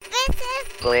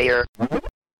Player.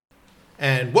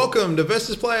 And welcome to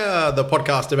Versus Player, the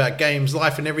podcast about games,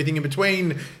 life, and everything in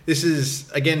between. This is,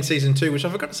 again, Season 2, which I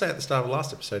forgot to say at the start of the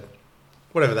last episode.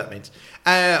 Whatever that means.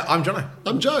 I'm Jono.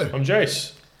 I'm Joe. I'm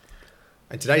Jace.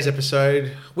 And today's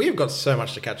episode, we have got so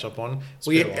much to catch up on.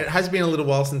 It has been a little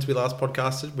while since we last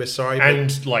podcasted. We're sorry.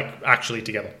 And, actually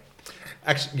together.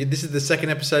 Actually, this is the second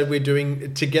episode we're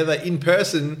doing together in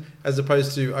person as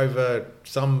opposed to over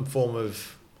some form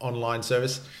of online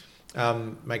service.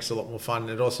 Makes it a lot more fun.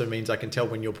 It also means I can tell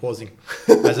when you're pausing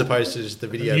as opposed to just the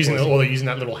video. Using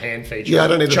that little hand feature. Yeah, I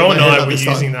don't need to Joe put and my hand I up were this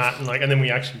using time. that, and then we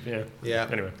actually, Yeah.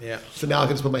 Anyway. Yeah. So now I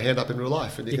can just put my hand up in real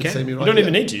life and you can see me right You don't here.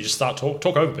 even need to. You just start talk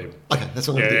over people. Okay, that's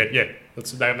what I'm going to do. Yeah.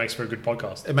 That makes for a good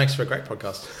podcast. It makes for a great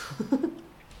podcast.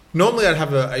 Normally I'd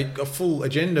have a full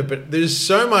agenda, but there's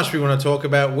so much we want to talk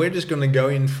about. We're just going to go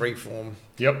in free form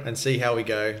Yep. and see how we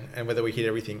go and whether we hit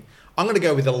everything. I'm going to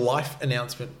go with a life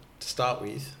announcement to start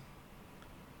with.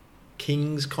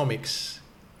 King's Comics,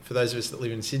 for those of us that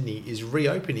live in Sydney, is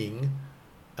reopening.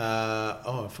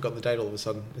 I forgot the date all of a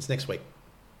sudden. It's next week.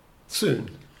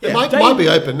 Soon. Yeah, It might be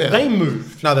open now. They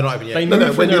moved. No, they're not open yet. They No,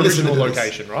 moved when from their you listen original to this.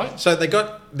 location, right? So they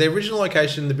got their original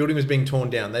location. The building was being torn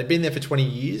down. They'd been there for 20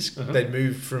 years. They'd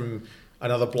moved from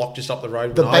another block just up the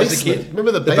road The when I was a basement. kid.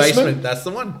 Remember the basement? That's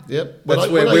the one. Yep. That's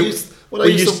When I we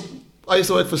used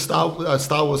to work for Star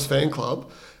Wars Fan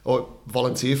Club or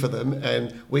volunteer for them,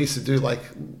 and we used to do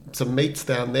some meets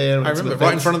down there. And I some remember right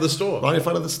in events. front of the store. Right in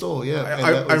front of the store, yeah. And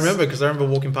I that was- remember because I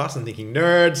remember walking past and thinking,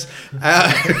 nerds.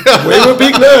 We were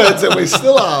big nerds, and we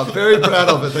still are. Very proud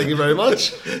of it. Thank you very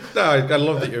much. No, I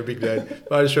love that you're a big nerd.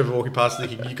 But I just remember walking past and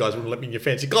thinking, you guys wouldn't let me in your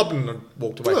fancy club, and I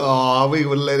walked away. Oh, we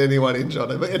wouldn't let anyone in,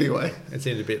 Johnny. But anyway. It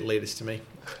seemed a bit elitist to me.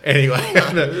 Anyway,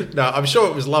 no, I'm sure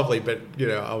it was lovely, but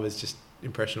I was just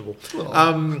impressionable.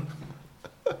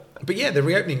 But yeah, they're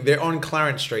reopening. They're on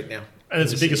Clarence Street now. And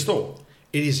it's a bigger store.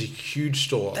 It is a huge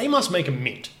store. They must make a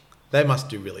mint. They must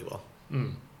do really well.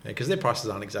 Because their prices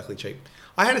aren't exactly cheap.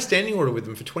 I had a standing order with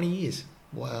them for 20 years.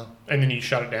 Wow. And then you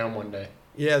shut it down one day.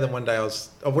 Yeah, then one day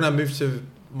when I moved to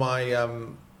my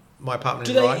my apartment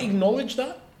Do in they Ryde, acknowledge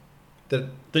that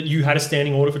that you had a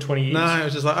standing order for 20 years? no, I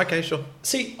was just like, okay, sure.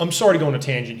 See, I'm sorry to go on a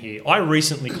tangent here. I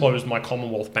recently closed my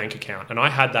Commonwealth bank account, and I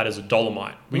had that as a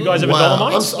Dolomite. Were you guys ever Wow.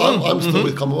 Dolomites? I'm still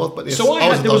with Commonwealth, but yes, So I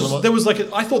was a Dolomite.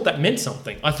 I thought that meant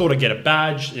something. I thought I'd get a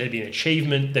badge, there'd be an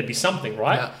achievement, there'd be something,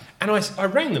 right? Yeah. And I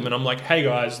rang them and I'm like, hey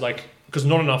guys, because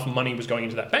not enough money was going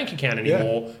into that bank account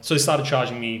anymore, so they started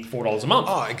charging me $4 a month.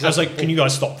 Oh, exactly. I was like, can you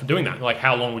guys stop for doing that? Like,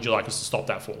 how long would you like us to stop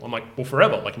that for? I'm like, well,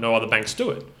 forever. Like, no other banks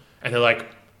do it. And they're like,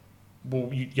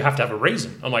 well, you have to have a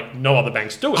reason. I'm like, no other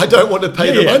banks do it. I don't want to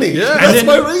pay the money. Yeah. That's And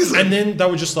my reason. And then they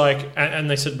were just like, and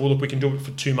they said, well, look, we can do it for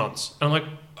 2 months. And I'm like,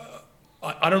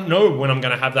 I don't know when I'm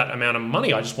going to have that amount of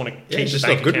money. I just want to keep it's the just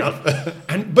bank not good account.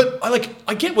 enough. But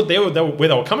I get what where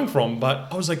they were coming from. But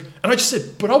I was like, and I just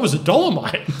said, but I was a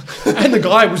Dolomite, and the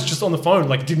guy was just on the phone,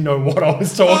 didn't know what I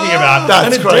was talking about, That's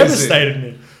and it crazy. devastated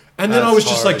me. And then I That's was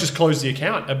just horrid. just close the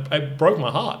account. It broke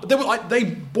my heart. But they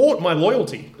bought my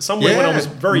loyalty somewhere when I Yeah. was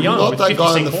very young. Not with that 50 guy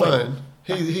on cent the coin. phone.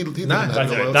 He didn't have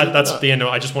the loyalty. That's No. the end of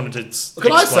it. I just wanted to.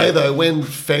 Can I explain. say though, when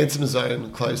Phantom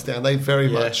Zone closed down, they very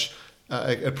Yeah. much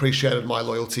appreciated my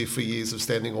loyalty for years of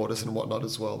standing orders and whatnot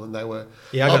as well. And they were.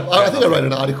 Yeah, I think I wrote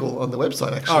an article on the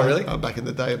website actually. Oh, really? Back in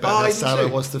the day Oh, about I how did sad I too.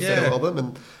 was to Yeah. farewell them,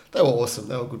 and they were awesome.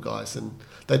 They were good guys, and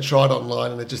they tried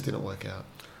online and it just didn't work out.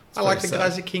 It's I like very the sad.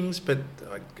 guys at Kings, but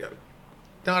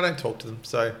I don't talk to them.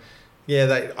 So,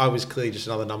 yeah, I was clearly just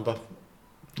another number.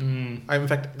 In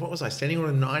fact, what was I standing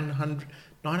on?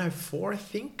 904, I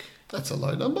think. That's a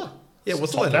low number. Yeah,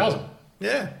 what's the Top low number? 1,000.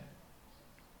 Yeah.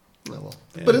 Oh, well.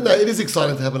 Yeah. But it is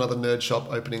exciting to have another nerd shop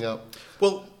opening up.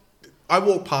 Well, I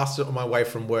walked past it on my way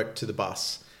from work to the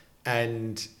bus,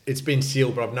 and it's been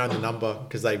sealed, but I've known the number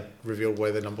because they revealed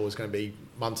where the number was going to be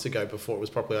months ago before it was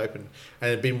properly open, and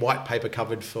it had been white paper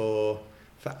covered for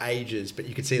ages, but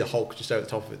you could see the Hulk just over the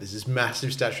top of it. There's this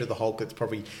massive statue of the Hulk that's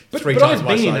probably three But times I've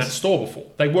my been in that size. store before.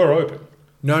 They were open.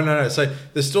 No. So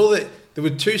the store there were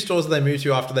two stores that they moved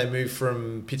to after they moved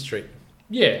from Pitt Street.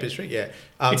 Yeah. Pitt Street, yeah.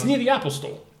 It's near the Apple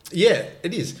store. Yeah,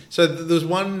 it is. So there was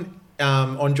one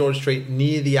on George Street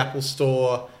near the Apple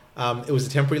store. It was a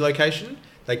temporary location.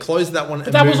 They closed that one. But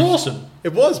and that was moved- awesome.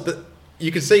 It was, but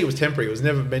you could see it was temporary. It was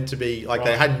never meant to be, they Right.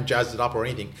 hadn't jazzed it up or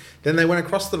anything. Then they went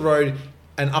across the road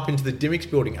and up into the Dimmicks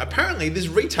building. Apparently, there's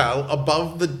retail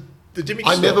above the Dimmicks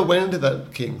I store. never went into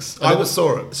that Kings. I never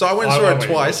saw it. So I went and I saw went it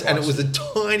in twice, twice. and it was a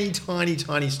tiny, tiny,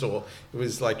 tiny store. It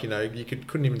was you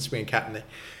couldn't even swing a cat in there.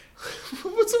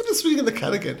 What's up with swinging the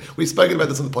cat again? We've spoken about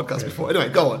this on the podcast before. Anyway,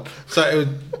 go on. So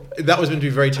that was meant to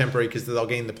be very temporary because they were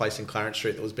getting the place in Clarence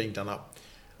Street that was being done up.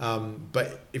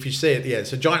 But if you see it, yeah,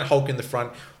 so giant Hulk in the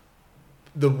front.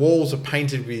 The walls are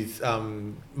painted with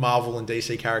Marvel and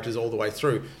DC characters all the way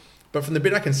through. But from the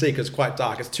bit I can see, because it's quite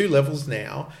dark, it's 2 levels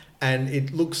now, and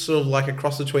it looks sort of like a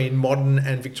cross between modern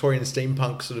and Victorian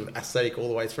steampunk sort of aesthetic all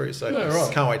the way through. So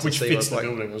can't wait to Which see fits what the it's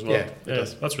like. building as well. Yeah, it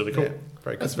does. That's really cool. Yeah,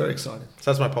 very cool. That's very exciting.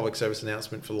 So that's my public service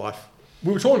announcement for life.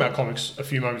 We were talking about comics a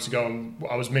few moments ago, and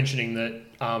I was mentioning that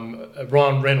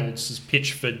Ryan Reynolds'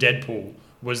 pitch for Deadpool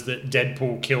was that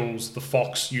Deadpool kills the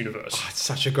Fox universe, Oh, it's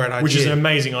such a great idea. which is an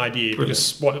amazing idea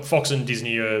Brilliant. because Fox and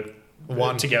Disney are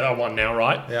One. together, one now,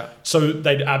 right? Yeah. So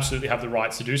they'd absolutely have the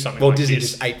rights to do something Well, like Disney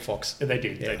this. just ate Fox. They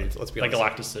did. Yeah, They did. let's be They honest.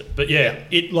 Galactus it. But yeah,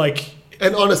 it like...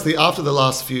 And honestly, after the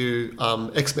last few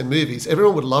X-Men movies,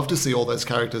 everyone would love to see all those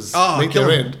characters meet kill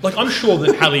their them. end. Like, I'm sure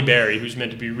that Halle Berry, who's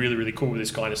meant to be really, really cool with this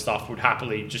kind of stuff, would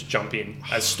happily just jump in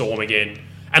as Storm again.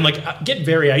 And, like, get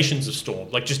variations of Storm.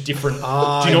 Like, just different... do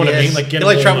you know what I mean? Like, get he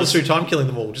them travels all- through time killing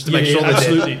them all just to make sure they're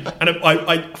absolutely. dead. And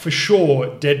I for sure,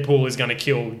 Deadpool is going to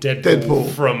kill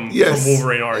Deadpool, from Yes.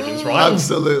 Wolverine Origins, right?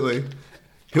 Absolutely.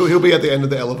 He'll be at the end of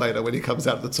the elevator when he comes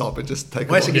out at the top and just take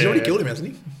Wait a a second, look. he's Yeah, already yeah. killed him, hasn't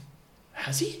he?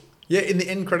 Has he? Yeah, in the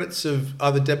end credits of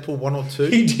either Deadpool 1 or 2.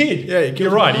 He did. Yeah, he killed You're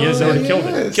him. right. He has already killed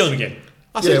him. yes. Kill him again.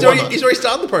 Oh, so Yeah, he's, why already, not? he's already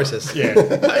started the process. Yeah.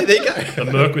 Hey, there you go.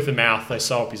 The Merc with the mouth. They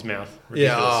sew up his mouth.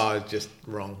 Yeah, Ridiculous. just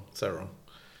wrong. So wrong.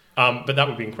 But that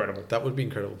would be incredible. That would be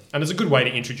incredible. And it's a good way to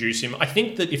introduce him. I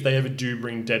think that if they ever do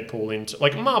bring Deadpool into...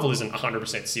 Like, Marvel isn't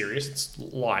 100% serious. It's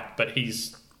light, but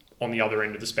he's on the other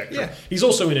end of the spectrum. Yeah. He's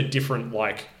also in a different,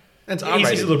 like... And it's he's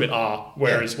R-rated. a little bit R,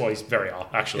 whereas, well, he's very R,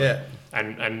 actually. Yeah.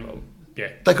 And yeah.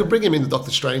 They could bring him in the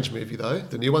Doctor Strange movie, though.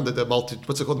 The new one, the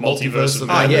what's it called? Multiverse of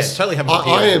Ah, Madness. yes, totally have him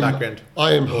appear in the background.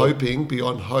 I am hoping,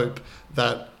 beyond hope,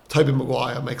 that Tobey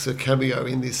Maguire makes a cameo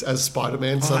in this as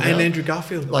Spider-Man somehow. And Andrew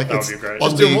Garfield. Like That would it's be great.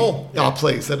 on Just do the- them all. Oh,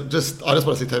 please! I just want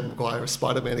to see Tobey Maguire as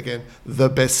Spider-Man again. The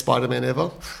best Spider-Man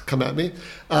ever. Come at me.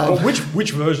 Well,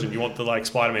 which version? You want the, like,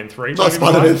 Spider-Man 3? Not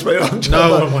Spider-Man 3.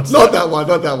 No one wants not that one.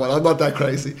 Not that one. I'm not that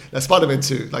crazy. Now, Spider-Man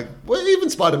 2. Like, well, even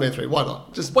Spider-Man 3. Why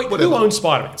not? Just Wait, whatever. who owns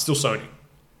Spider-Man? It's still Sony.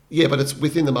 Yeah, but it's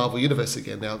within the Marvel Universe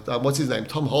again now. What's his name?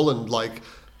 Tom Holland, like,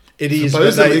 It is, but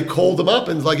supposedly they, called them up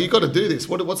and like, you got to do this.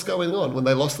 What's going on when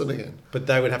they lost them again? but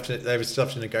they would still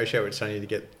have to negotiate with Sony to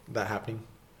get that happening.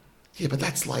 Yeah, but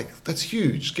that's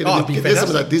huge. Get, Oh, it'd be get some of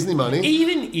fantastic. that Disney money.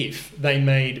 Even if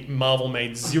Marvel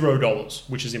made $0,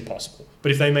 which is impossible,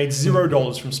 but if they made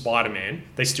 $0 from Spider-Man,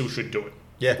 they still should do it.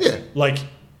 Yeah. Yeah. Like,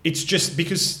 it's just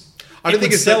because... I don't it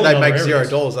think would it's that sell they in make other areas.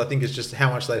 $0. I think it's just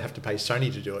how much they'd have to pay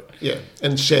Sony to do it. Yeah,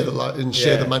 and share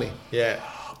the money. Yeah.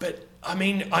 But, I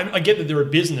mean, I get that they're a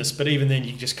business, but even then,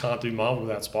 you just can't do Marvel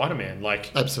without Spider-Man.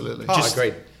 Like, Absolutely. Oh, Just-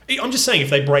 agreed. I'm just saying if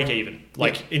they break even.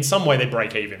 Like, in some way, they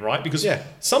break even, right? Because Yeah.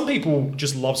 some people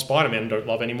just love Spider-Man and don't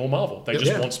love any more Marvel. They just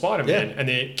Yeah. want Spider-Man. Yeah. And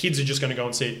their kids are just going to go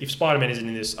and say, if Spider-Man isn't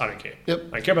in this, I don't care. Yep.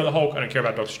 I don't care about the Hulk. I don't care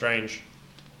about Doctor Strange.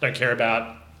 Don't care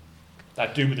about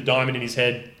that dude with the diamond in his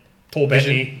head. Paul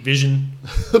Bettany, Vision.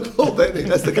 Paul Bettany,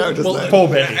 that's the character's Well, name. Paul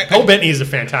Bettany. Paul Bettany is a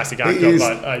fantastic actor. He is,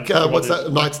 but what's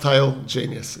that? Knight's Tale,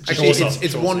 genius. Actually, awesome. it's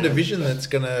It's One awesome. Division that's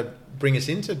going to bring us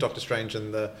into Doctor Strange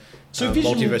and the So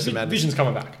Multiverse of Madness. Vision's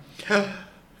coming back.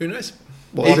 Who knows?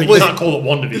 Well, I mean, you can't call it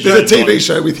one division. There's a TV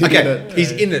show with him in Okay, it.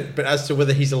 he's in it, but as to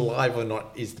whether he's alive or not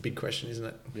is the big question, isn't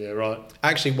it? Yeah, right.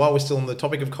 Actually, while we're still on the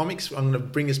topic of comics, I'm going to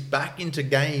bring us back into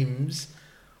games.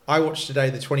 I watched today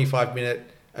the 25-minute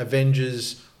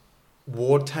Avengers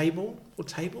War Table. Or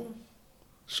Table?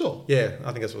 Sure. Yeah,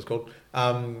 I think that's what it's called.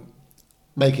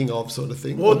 Making of sort of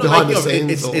thing. Well, Or not behind the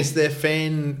making of, scenes. it's their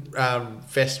fan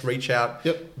fest reach out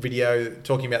Yep. video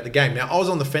talking about the game. Now, I was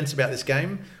on the fence about this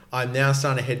game. I'm now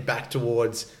starting to head back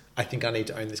towards, I think I need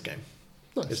to own this game.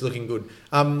 Nice. It's looking good.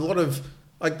 A lot of,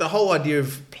 like, the whole idea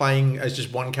of playing as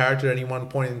just one character at any one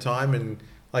point in time and,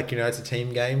 like, you know, it's a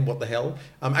team game, what the hell,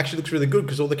 actually looks really good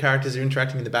because all the characters are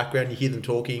interacting in the background, you hear them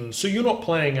talking. So you're not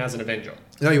playing as an Avenger,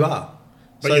 No, you are.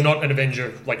 but So- you're not an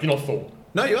Avenger, like, you're not Thor.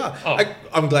 No, you are. Oh.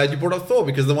 I'm glad you brought up Thor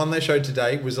because the one they showed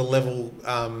today was a level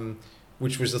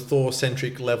which was a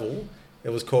Thor-centric level.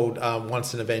 It was called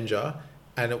Once an Avenger,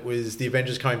 and it was the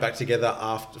Avengers coming back together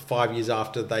after 5 years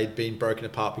after they'd been broken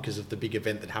apart because of the big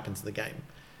event that happens in the game.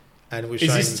 And it was Does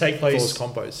showing this take place- Thor's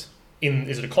combos.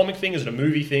 Is it a comic thing? Is it a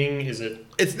movie thing? Is it...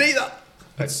 It's neither.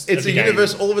 It's It's a game.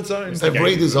 universe all of its own. They've game.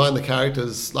 redesigned the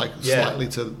characters like Yeah. slightly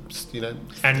to, you know,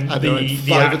 And add their own the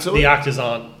flavour to the it. actors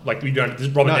aren't... Like, we don't...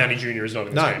 Robert No. Downey Jr. is not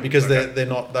in this No, game. because Okay. they're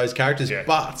not those characters. Yeah.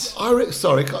 But I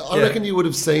Yeah. reckon you would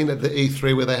have seen at the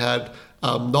E3 where they had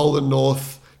Nolan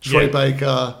North, Troy Yeah.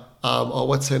 Baker,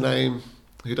 what's her name,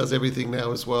 who does everything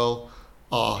now as well.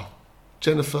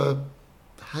 Jennifer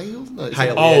Hale? No, is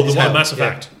Hale. that- Oh, Yeah, the it's one, Hale. Mass Yeah.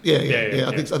 Effect. Yeah.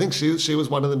 I think she was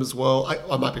one of them as well.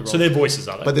 I might be wrong. So their voices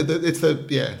are they? but it's the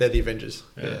They're the Avengers.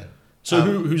 yeah. So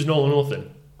who's Nolan North then?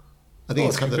 I think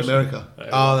it's Captain America.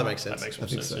 Oh, that makes sense. That makes more I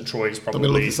think sense. so. And Troy's Let me look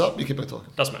probably this up. You keep on talking.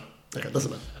 doesn't matter. Okay,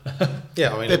 doesn't matter.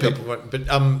 Yeah, I mean, They're people people. won't- but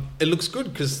it looks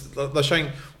good because they're showing.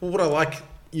 Well, what I like,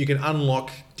 you can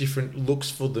unlock different looks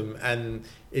for them, and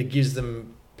it gives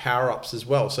them power ups as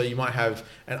well. So you might have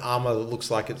an armor that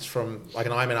looks like it's from like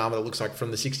an Iron Man armor that looks like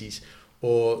from the '60s,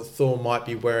 or Thor might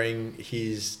be wearing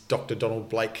his Dr. Donald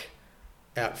Blake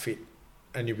outfit,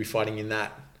 and you'll be fighting in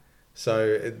that.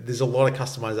 So there's a lot of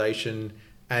customization,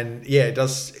 and yeah, it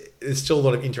does. There's still a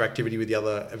lot of interactivity with the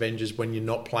other Avengers when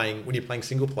you're playing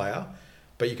single player,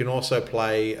 but you can also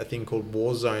play a thing called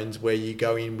War Zones where you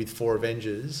go in with 4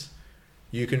 Avengers,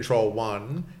 you control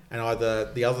one, and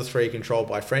either the other 3 are controlled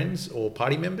by friends or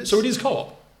party members. So it is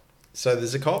co-op. So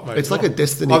there's a co-op mode. It's as like well. a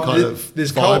Destiny kind of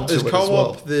There's vibe co-op. to There's it as co-op.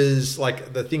 well. There's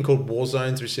like the thing called War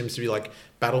Zones, which seems to be like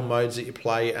battle modes that you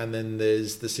play, and then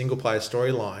there's the single player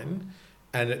storyline,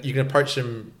 and you can approach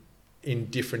them in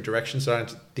different directions. So I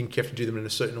don't think you have to do them in a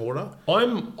certain order.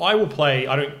 I will play.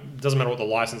 Doesn't matter what the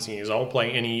licensing is. I will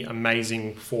play any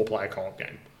amazing 4-player co-op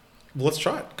game. Well, let's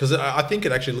try it because I think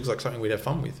it actually looks like something we'd have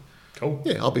fun with. Cool.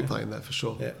 Yeah, I'll be playing that for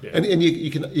sure. Yeah. Yeah. And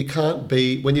you can't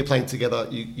be when you're playing together.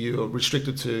 You're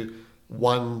restricted to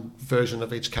one version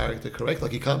of each character, correct?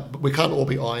 Like we can't all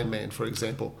be Iron Man, for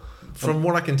example. From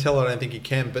what I can tell, I don't think you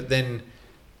can. But then,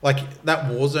 like that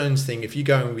War Zones thing, if you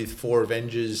go in with 4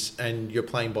 Avengers and you're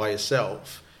playing by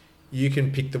yourself, you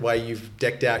can pick the way you've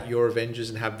decked out your Avengers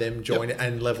and have them join it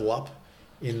and level up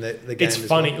in the game. It's as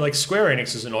funny. well. Like Square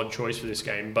Enix is an odd choice for this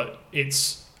game, but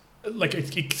it's like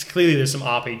it's clearly there's some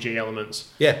RPG elements.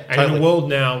 Yeah, And totally. in the world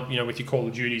now, with your Call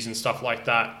of Duties and stuff like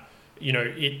that,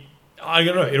 I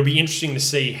don't know. It'll be interesting to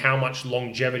see how much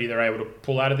longevity they're able to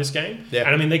pull out of this game. Yeah.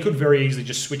 And I mean, they could very easily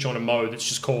just switch on a mode that's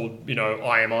just called,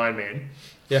 I am Iron Man.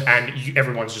 Yeah. And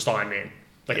everyone's just Iron Man.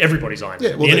 Like everybody's Iron Man.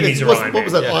 Yeah, well, the enemies are what Iron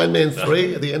was Man. that Yeah. Iron Man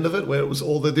 3 at the end of it, where it was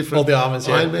all the different All the armors,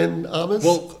 yeah. Iron Man armors?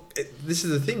 Well, this is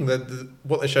the thing that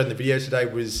what they showed in the video today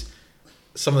was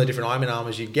some of the different Iron Man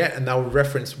armors you get, and they'll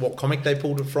reference what comic they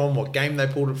pulled it from, what game they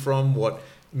pulled it from, what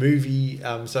movie.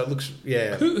 So it looks,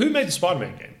 yeah, Who made the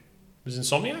Spider-Man game? Was it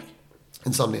Insomniac?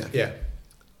 Insomniac. yeah,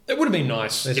 It would have been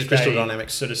nice This is if Crystal they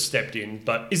Dynamics. sort of stepped in.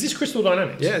 But is this Crystal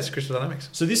Dynamics? yeah. It's Crystal Dynamics.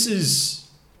 So this is...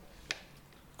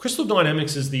 Crystal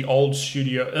Dynamics is the old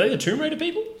studio... Are they the Tomb Raider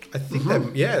people? I think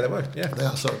Mm-hmm. they were, yeah. They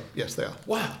are. Sorry, yes, they are.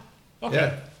 Wow. Okay.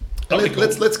 Yeah. That'd be cool.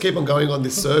 Let's keep on going on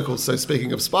this circle. So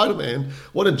speaking of Spider-Man,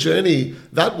 what a journey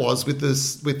that was with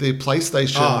the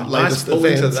PlayStation Oh, nice latest pull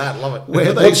event. into that, love it.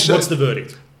 Where they What's the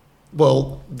verdict?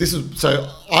 Well, this is so.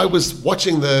 I was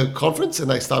watching the conference, and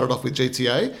they started off with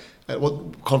GTA. At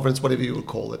what conference, whatever you would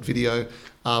call it, video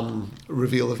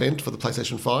reveal event for the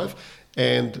PlayStation 5,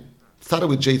 and started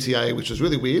with GTA, which was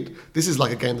really weird. This is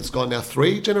like a game that's gone now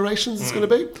 3 generations. It's going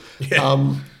to be,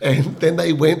 and then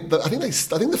they went. I think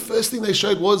the first thing they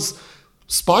showed was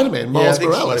Spider-Man, I Miles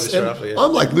think Morales. Spider-Man And straight after, yeah.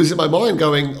 I'm like losing my mind,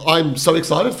 going, I'm so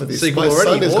excited for this. Sequel My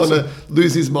already, son is awesome. going to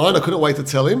lose his mind. I couldn't wait to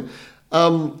tell him.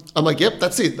 I'm like, yep,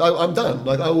 that's it. I'm done.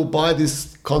 Like, I will buy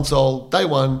this console day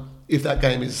one if that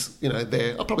game is,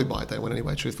 there. I'll probably buy it day one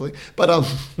anyway, truthfully. But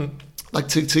like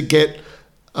to get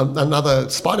another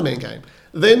Spider-Man game.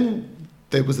 Then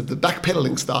there was the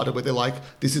backpedaling started where they're like,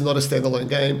 this is not a standalone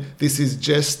game. This is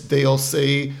just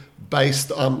DLC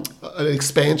based an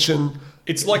expansion.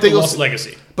 It's like the DLC. Lost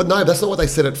Legacy. But no, that's not what they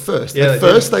said at first. Yeah, At they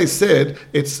first they said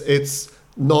it's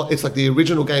not. It's like the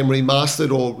original game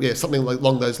remastered, or something like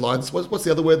along those lines. What's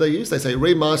the other word they use? They say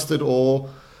remastered or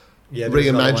Yeah, there's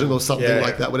another reimagined one. or something Yeah.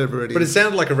 like that. Whatever it is. But it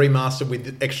sounded like a remaster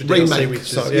with extra DLC, Remake. which is,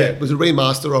 So yeah, it was a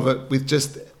remaster of it with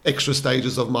just extra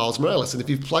stages of Miles Morales. And if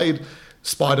you've played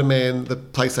Spider-Man, the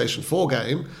PlayStation 4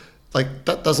 game, like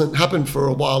that doesn't happen for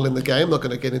a while in the game. I'm not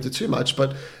going to get into too much,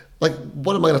 but like,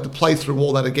 what am I going to have to play through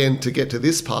all that again to get to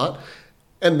this part?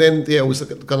 And then, it was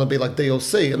going to be like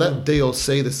DLC. And that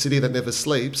DLC, The City That Never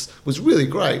Sleeps, was really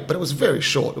great, but it was very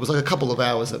short. It was like a couple of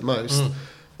hours at most.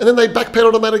 And then they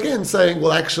backpedaled on that again, saying,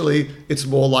 well, actually, it's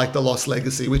more like The Lost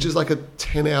Legacy, which is like a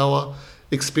 10-hour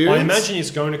experience. I imagine it's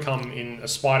going to come in a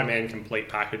Spider-Man complete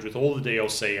package with all the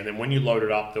DLC, and then when you load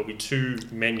it up, there'll be 2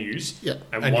 menus. Yeah.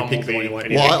 And And you one pick will the be... one you want.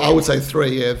 and you Well, pick I one. would say 3,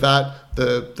 yeah. That,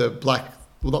 the Black...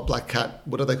 Well, not Black Cat.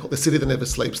 What are they called? The City That Never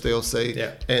Sleeps DLC.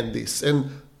 Yeah. And this.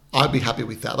 And I'd be happy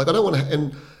with that. Like, I don't want to...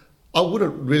 And I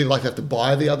wouldn't really like to have to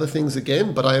buy the other things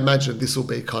again, but I imagine this will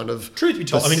be kind of... Truth be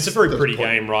told, I mean, it's a very the pretty point.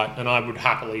 game, right? And I would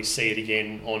happily see it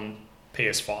again on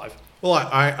PS5. Well,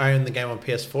 I own the game on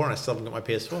PS4 and I still haven't got my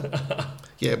PS4.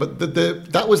 Yeah, but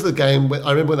that was the game when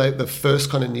I remember when the first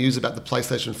kind of news about the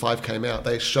PlayStation 5 came out.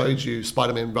 They showed you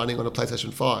Spider-Man running on a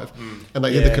PlayStation 5, and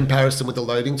they did the comparison with the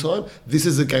loading time. This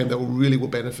is a game that will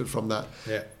benefit from that.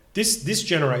 Yeah. This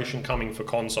generation coming for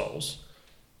consoles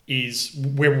is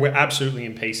we're absolutely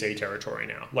in PC territory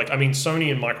now. Like, I mean,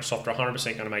 Sony and Microsoft are 100%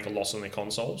 going to make a loss on their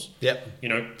consoles. Yep. You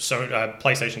know, so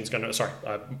PlayStation's going to,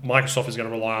 Microsoft is going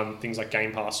to rely on things like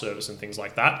Game Pass service and things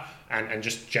like that, and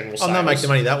just general sales. I'm not making the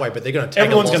money that way, but they're going to take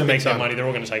Everyone's a loss going to make big their time. money. They're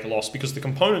all going to take a loss because the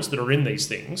components that are in these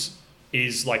things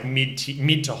is like mid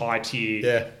to high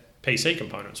tier PC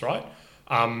components, right?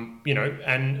 You know,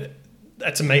 and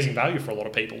that's amazing value for a lot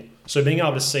of people. So being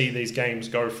able to see these games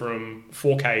go from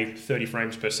 4K 30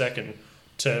 frames per second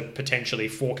to potentially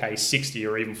 4K 60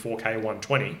 or even 4K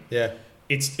 120,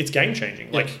 it's game changing.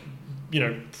 Yeah. Like, you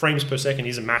know, frames per second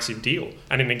is a massive deal.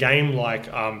 And in a game like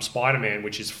Spider-Man,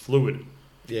 which is fluid,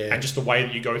 and just the way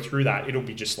that you go through that, it'll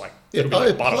be just like,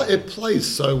 it plays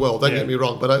so well. Don't get me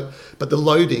wrong, but the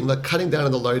loading, like cutting down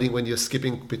on the loading when you're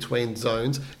skipping between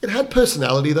zones, it had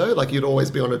personality though. Like you'd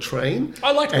always be on a train,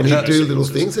 I like and he'd do little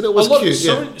things, and it was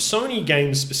cute. Sony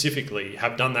games specifically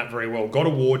have done that very well. God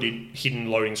of War did hidden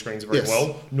loading screens very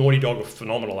well. Naughty Dog were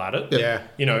phenomenal at it. Yeah.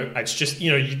 You know, it's just, you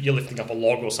know, you're lifting up a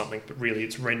log or something, but really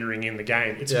it's rendering in the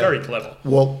game. It's very clever.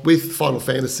 Well, with Final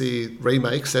Fantasy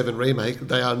Remake, 7 Remake,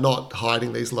 they are not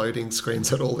hiding these loading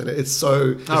screens at all in it. It's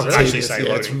so actually say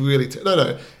it's really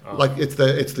like it's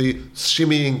the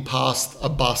shimmying past a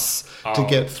bus to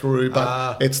get through,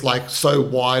 but it's like so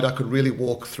wide I could really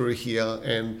walk through here,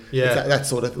 and that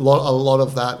sort of a lot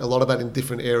of that in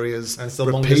different areas. And it's the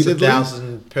longest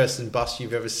 1,000-person bus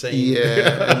you've ever seen.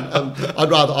 Yeah,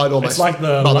 and I'd almost it's like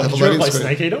the did you ever play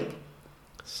Snake Eater?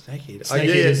 Snake Eater. Snake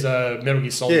Eater's Metal Gear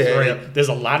Solid 3. Yeah. There's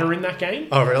a ladder in that game.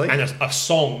 Oh, really? And a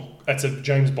song. It's a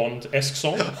James Bond-esque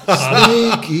song.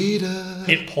 Snake Eater.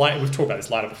 We've talked about this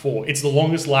ladder before. It's the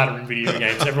longest ladder in video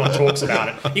games. Everyone talks about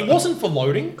it. It wasn't for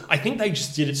loading. I think they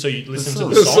just did it so you'd listen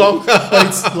to the song. But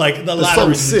it's like the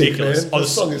ladder is ridiculous. Man. The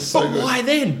song is so good. But why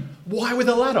then? Why with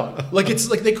a ladder? Like it's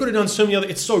like they could have done so many other.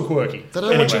 It's so quirky. They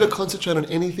don't want you to concentrate on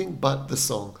anything but the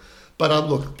song. But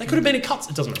look, they could have been in cuts.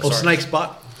 It doesn't matter. Or Snake's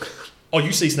butt. Oh,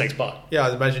 you see Snake's butt? Yeah,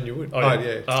 I imagine you would.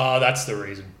 Oh, that's the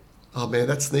reason. Oh man,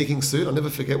 that sneaking suit! I'll never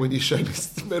forget when you showed me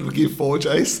Metal Gear 4,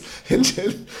 Jace, and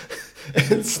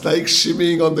Snake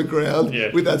shimmying on the ground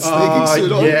with that sneaking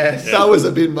suit on. Yes. That was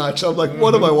a bit much. I'm like,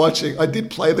 what am I watching? I did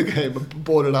play the game,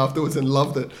 bought it afterwards, and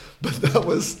loved it. But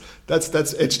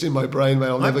that's etched in my brain, man.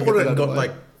 I'll never get that it and out got of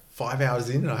like 5 hours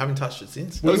in, and I haven't touched it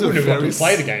since. Well, you wouldn't have got to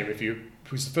play the game if you.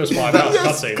 It was the first 5 hours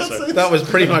cutscene. So. That was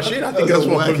pretty much it. I think that's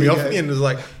what put me off game. the end. It was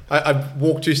like I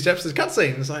walked 2 steps, there's a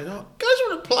cutscene. It's like, oh, guys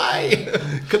want to play.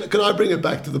 Can I bring it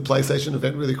back to the PlayStation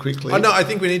event really quickly? No, I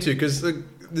think we need to because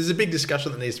there's a big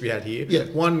discussion that needs to be had here. Yeah.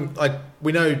 One, like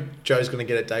we know Joe's going to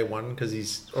get it day one because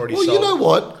he's already Well, sold. you know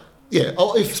what? Yeah,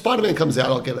 if Spider-Man comes out,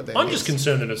 I'll get it then. I'm just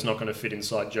concerned that it's not going to fit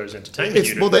inside Joe's entertainment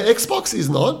unit. Well, the Xbox is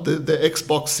not. The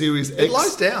Xbox Series X. It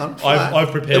lies down.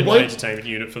 I've prepared my entertainment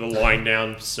unit for the lying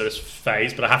down sort of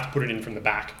phase, but I have to put it in from the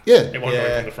back. Yeah. It won't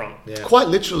go from the front. Yeah. Quite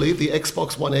literally, the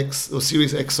Xbox One X, or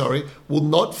Series X, will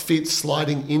not fit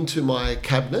sliding into my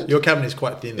cabinet. Your cabinet is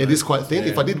quite thin. It is quite thin.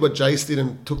 Yeah. If I did what Jace did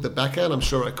and took the back out, I'm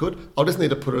sure I could. I'll just need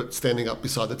to put it standing up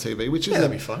beside the TV, which is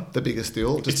that'd be fun. The biggest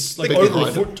deal. It's like over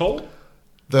a foot tall.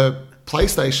 The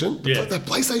PlayStation. The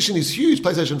PlayStation is huge.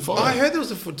 PlayStation 5. I heard there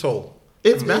was a foot tall.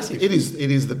 It's massive. It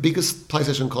is the biggest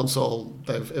PlayStation console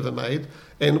they've ever made.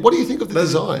 And what do you think of the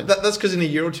design? That's because in a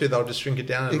year or two they'll just shrink it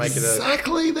down and make it a...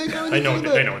 Exactly. They're going they to know do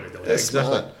what they're that. doing.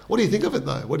 Exactly. What do you think of it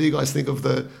though? What do you guys think of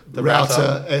the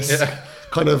router-esque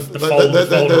kind of... The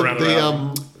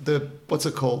what's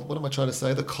it called? What am I trying to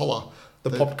say? The collar.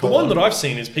 The one that I've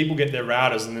seen is people get their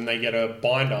routers and then they get a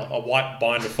white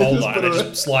binder folder, and they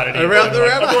just slide it in. Around the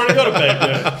router. I've already got a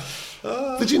bed.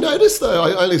 Did you notice though?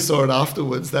 I only saw it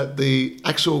afterwards that the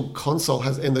actual console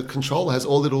has and the controller has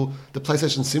all the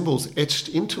PlayStation symbols etched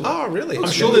into it. Oh, really? I'm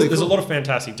sure there's a lot of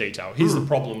fantastic detail. Here's the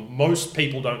problem: most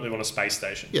people don't live on a space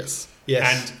station. Yes.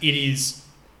 And it is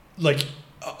like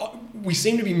we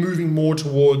seem to be moving more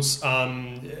towards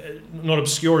not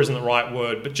obscure isn't the right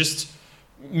word, but just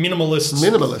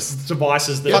minimalist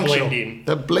devices that blend in.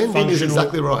 That blend in is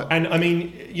exactly right. And I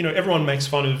mean, you know, everyone makes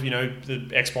fun of, you know, the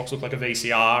Xbox look like a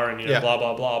VCR and, you know, blah,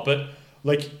 blah, blah. But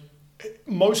like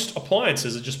most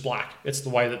appliances are just black. It's the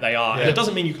way that they are. Yeah. And it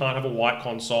doesn't mean you can't have a white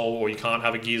console or you can't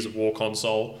have a Gears of War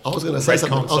console. I was going to say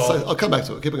something. I'll come back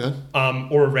to it. Keep it going.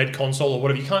 Or a red console or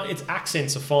whatever. You can't. Its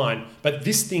accents are fine. But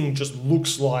this thing just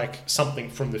looks like something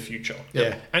from the future.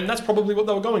 Yeah. And that's probably what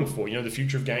they were going for. You know, the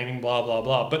future of gaming, blah, blah,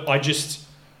 blah. But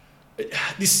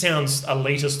this sounds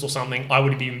elitist or something. I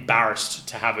would be embarrassed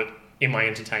to have it in my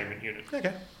entertainment unit.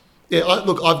 Okay. Yeah,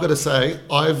 look, I've got to say,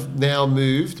 I've now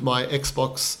moved my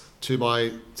Xbox to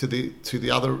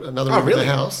the other another room of the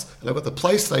house, and I've got the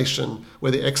PlayStation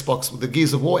where the Xbox, the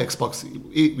Gears of War Xbox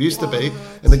it used to be,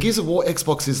 and the Gears of War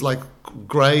Xbox is like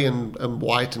grey and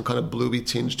white and kind of bluey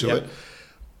tinge to it.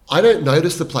 I don't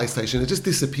notice the PlayStation; it just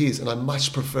disappears, and I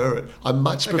much prefer it. I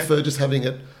much prefer just having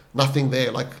it nothing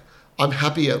there. Like I'm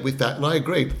happier with that, and I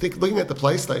agree. Looking at the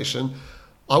PlayStation,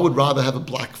 I would rather have a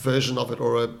black version of it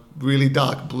or a really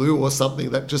dark blue or something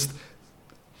that just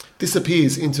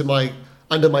disappears under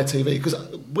my TV, because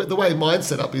the way mine's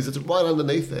set up is it's right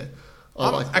underneath there.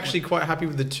 I'm actually quite happy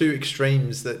with the two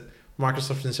extremes that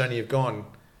Microsoft and Sony have gone.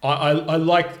 I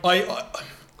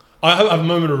have a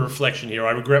moment of reflection here.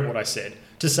 I regret what I said.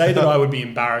 To say that I would be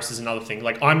embarrassed is another thing.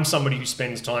 Like, I'm somebody who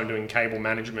spends time doing cable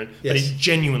management, but it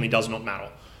genuinely does not matter.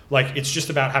 Like, it's just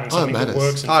about having something that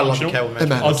works and I functional. love cable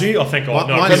management. Oh, do you? Oh, thank God.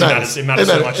 No, Mine it matters. It matters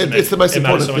so much to me. It's the most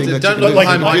important thing that Don't you look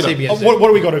can like do. my TVS. What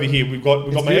do we got over here? We've got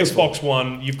my beautiful. Xbox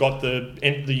One. You've got the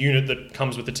unit that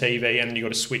comes with the TV, and then you've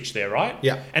got a switch there, right?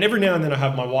 Yeah. And every now and then I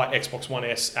have my white Xbox One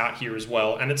S out here as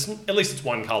well, and it's at least it's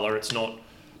one color. It's not.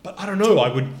 But I don't know.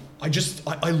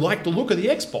 I like the look of the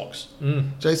Xbox.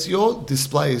 Jace, your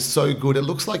display is so good. It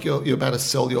looks like you're about to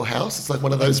sell your house. It's like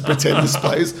one of those pretend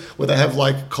displays where they have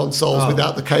like consoles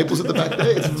without the cables at the back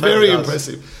there. It's very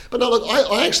impressive. But no, look,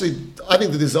 I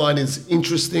think the design is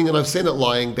interesting, and I've seen it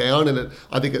lying down, and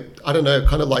I think it kind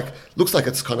of like looks like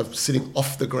it's kind of sitting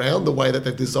off the ground the way that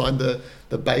they've designed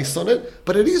the base on it.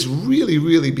 But it is really,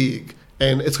 really big.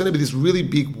 And it's going to be this really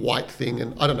big white thing.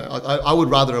 And I don't know, I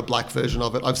would rather a black version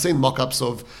of it. I've seen mock-ups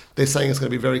they're saying it's going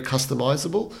to be very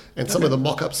customizable. And some of the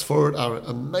mock-ups for it are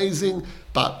amazing.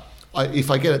 But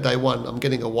if I get it day one, I'm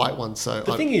getting a white one. So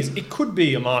the thing is, it could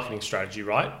be a marketing strategy,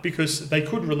 right? Because they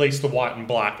could release the white and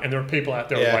black. And there are people out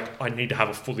there who are like, I need to have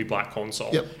a fully black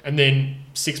console. Yep. And then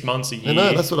 6 months, a year. I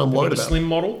know, that's what I'm worried about. The slim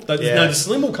model. No, the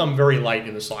slim will come very late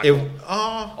in the cycle.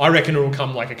 I reckon it will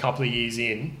come like a couple of years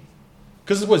in.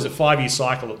 Because it was a 5-year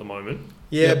cycle at the moment.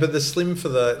 Yeah, but the slim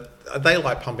they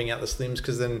like pumping out the slims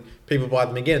because then people buy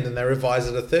them again and then they revise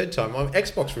it a third time.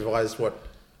 Xbox revised what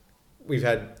we've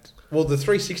had. Well, the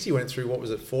 360 went through,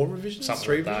 4 revisions? Something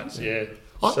 3 like revisions?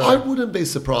 that, yeah. I wouldn't be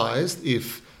surprised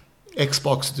if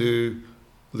Xbox do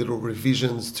little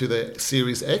revisions to the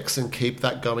Series X and keep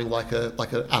that going like an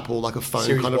Apple, like a phone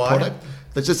Series kind of Y? product.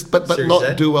 But but Series not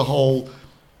Z? do a whole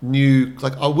new,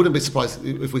 like I wouldn't be surprised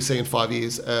if we see in 5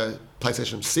 years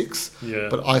PlayStation 6. Yeah.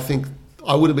 But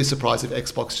I wouldn't be surprised if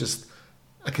Xbox just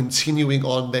are continuing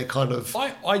on their kind of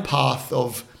path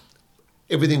of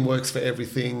everything works for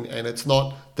everything, and it's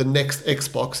not the next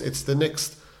Xbox, it's the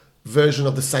next version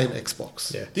of the same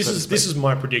Xbox. Yeah. This is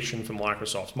my prediction for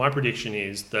Microsoft. My prediction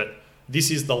is that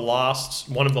this is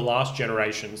one of the last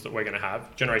generations that we're going to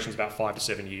have. Generations about 5 to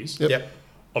 7 years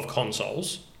of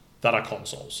consoles that are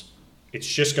consoles. It's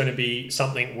just going to be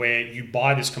something where you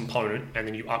buy this component and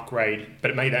then you upgrade,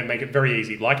 but they make it very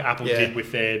easy, like Apple did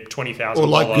with their $20,000. Or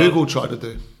like Google tried to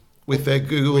do with their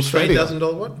Google Stadia.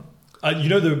 $20,000 what? You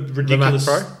know the ridiculous,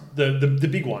 the Mac Pro? the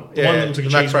big one, the one that looks like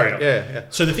a cheese grater. Yeah.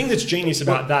 So the thing that's genius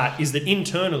about that is that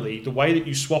internally, the way that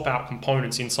you swap out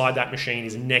components inside that machine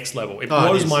is next level. It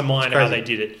blows my mind how they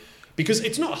did it, because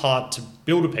it's not hard to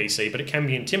build a PC, but it can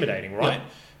be intimidating, right?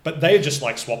 Yep. But they're just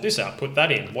like, swap this out, put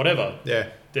that in, whatever. Yeah.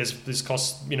 This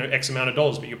costs X amount of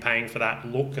dollars, but you're paying for that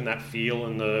look and that feel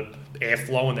and the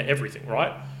airflow and the everything,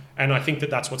 right? And I think that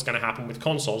that's what's going to happen with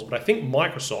consoles. But I think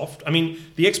Microsoft,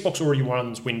 the Xbox already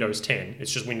runs Windows 10.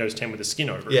 It's just Windows 10 with a skin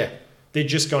over it. Yeah. They're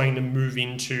just going to move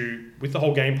into, with the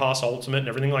whole Game Pass Ultimate and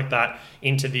everything like that,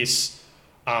 into this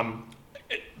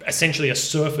essentially a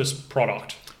Surface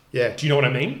product. Yeah. Do you know what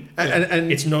I mean?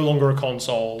 And it's no longer a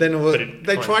console. Then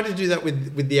they tried to do that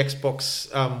with the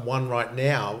Xbox One right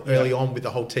now, early on with the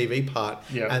whole TV part.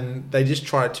 Yeah. And they just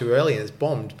tried it too early and it's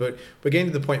bombed. But we're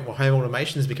getting to the point where home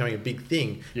automation is becoming a big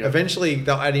thing. Yeah. Eventually,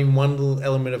 they'll add in one little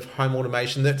element of home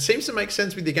automation that seems to make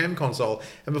sense with your game console.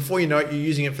 And before you know it, you're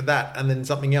using it for that and then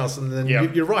something else. And then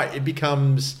you're right, it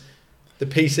becomes the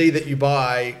PC that you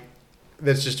buy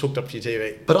that's just hooked up to your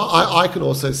TV. But I can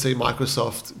also see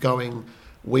Microsoft going,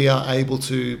 we are able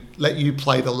to let you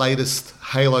play the latest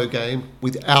Halo game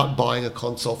without buying a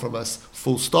console from us,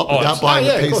 full stop, without buying a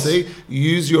PC.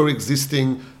 Use your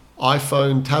existing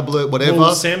iPhone, tablet, whatever.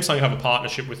 Well, Samsung have a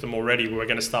partnership with them already where we're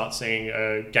going to start seeing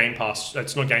Game Pass.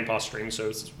 It's not Game Pass streaming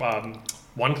service. It's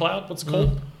OneCloud. What's it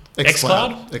called?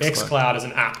 xCloud. xCloud is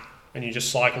an app. And you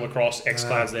just cycle across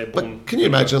xCloud's there. Boom. But can you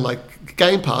imagine, like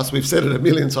Game Pass, we've said it a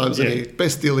million times,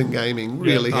 best deal in gaming,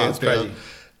 really hands down. Crazy.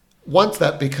 Once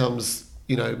that becomes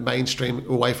mainstream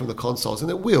away from the consoles, and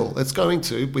it will. It's going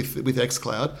to with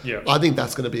xCloud. Yeah. I think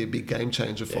that's going to be a big game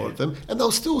changer for them, and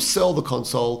they'll still sell the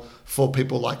console for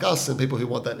people like us and people who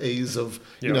want that ease of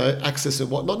access and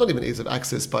whatnot. Not even ease of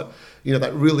access, but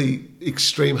that really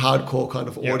extreme hardcore kind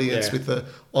of audience with the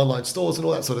online stores and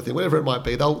all that sort of thing. Whatever it might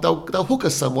be, they'll hook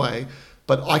us some way.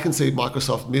 But I can see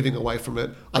Microsoft moving away from it.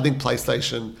 I think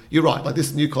PlayStation, you're right, like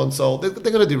this new console, they're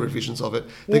going to do revisions of it.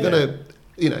 They're going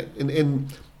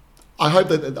to, I hope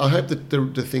that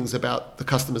the things about the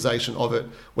customization of it,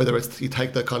 whether it's you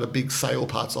take the kind of big sale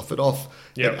parts off,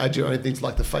 add your own things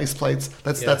like the faceplates,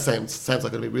 that sounds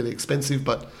like it'll be really expensive,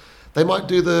 but they might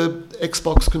do the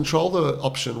Xbox controller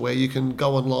option where you can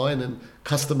go online and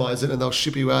customize it and they'll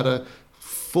ship you out a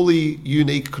fully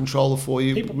unique controller for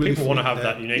you. People want to have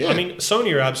that unique. I mean,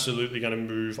 Sony are absolutely going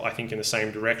to move, I think, in the same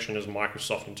direction as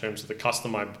Microsoft in terms of the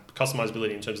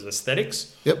customizability in terms of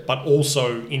aesthetics, but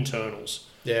also internals.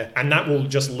 Yeah. And that will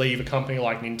just leave a company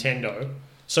like Nintendo.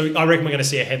 So I reckon we're going to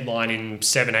see a headline in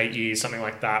 7-8 years, something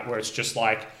like that, where it's just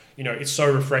like, it's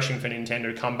so refreshing for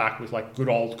Nintendo to come back with like good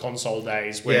old console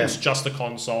days where it's just a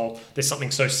console. There's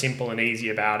something so simple and easy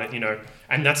about it,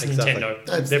 and that's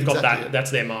Nintendo. They've got that.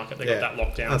 That's their market. They've got that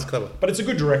locked down. That's clever. But it's a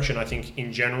good direction, I think,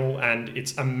 in general, and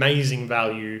it's amazing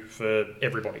value for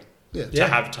everybody to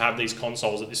have these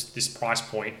consoles at this price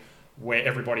point where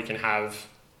everybody can have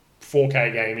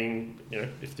 4K gaming,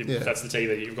 if that's the TV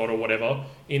that you've got or whatever,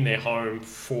 in their home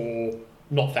for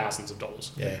not thousands of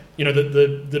dollars. Yeah.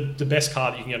 The best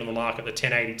card that you can get on the market, the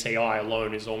 1080 Ti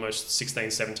alone, is almost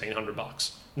 $1,700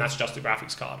 bucks, and that's just the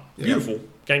graphics card. Yeah. Beautiful.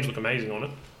 Games look amazing on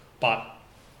it, but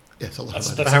it's a lot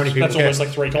that's almost like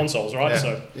 3 consoles, right? Yeah.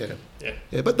 So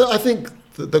yeah. But I think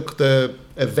the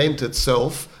event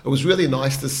itself, it was really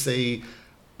nice to see.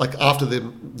 Like after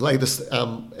the latest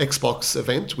Xbox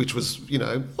event, which was,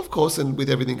 of course, and with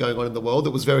everything going on in the world, it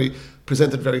was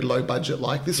presented very low budget.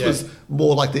 Like this was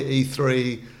more like the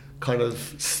E3 kind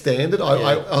of standard.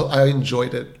 I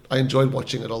enjoyed it. I enjoyed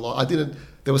watching it a lot.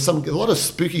 There was a lot of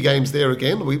spooky games there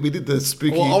again. We did the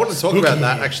spooky. Well, I want to talk about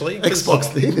that actually. Xbox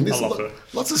thing, and there's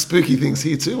lots of spooky things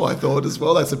here too. I thought as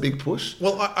well. That's a big push.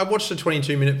 Well, I watched the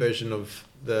 22-minute version of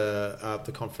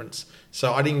the conference,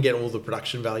 so I didn't get all the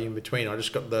production value in between. I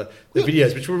just got the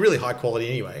videos, which were really high quality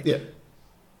anyway. Yeah,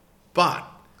 but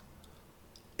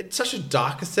it's such a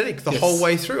dark aesthetic the whole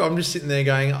way through. I'm just sitting there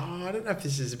going, I don't know if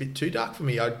this is a bit too dark for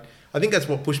me. I think that's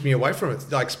what pushed me away from it.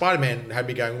 Like Spider-Man had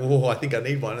me going, I think I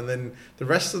need one, and then the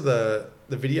rest of the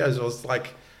videos I was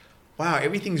like, wow,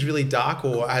 everything's really dark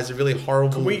or has a really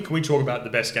horrible. Can we talk about the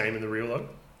best game in the real though?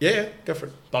 Yeah, go for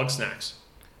it. Bugsnax.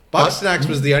 Bugsnax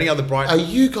was the only other bright. Are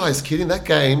you guys kidding? That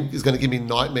game is going to give me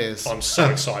nightmares. I'm so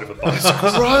excited for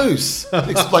Bugsnax. Gross.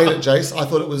 Explain it, Jace. I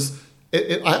thought it was.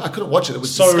 I couldn't watch it. It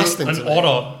was disgusting. An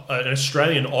otter, an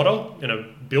Australian otter in a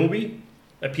bilby,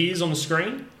 appears on the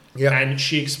screen, and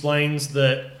she explains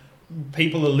that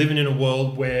people are living in a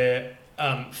world where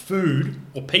food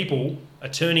or people are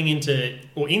turning into,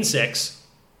 or insects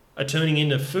are turning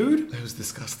into food. It was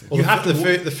disgusting. Well,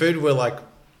 the food were like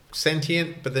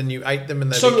sentient, but then you ate them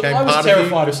and they became part of you. I was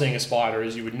terrified of seeing a spider,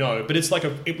 as you would know, but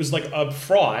it was like a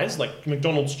fries, like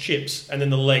McDonald's chips, and then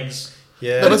the legs.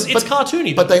 Yeah, but it's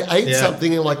cartoony. But they ate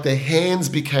something and like their hands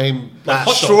became like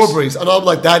strawberries, and I'm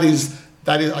like, that is.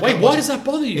 Wait, why does that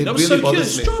bother you? That was really so cute.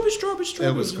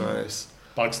 Strawberry. It was gross.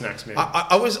 Bugsnax, man.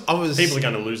 I was. People are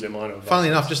going to lose their mind over. Funnily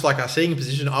enough, just like our seating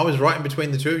position, I was right in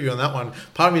between the two of you on that one.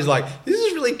 Part of me is like, this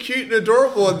is really cute and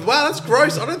adorable, and wow, that's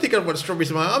gross. I don't think I'd want strawberries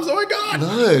in my arms. Oh my god!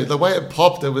 No, the way it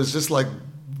popped, it was just like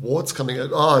warts coming out.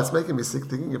 Oh, it's making me sick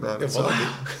thinking about it.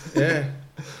 Yeah.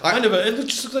 It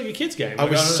just looks like a kid's game. I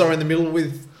was so in the middle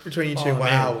between you two. Oh,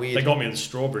 wow, man. weird. They got me in the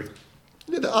strawberry.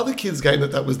 Yeah, the other kids' game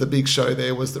that was the big show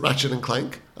there was the Ratchet and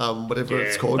Clank, whatever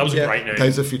it's called. That was a great name.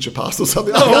 Days of Future Past or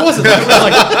something. No, it wasn't. It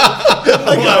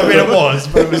was,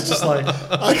 but it was just like...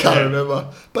 I can't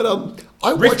remember. But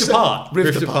I Rift Apart.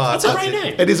 Rift Apart. That's a great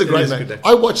name. It is a great name.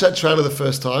 I watched that trailer the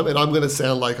first time, and I'm going to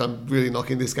sound like I'm really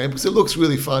knocking this game because it looks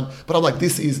really fun. But I'm like,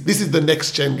 this is the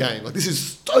next gen game. Like this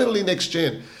is totally next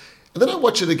gen. And then I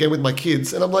watch it again with my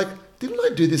kids, and I'm like, didn't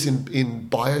I do this in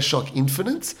BioShock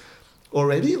Infinite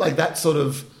already? Like that sort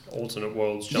of alternate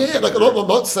worlds. Yeah, like I'm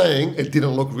not saying it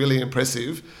didn't look really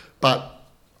impressive, but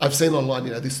I've seen online,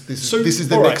 this is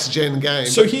the next gen game.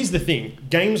 So here's the thing: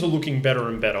 games are looking better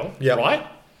and better, right?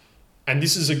 And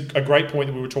this is a great point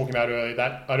that we were talking about earlier.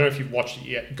 That I don't know if you've watched it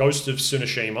yet. Ghost of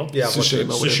Tsushima. Yeah,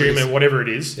 Tsushima, whatever it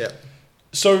is. Yeah.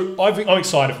 So I'm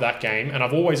excited for that game, and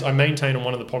I maintained on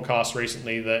one of the podcasts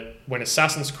recently that when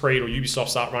Assassin's Creed or Ubisoft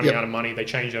start running out of money, they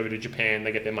change over to Japan,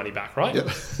 they get their money back, right? Yep.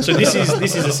 So this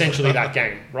is essentially that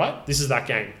game, right? This is that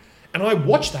game, And I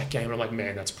watched that game and I'm like,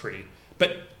 man, that's pretty.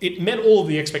 But it met all of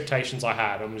the expectations I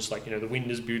had. I'm just like, the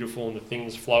wind is beautiful and the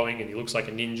thing's flowing and he looks like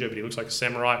a ninja, but he looks like a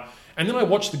samurai. And then I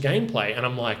watched the gameplay and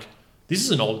I'm like, this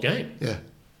is an old game. Yeah.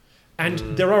 And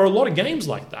there are a lot of games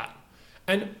like that.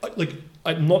 And like,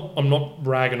 I'm not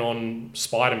ragging on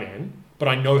Spider-Man, but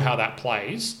I know how that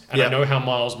plays. And I know how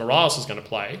Miles Morales is going to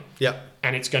play. Yeah.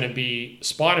 And it's going to be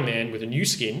Spider-Man with a new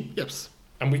skin. Yep.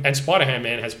 And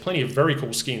Spider-Man has plenty of very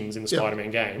cool skins in the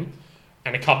Spider-Man game.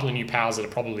 And a couple of new powers that are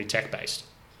probably tech-based.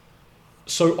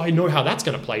 So I know how that's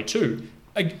going to play too.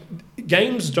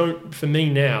 Games don't, for me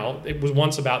now, it was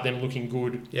once about them looking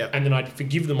good, and then I'd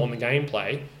forgive them on the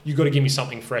gameplay. You've got to give me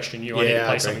something fresh and new. I need to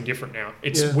play something different now.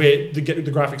 It's where the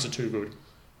graphics are too good.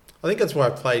 I think that's why I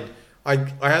played. I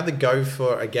either go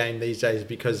for a game these days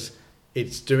because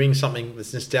it's doing something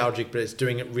that's nostalgic, but it's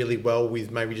doing it really well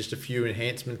with maybe just a few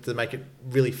enhancements that make it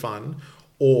really fun,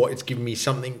 or it's giving me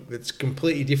something that's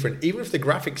completely different, even if the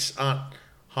graphics aren't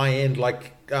high end,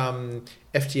 like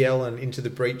FTL and Into the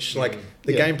Breach. Like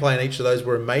the gameplay in each of those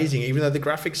were amazing, even though the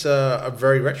graphics are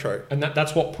very retro. And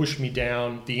that's what pushed me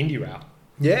down the indie route.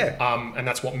 Yeah. And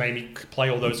that's what made me play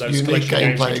all those unique collection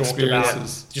games we talked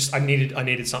experiences. about. Just I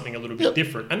needed something a little bit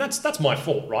different, and that's my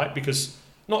fault, right? Because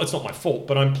it's not my fault,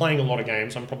 but I'm playing a lot of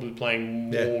games. I'm probably playing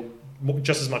more,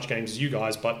 just as much games as you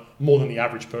guys, but more than the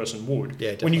average person would.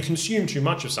 Yeah, when you consume too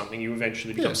much of something, you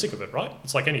eventually become sick of it, right?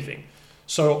 It's like anything.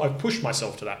 So I've pushed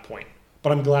myself to that point,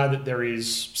 but I'm glad that there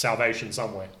is salvation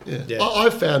somewhere. Yeah.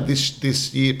 I've found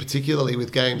this year, particularly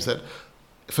with games, that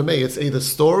for me it's either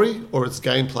story or it's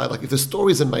gameplay. Like if the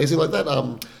story is amazing, like that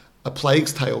A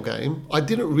Plague's Tale game, I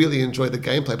didn't really enjoy the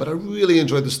gameplay, but I really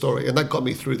enjoyed the story, and that got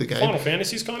me through the game. Final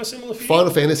Fantasy is kind of similar for you?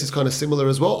 Final Fantasy is kind of similar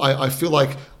as well. I feel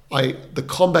like the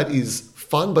combat is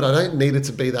fun, but I don't need it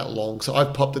to be that long. So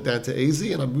I've popped it down to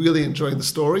easy, and I'm really enjoying the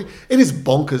story. It is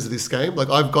bonkers, this game. Like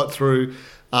I've got through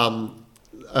battle,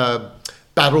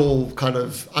 kind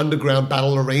of underground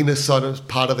battle arena sort of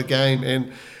part of the game,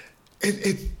 and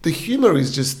the humor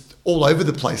is just all over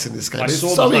the place in this game. It's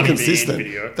so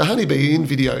inconsistent. The Honeybee in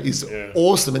video is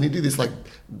awesome, and you do this like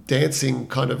dancing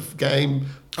kind of game.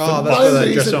 Oh, that's where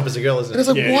they dress up as a girl, isn't it? And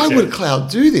it's like, why would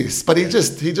Cloud do this? But he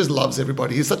just loves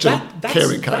everybody. He's such a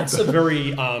caring character. That's a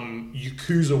very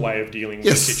Yakuza way of dealing with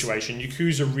the situation.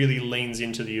 Yakuza really leans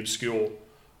into the obscure.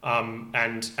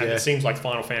 And it seems like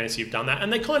Final Fantasy have done that,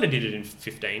 and they kind of did it in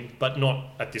 15, but not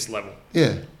at this level.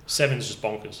 Yeah, 7's just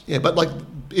bonkers. Yeah, but like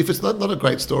if it's not a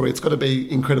great story, it's got to be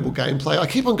incredible gameplay. I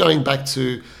keep on going back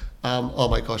to, oh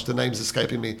my gosh, the name's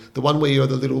escaping me. The one where you're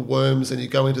the little worms and you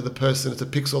go into the person. It's a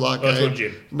pixel art game.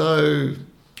 Jim. No.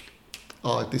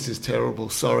 Oh, this is terrible.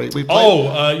 Sorry. You're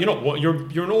not.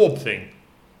 You're an orb thing.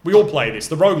 We all play this,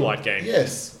 the roguelike game.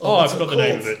 Yes. I forgot the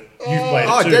name of it. You've played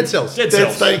it too. Dead Cells. Dead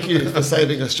Cells. Thank you for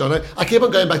saving us, Jono. I keep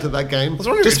on going back to that game.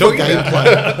 Just for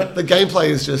gameplay. The gameplay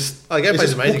is just... the gameplay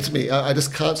is amazing. To me. I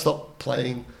just can't stop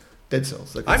playing Dead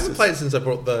Cells. I haven't played it since I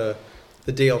brought the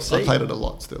DLC. I played it a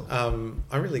lot still.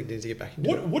 I really need to get back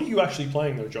into it. What are you actually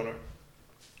playing though, Jono?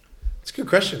 It's a good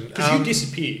question. Because you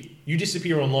disappear. You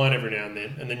disappear online every now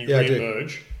and then you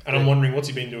re-emerge. And I'm wondering what's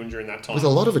he been doing during that time. With a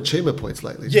lot of achievement points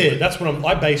lately. Yeah, that's what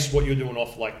I base what you're doing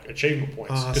off like achievement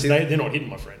points because they're not hidden,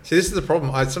 my friend. See, this is the problem.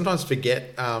 I sometimes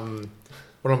forget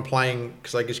what I'm playing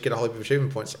because I just get a whole heap of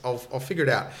achievement points. I'll figure it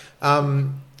out.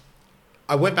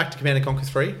 I went back to Command & Conquer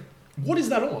 3. What is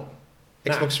that on?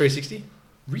 Xbox 360.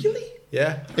 Really?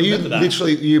 Yeah. Are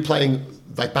you playing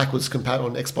like backwards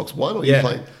compatible on Xbox One, or are you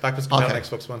playing backwards compatible on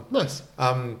Xbox One? Nice.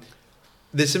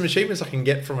 There's some achievements I can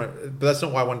get from it, but that's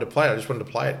not why I wanted to play it. I just wanted to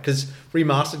play it because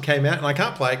Remastered came out and I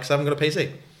can't play it because I haven't got a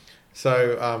PC.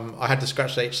 So I had to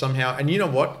scratch the itch somehow. And you know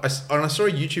what? I saw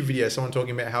a YouTube video, someone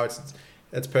talking about how it's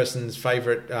person's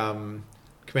favourite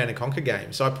Command & Conquer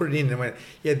game. So I put it in and went,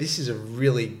 yeah, this is a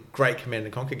really great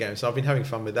Command & Conquer game. So I've been having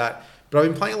fun with that. But I've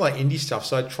been playing a lot of indie stuff.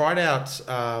 So I tried out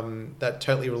that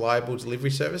Totally Reliable delivery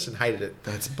service and hated it.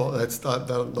 That's not a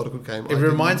good game. It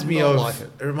reminds me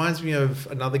of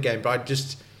another game, but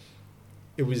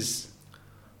it was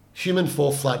Human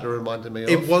Fall Flat. It reminded me of.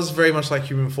 It was very much like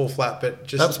Human Fall Flat, but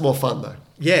just that's more fun though.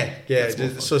 Yeah,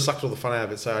 it sort of sucked all the fun out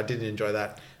of it. So I didn't enjoy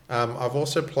that. I've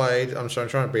also played. I'm trying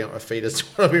to bring up my feed as to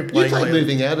what I've been playing. You played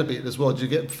Moving Out a bit as well. Did you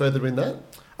get further in that?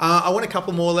 I went a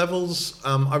couple more levels.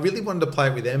 I really wanted to play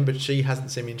it with Em, but she hasn't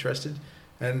seemed interested.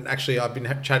 And actually, I've been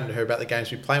chatting to her about the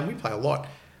games we play, and we play a lot.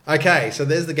 Okay, so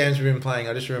there's the games we've been playing.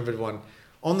 I just remembered one.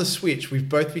 On the Switch, we've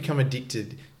both become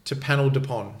addicted to Panel de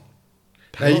Pon.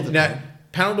 Now,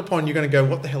 Panel de Pon, you're going to go,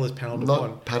 what the hell is Panel de Pon?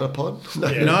 Not Patapon? No,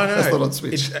 no. That's not on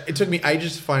Switch. It took me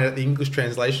ages to find out the English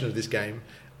translation of this game.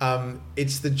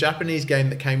 It's the Japanese game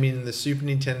that came in the Super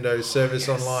Nintendo service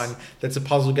online. That's a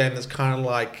puzzle game that's kind of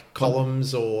like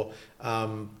Columns or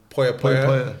Puyo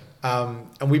Puyo.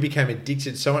 And we became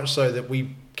addicted so much so that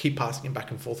we keep passing it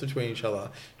back and forth between each other,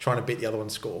 trying to beat the other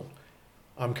one's score.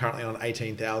 I'm currently on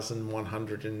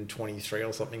 18,123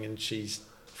 or something, and she's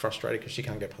frustrated because she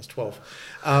can't get past 12,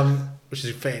 which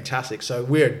is fantastic. So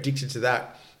we're addicted to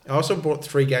that. I also bought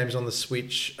 3 games on the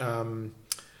Switch.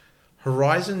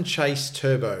 Horizon Chase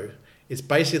Turbo. It's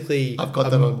basically... I've got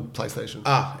that on PlayStation.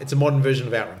 It's a modern version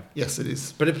of Outrun. Yes, it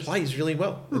is. But it plays really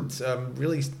well. It's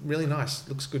really, really nice.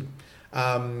 Looks good.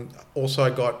 Also, I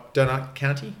got Donut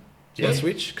County on the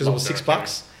Switch because it was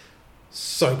 $6.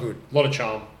 So good. A lot of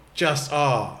charm. Just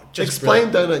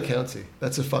Explain brilliant. Donut County.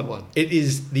 That's a fun one. It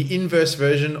is the inverse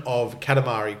version of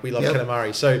Katamari. We love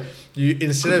Katamari. So you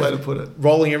instead of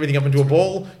rolling everything up into a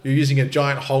ball, you're using a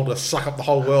giant hole to suck up the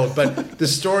whole world. But the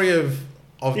story of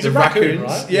the raccoons,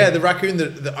 right? the raccoon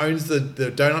that owns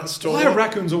the donut store. Why are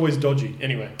raccoons always dodgy?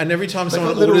 Anyway. And every time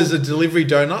someone orders a delivery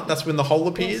donut, that's when the hole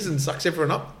appears and sucks everyone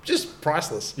up. Just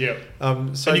priceless. Yeah.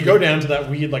 So and you go down to that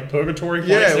weird like purgatory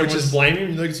place, which is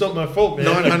blaming. You're like, it's not my fault, man.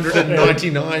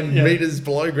 999 meters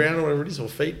below ground or whatever it is, or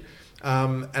feet.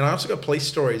 And I also got Police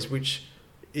Stories, which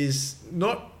is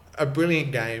not a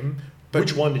brilliant game. But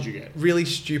which one did you get? Really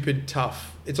stupid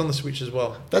tough. It's on the Switch as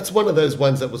well. That's one of those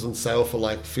ones that was on sale for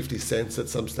like 50 cents at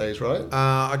some stage, right?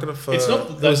 I got it for... It's not...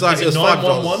 It was like, it was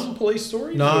 911 Police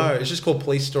Stories? No, it's just called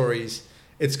Police Stories.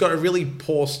 It's got a really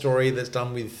poor story that's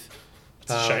done with...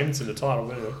 It's a shame it's in the title,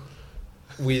 anyway.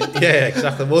 Yeah,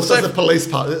 exactly. Well, so the police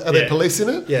part... Are there police in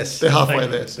it? Yes. They're halfway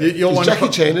there. Is Jackie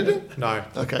Chan in it? No.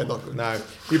 Okay, not good. No.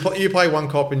 You play one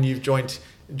cop and you've joined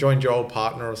your old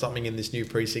partner or something in this new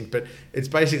precinct, but it's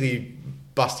basically...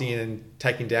 busting in and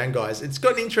taking down guys. It's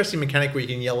got an interesting mechanic where you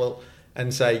can yell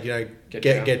and say,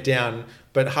 get down,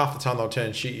 but half the time they'll turn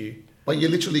and shoot you. But you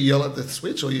literally yell at the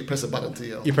Switch, or you press a button to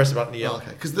yell? You press a button to yell. Oh,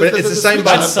 okay. Because it's the same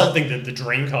button. That's something that the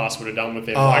Dreamcast would have done with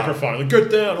their microphone. Like, get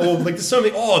down. Or like there's so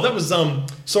many. Oh, that was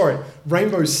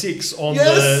Rainbow Six on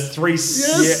the 3.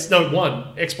 Yes. No,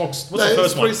 1 Xbox. What's the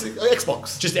first one?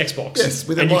 Xbox. Just Xbox. Yes,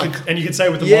 with a mic. And you could say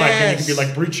with the mic, and you could be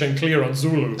like breach and clear on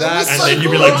Zulu, and then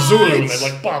you'd be like Zulu, and they'd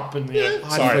like bop, and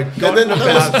sorry. And then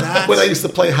about that. When I used to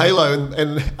play Halo,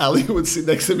 and Ali would sit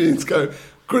next to me and go,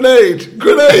 Grenade! I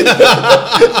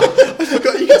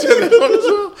forgot you could turn that on as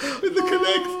well. With the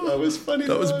Connect. That was funny.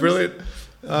 That was brilliant.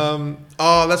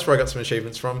 That's where I got some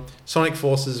achievements from. Sonic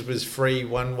Forces was free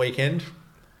one weekend.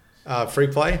 Free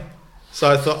play. So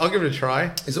I thought, I'll give it a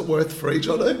try. Is it worth free,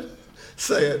 Jono?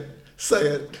 Say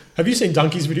it. Have you seen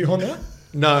Donkey's video on that?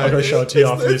 No. I've got to show it to you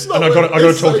after this. And I've got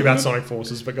to talk to you about Sonic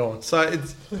Forces, but go on. So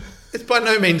it's by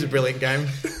no means a brilliant game.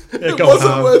 Yeah, go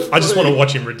on. I just want to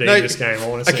watch him redeem this game. I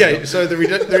want to see it. So the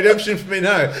redemption for me,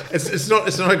 it's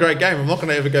not a great game. I'm not going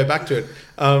to ever go back to it.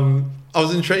 I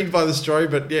was intrigued by the story,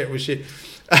 but yeah, it was shit.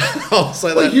 I'll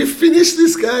say that. You finished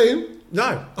this game?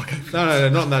 No. Okay. No,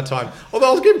 not in that time. Although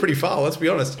I was getting pretty far, let's be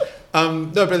honest.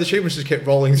 But the achievements just kept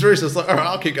rolling through, so it's like, all right,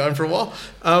 I'll keep going for a while.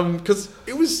 Because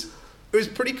it was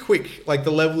pretty quick. Like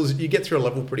the levels, you get through a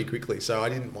level pretty quickly, so I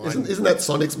didn't mind. Isn't that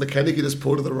Sonic's mechanic? You just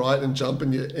pull to the right and jump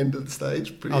and you end of the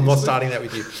stage? I'm not starting that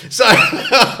with you. So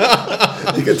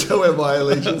you can tell where my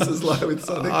allegiances lie with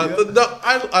Sonic.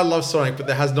 I love Sonic, but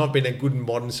there has not been a good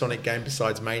modern Sonic game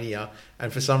besides Mania.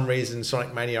 And for some reason,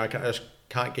 Sonic Mania, I just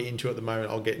can't get into at the moment.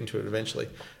 I'll get into it eventually.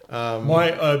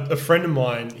 A friend of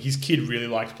mine, his kid really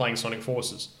liked playing Sonic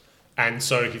Forces. And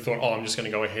so he thought, I'm just going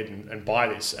to go ahead and buy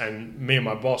this. And me and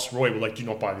my boss, Roy, were like, do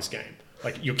not buy this game.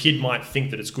 Like, your kid might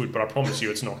think that it's good, but I promise you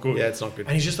it's not good. Yeah, it's not good.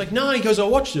 And he's just like, no, he goes, I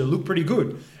watched it. It looked pretty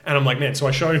good. And I'm like, man, so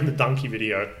I showed him the Donkey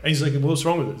video. And he's like, well, what's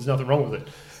wrong with it? There's nothing wrong with it.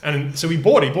 And so he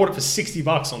bought it for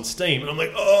 $60 on Steam. And I'm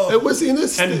like, oh. It was in a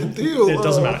deal. It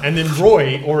doesn't matter. And then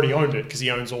Roy already owned it because he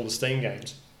owns all the Steam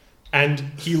games. And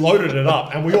he loaded it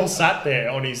up, and we all sat there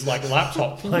on his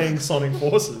laptop playing Sonic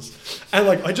Forces. And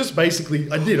I just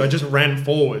ran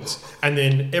forwards, and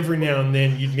then every now and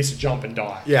then you'd miss a jump and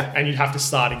die. Yeah. And you'd have to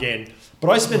start again. But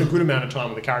I spent a good amount of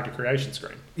time on the character creation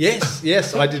screen.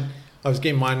 Yes, I did. I was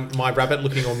getting my rabbit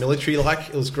looking all military-like.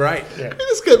 It was great. Yeah. Can I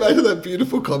just go back to that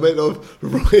beautiful comment of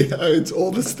Roy owns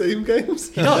all the Steam games?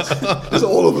 He does. Just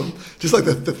all of them. Just like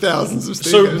the thousands of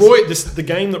Steam games. So Roy, the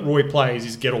game that Roy plays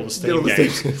is Get All the Steam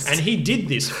Games. And he did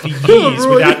this for years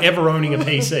without ever owning a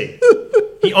PC.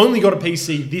 He only got a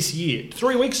PC this year,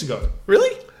 3 weeks ago.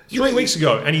 Really? 3 weeks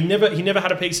ago. And he never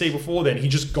had a PC before then. He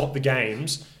just got the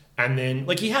games And then,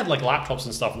 like, he had, like, laptops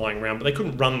and stuff lying around, but they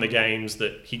couldn't run the games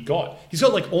that he got. He's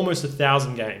got, like, almost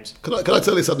 1,000 games. Can I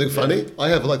tell you something funny? I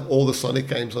have, like, all the Sonic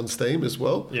games on Steam as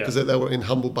well. Because they were in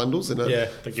humble bundles. They're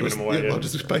giving them away, I'll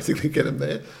just basically get them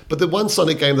there. But the one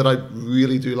Sonic game that I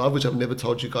really do love, which I've never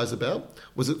told you guys about,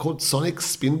 was it called Sonic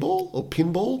Spinball or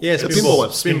Pinball? Yeah, the Spinball. one.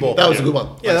 Spinball. That was a good one.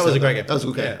 Yeah, that was a great game. That was a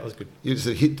good game. Yeah, that was good. You just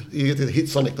you get to hit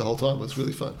Sonic the whole time. It was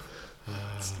really fun.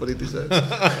 That's what he deserves.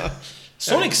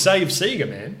 Sonic saved Sega,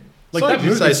 man. Like Sonic that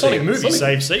movie, saved Sonic Sega. movie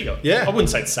Sonic- saved Sega. Yeah. I wouldn't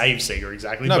say it saved Sega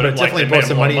exactly, No, but it definitely they brought made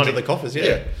some a lot money of into the coffers.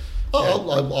 Yeah.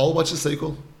 I'll watch the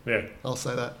sequel. Yeah. I'll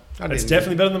say that. It's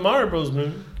definitely better than Mario Bros.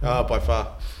 Movie. Oh, by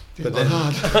far. But then,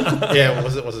 hard. yeah,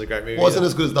 was it a great movie? Wasn't either.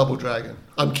 as good as Double Dragon.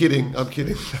 I'm kidding.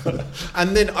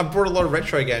 And then I've brought a lot of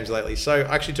retro games lately. So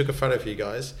I actually took a photo for you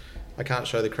guys. I can't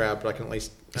show the crowd, but I can at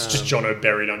least... It's just Jono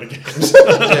buried under games.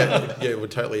 yeah,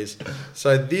 it totally is.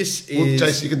 So this is... Well,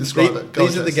 Jason, you can describe it. Go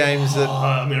These on, are the Jason. games that...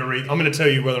 I'm going to tell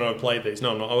you whether or not I played these.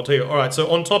 No, I'm not. I'll tell you. All right, so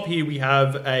on top here we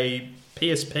have a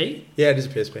PSP. Yeah, it is a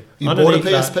PSP. You bought a Underneath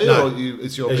that- PSP no. or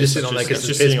it's your It's just PSP? sitting on there because It's the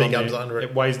just sitting PSP on comes there. under it.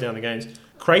 It weighs down the games.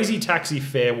 Crazy Taxi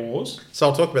Fair Wars. So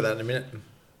I'll talk about that in a minute.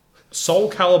 Soul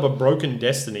Calibur Broken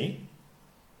Destiny.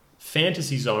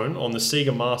 Fantasy Zone on the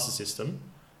Sega Master System.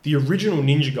 The original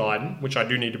Ninja Gaiden, which I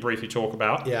do need to briefly talk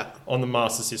about, Yeah. on the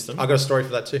Master System. I've got a story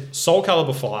for that too. Soul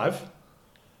Calibur 5.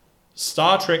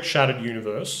 Star Trek Shattered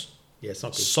Universe. Yeah, it's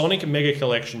not good. Sonic Mega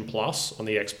Collection Plus on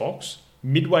the Xbox.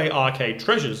 Midway Arcade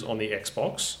Treasures on the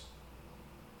Xbox.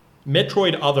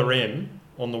 Metroid Other M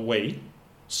on the Wii.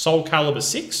 Soul Calibur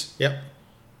 6. Yep.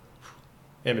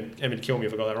 Emmett, kill me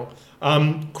if I got that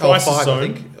wrong. Crisis 5, Zone. I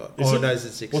think. Is Oh, it? no, is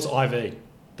it 6? What's IV?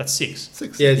 That's 6.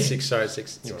 6. Yeah, it's 6. Sorry, it's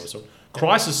 6. You know, so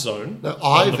Crisis Zone. No,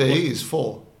 on IV the- is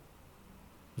 4.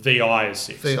 VI is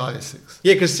 6. VI is 6.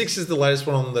 Yeah, because 6 is the latest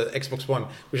one on the Xbox One,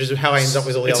 which is how I ended up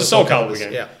with all the It's other a Soul Caliburs.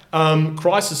 Calibur game. Yeah.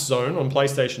 Crisis Zone on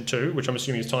PlayStation 2, which I'm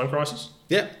assuming is Time Crisis.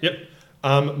 Yeah.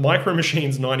 Yep. Micro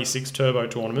Machines 96 Turbo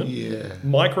Tournament. Yeah.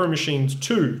 Micro Machines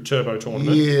 2 Turbo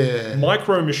Tournament. Yeah.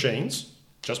 Micro Machines.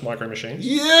 Just Micro Machines.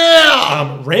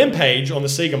 Yeah! Rampage on the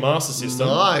Sega Master System.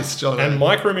 Nice, John. And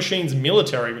Micro Machines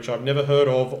Military, which I've never heard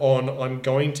of, on, I'm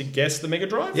going to guess, the Mega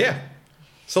Drive? Yeah.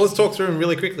 So let's talk through them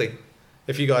really quickly,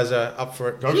 if you guys are up for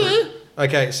it. Go for it.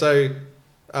 Okay, so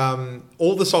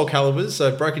all the Soul Caliburs,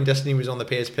 so Broken Destiny was on the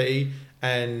PSP,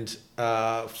 and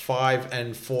 5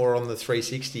 and 4 on the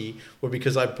 360 were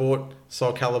because I bought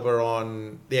Soul Calibur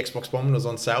on the Xbox One when it was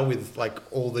on sale with like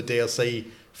all the DLC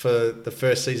for the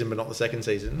first season but not the second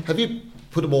season. Have you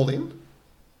put them all in?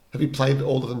 Have you played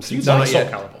all of them You since? No, like not Soul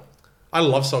yet. Calibur. I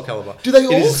love Soul Calibur. Do they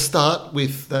all It is- start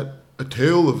with that A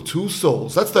Tale of Two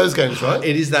Souls? That's those games, right?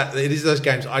 It is those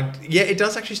games. Yeah, it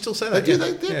does actually still say that. They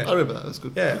do, yeah. yeah. I remember that. That's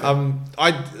good. Yeah.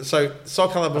 So Soul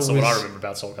Calibur That's was, not what I remember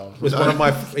about Soul Calibur. was one of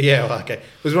my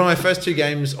was one of my first 2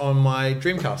 games on my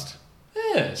Dreamcast.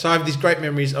 Yeah. So I have these great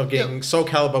memories of getting Soul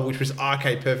Calibur, which was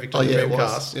arcade perfect on the it was.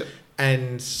 Dreamcast, Yep.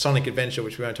 and Sonic Adventure,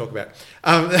 which we won't talk about.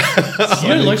 You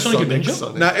don't like Sonic Adventure?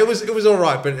 Sonic. No, it was all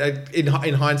right, but in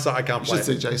hindsight, I can't You play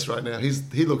should it. see Jace right now.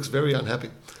 He looks very unhappy.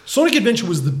 Sonic Adventure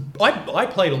was I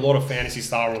played a lot of Phantasy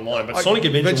Star Online, but Sonic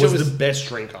Adventure was the best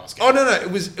Dreamcast game. Oh no,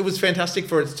 it was fantastic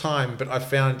for its time, but I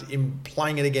found in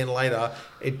playing it again later,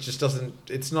 it just doesn't.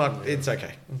 It's not. It's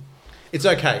okay. It's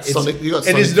okay. It's, Sonic- you got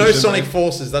it is Sonic no Vision, Sonic mate.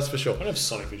 Forces, that's for sure. I don't have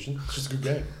Sonic Vision. It's just a good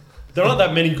game. There aren't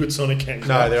that many good Sonic games.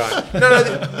 No, there aren't. No,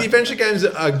 the adventure games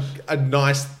are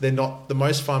nice. They're not the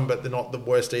most fun, but they're not the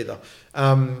worst either.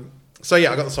 So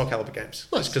yeah, I got the Soul Calibur games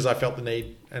Nice. just because I felt the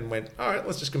need and went, all right,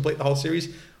 let's just complete the whole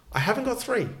series. I haven't got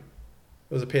 3. It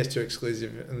was a PS2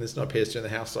 exclusive, and there's no PS2 in the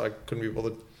house, so I couldn't be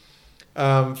bothered.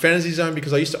 Fantasy Zone,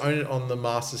 because I used to own it on the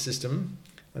Master System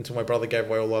until my brother gave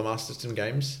away all our Master System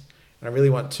games, and I really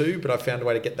want 2, but I found a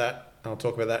way to get that, and I'll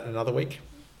talk about that in another week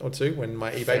or 2 when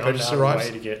my eBay purchase arrives.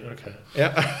 Way to get, okay.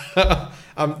 Yeah.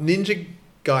 Ninja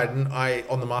Gaiden,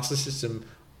 on the Master System,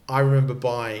 I remember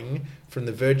buying from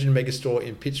the Virgin Megastore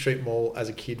in Pitt Street Mall as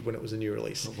a kid when it was a new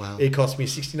release. Oh, wow. It cost me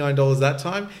 $69 that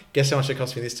time. Guess how much it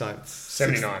cost me this time?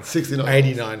 79. 69.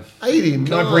 89. 89.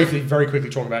 Can I very quickly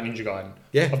talk about Ninja Gaiden?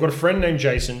 Yeah. I've got a friend named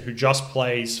Jason who just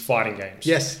plays fighting games.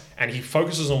 Yes. And he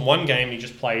focuses on one game and he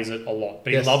just plays it a lot.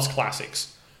 But he Yes. loves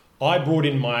classics. I brought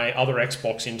in my other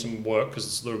Xbox into work because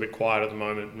it's a little bit quiet at the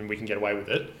moment and we can get away with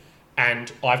it. And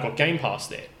I've got Game Pass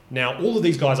there. Now, all of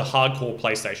these guys are hardcore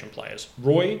PlayStation players.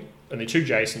 Roy and the 2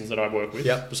 Jasons that I work with,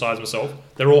 Yep. besides myself,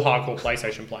 they're all hardcore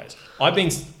PlayStation players. I've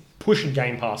been pushing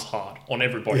Game Pass hard on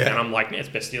everybody. Yeah. And I'm like, it's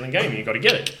best stealing game. You've got to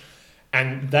get it.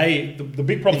 And the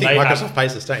big problem You think they Microsoft have,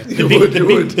 pays the same?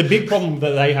 the big problem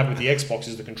that they have with the Xbox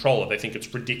is the controller. They think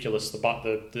it's ridiculous,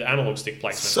 the analog stick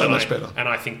placement. So much better. And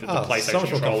I think that the So PlayStation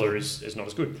much more controller is not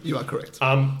as good. You are correct.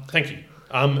 Thank you.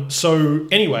 So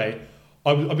anyway,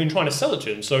 I've been trying to sell it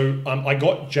to him. So I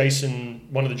got Jason,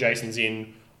 one of the Jasons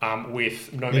in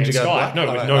with No Man's Sky.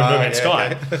 No Man's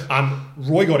Sky. Okay.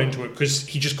 Roy got into it because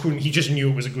he just knew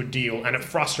it was a good deal, and it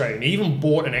frustrated him. He even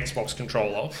bought an Xbox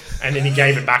controller, and then he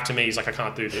gave it back to me. He's like, I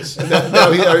can't do this.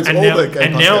 Now he owns all the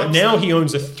Game Pass games. Now he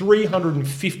owns a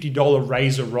 $350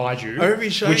 Razer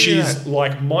Raiju, which is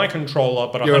like my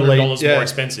controller, but $100 more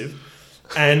expensive,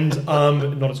 and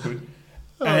not as good.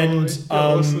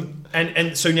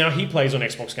 And so now he plays on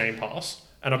Xbox Game Pass.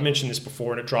 And I've mentioned this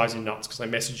before, and it drives him nuts because I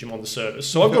message him on the service.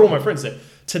 So I've got all my friends there.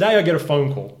 Today I get a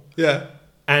phone call. Yeah.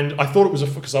 And I thought it was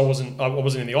because I wasn't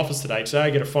in the office today. Today I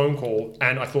get a phone call,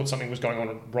 and I thought something was going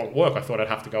on wrong at work. I thought I'd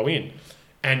have to go in.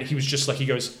 And he was just like, he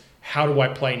goes, how do I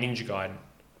play Ninja Gaiden?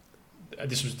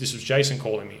 This was Jason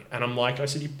calling me. And I'm like, I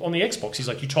said, on the Xbox. He's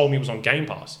like, you told me it was on Game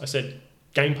Pass. I said,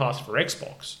 Game Pass for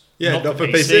Xbox. Yeah, not for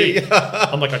PC.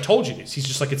 I'm like, I told you this. He's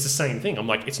just like, it's the same thing. I'm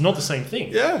like, it's not the same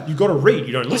thing. Yeah. You got to read.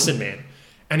 You don't listen, man.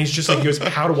 And he's just like, he goes,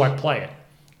 how do I play it?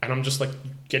 And I'm just like,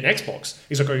 get an Xbox.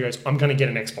 He's like, he goes, I'm going to get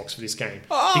an Xbox for this game.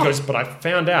 Oh. He goes, but I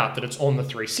found out that it's on the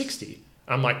 360.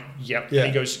 I'm like, yep. Yeah. And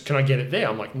he goes, can I get it there?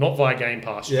 I'm like, not via Game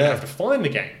Pass. You have to find the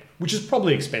game, which is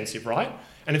probably expensive, right?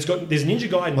 And there's Ninja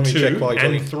Gaiden 2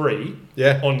 and 3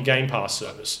 on Game Pass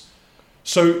service.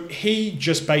 So he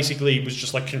just basically was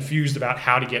just like confused about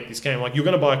how to get this game. Like, you're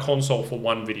going to buy a console for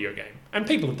one video game. And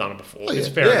people have done it before. It's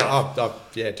fair enough.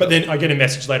 But then I get a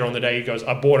message later on the day. He goes,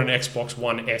 I bought an Xbox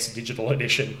One S digital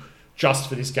edition just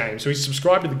for this game. So he's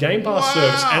subscribed to the Game Pass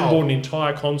service and bought an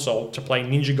entire console to play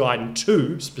Ninja Gaiden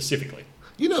 2 specifically.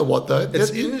 You know what, though? It's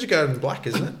Ninja Gaiden Black,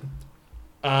 isn't it?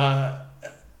 That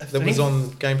was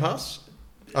on Game Pass?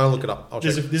 I'll look it up.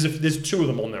 There's two of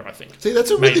them on there, I think. See, that's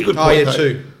a really good point. Oh, yeah,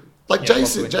 two. Like,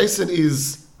 Jason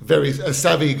is a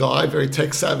savvy guy, very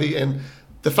tech savvy, and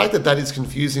the fact that is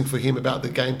confusing for him about the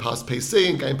Game Pass PC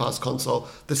and Game Pass console,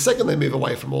 the second they move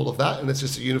away from all of that and it's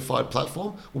just a unified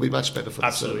platform, will be much better for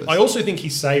the service. I also think he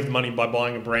saved money by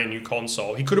buying a brand new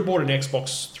console. He could have bought an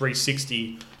Xbox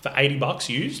 360 for $80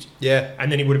 used. Yeah.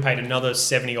 And then he would have paid another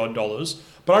 $70 odd.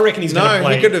 But I reckon he's going to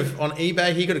play... he could have, on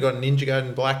eBay, he could have got Ninja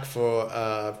Gaiden Black for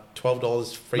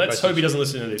 $12 free. Let's hope he doesn't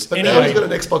listen to this. But now he's got an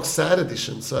Xbox SAD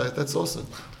edition, so that's awesome.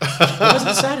 What is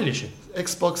the SAD edition?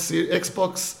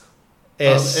 Xbox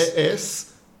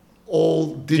S.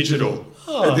 all digital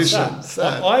edition.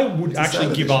 SAD. I would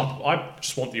actually give up. I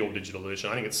just want the all digital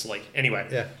edition. I think it's sleek.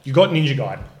 Anyway, you got Ninja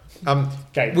Gaiden.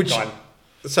 Gaiden.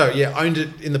 So, owned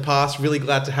it in the past. Really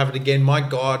glad to have it again. My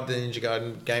God, the Ninja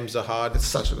Gaiden games are hard. It's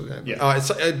such a good game.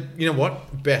 Yeah. You know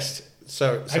what? Best.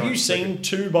 So have you seen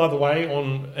 2, by the way,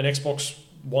 on an Xbox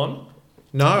One?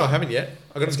 No, I haven't yet.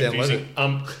 I got to download it.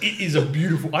 It is a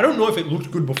beautiful... I don't know if it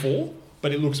looked good before,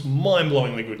 but it looks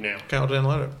mind-blowingly good now. Okay, I'll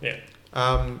download it.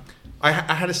 Yeah. I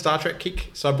had a Star Trek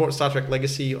kick, so I bought Star Trek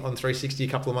Legacy on 360 a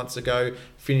couple of months ago,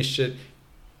 finished it.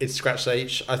 It's scratched the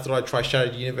itch. I thought I'd try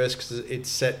Shattered Universe because it's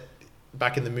set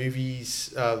back in the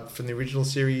movies from the original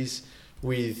series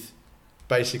with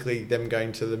basically them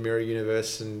going to the mirror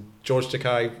universe, and George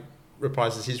Takei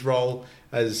reprises his role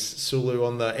as Sulu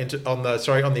on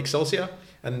the Excelsior,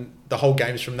 and the whole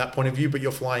game's from that point of view, but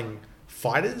you're flying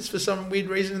fighters for some weird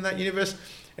reason in that universe.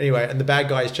 Anyway, and the bad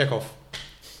guy is Chekhov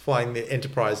flying the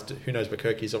Enterprise. Who knows where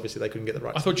Kirk is? Obviously, they couldn't get the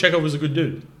rights. I thought Chekhov was a good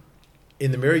dude.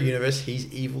 In the mirror universe,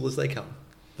 he's evil as they come.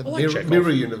 The mirror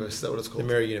universe, is that what it's called? The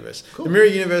mirror universe. Cool. The mirror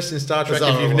universe in Star Trek,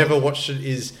 Bizarro if you've never watched it,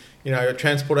 is, a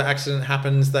transporter accident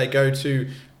happens. They go to,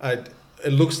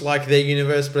 it looks like their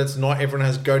universe, but it's not. Everyone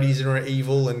has goatees and are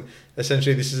evil, and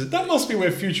essentially this is... That must be where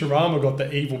Futurama got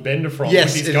the evil Bender from.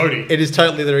 Yes, with his goatee. It is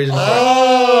totally the reason.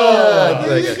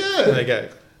 There you go. There you go.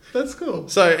 That's cool.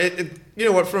 So, you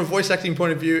know what, from a voice acting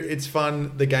point of view, it's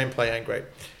fun. The gameplay ain't great.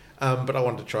 But I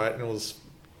wanted to try it, and it was,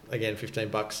 again,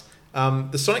 $15.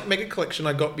 The Sonic Mega Collection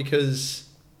I got because...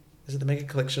 Is it the Mega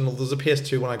Collection? Or there's a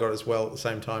PS2 one I got as well at the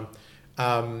same time.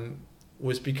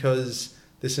 Was because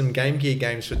there's some Game Gear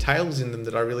games for Tails in them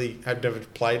that I really had never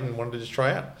played and wanted to just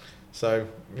try out. So,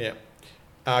 yeah.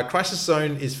 Crisis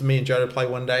Zone is for me and Joe to play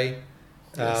one day.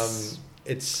 Yes.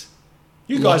 It's...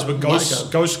 You guys were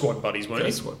Ghost Squad buddies, weren't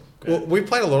you? Squad. Well, we've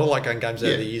played a lot of light gun games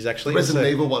over the years, actually. Resident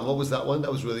Evil one, what was that one?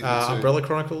 That was really good too. Umbrella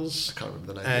Chronicles. I can't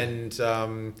remember the name.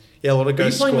 And, a lot of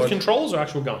Ghost Squad. Are you playing Squad. with controls or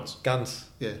actual guns? Guns.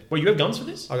 Yeah. Well, you have guns for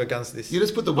this? I got guns for this. You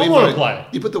just put the I want to play.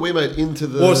 You put the Wiimote into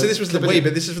the... Well, so this was the Wii,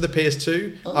 but this is for the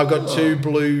PS2. Oh. I've got 2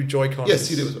 blue Joy-Cons.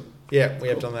 Yes, you do as well. Yeah, we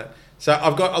have done that. So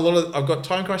I've got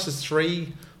Time Crisis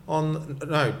 3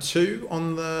 2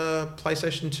 on the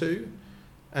PlayStation 2,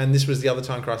 and this was the other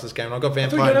Time Crisis game. I got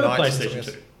Vampire I thought you Knights. had a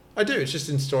PlayStation 2. I do. It's just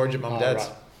in storage at Mum and Dad's.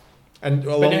 Right. And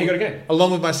But now you got a game.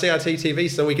 along with my CRT TV,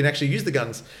 so we can actually use the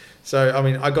guns. So I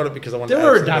mean, I got it because I wanted. There to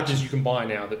are add adapters you can buy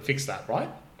now that fix that, right?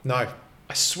 No,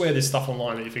 I swear there's stuff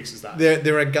online that fixes that.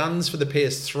 there are guns for the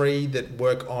PS3 that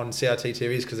work on CRT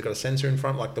TVs because they've got a sensor in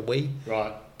front, like the Wii.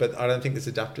 Right. But I don't think there's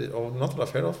adapted, or not that I've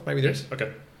heard of. Maybe there is.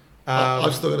 Okay.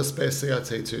 I've still got a spare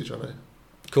CRT too, Johnny.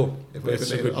 Cool. If we ever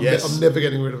So need good. it. Yes. I'm never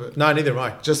getting rid of it. No, neither am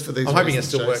I. Just for these I'm reasons. hoping it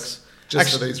still Chase. works.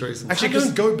 Just for these reasons. Actually, I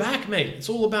don't go back, mate. It's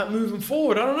all about moving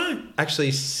forward. I don't know. Actually,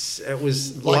 it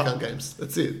was Light gun games.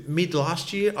 That's it. mid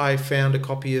last year. I found a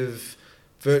copy of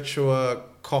Virtua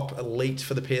Cop Elite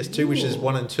for the PS2, which is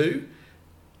 1 and 2.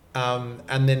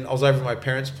 And then I was over at my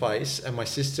parents' place, and my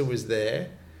sister was there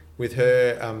with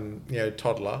her,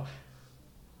 toddler.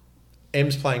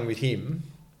 Em's playing with him,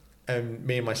 and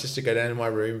me and my sister go down to my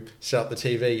room, set up the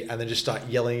TV, and then just start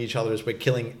yelling at each other as we're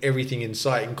killing everything in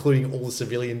sight, including all the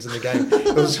civilians in the game.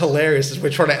 It was hilarious as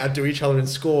we're trying to outdo each other and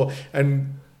score.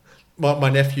 And my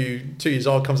nephew, 2 years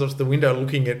old, comes up to the window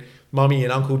looking at Mummy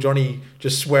and Uncle Johnny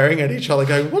just swearing at each other,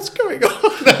 going, "What's going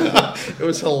on?" It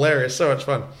was hilarious, so much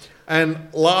fun. And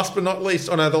last but not least,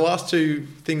 the last 2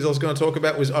 things I was going to talk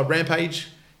about was Rampage,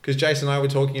 because Jason and I were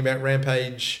talking about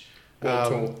Rampage. World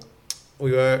Tour.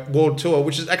 We were World Tour,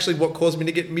 which is actually what caused me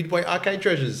to get Midway Arcade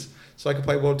Treasures, so I could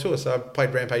play World Tour. So I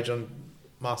played Rampage on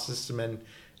Master System and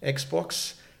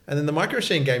Xbox. And then the Micro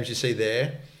Machine games you see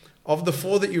there, of the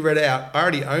 4 that you read out, I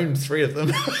already owned 3 of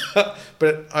them.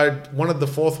 But I wanted the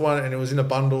 4th one, and it was in a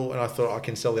bundle, and I thought I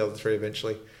can sell the other 3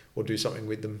 eventually or do something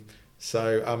with them.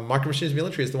 So Micro Machines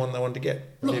Military is the one I wanted to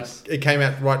get. Nice. It came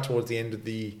out right towards the end of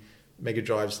the Mega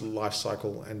Drive's life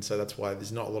cycle, and so that's why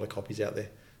there's not a lot of copies out there.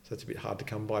 So it's a bit hard to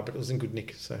come by, but it was in good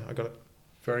nick, so I got it.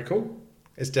 Very cool.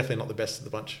 It's definitely not the best of the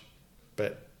bunch,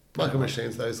 but Micro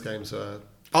Machines, those games are...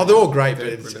 they're all great, but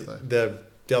They're it's, brilliant,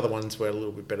 the other ones were a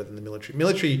little bit better than the Military.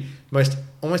 Military,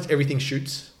 almost everything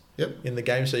shoots in the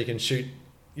game, so you can shoot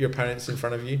your opponents in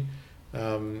front of you,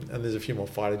 and there's a few more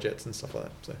fighter jets and stuff like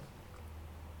that. So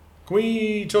Can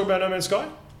we talk about No Man's Sky?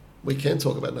 We can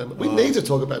talk about No Man's Sky. We need to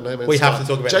talk about No Man's Sky. We have to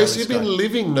talk about No Jace, Man's you've Sky. been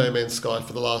living No Man's Sky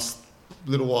for the last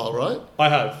little while, right? I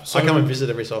have. So I come and visit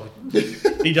every so often.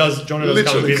 He does. John does come and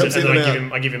Literally visit, comes and in then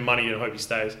and I give him money and hope he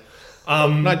stays.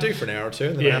 And I do for an hour or 2,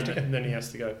 and then I have to go. And then he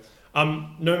has to go.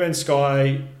 No Man's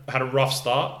Sky had a rough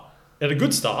start. It had a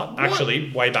good start,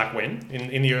 actually, way back when,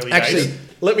 in the early Actually, days.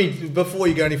 let me, before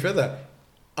you go any further,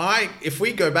 if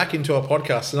we go back into our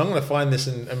podcast, and I'm going to find this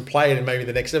and play it in maybe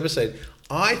the next episode,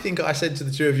 I think I said to the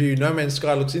 2 of you, No Man's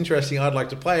Sky looks interesting, I'd like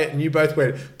to play it, and you both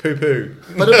went, poo-poo.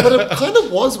 But it kind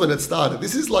of was when it started.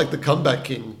 This is like the comeback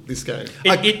king, this game.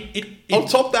 On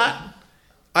top that,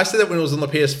 I said that when it was on the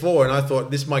PS4, and I thought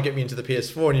this might get me into the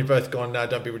PS4, and you've both gone, no,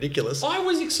 don't be ridiculous. I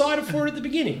was excited for it at the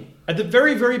beginning. At the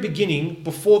very, very beginning,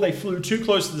 before they flew too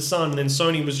close to the sun, then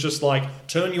Sony was just like,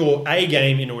 turn your A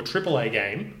game into a AAA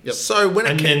game. Yep. So when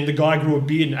And then the guy grew a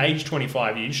beard and aged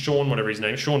 25 years, Sean, whatever his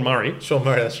name, Sean Murray. Sean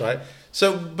Murray, that's right.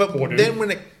 So, but Poor dude. then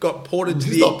when it got ported to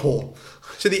He's not poor.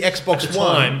 to the Xbox At the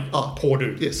One, time, Oh. poor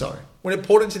dude. Yeah, sorry. when it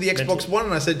ported to the Xbox One,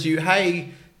 and I said to you, hey,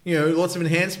 lots of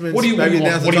enhancements. What do you maybe want?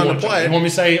 now's What the do you time want? to play You it. want me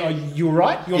to say you were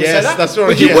right? You want Yes, me to say that? that's right.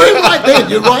 But you yeah. weren't right then.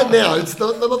 You're right now. It's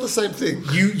not the same thing.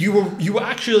 You were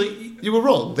actually. You were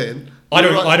wrong then. I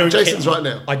don't. You're right. I don't. Jason's care. right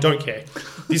now. I don't care.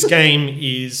 This game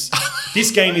is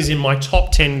in my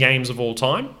top 10 games of all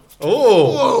time.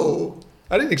 Oh, Whoa.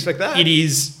 I didn't expect that. It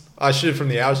is. I should have from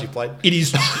the hours you played. It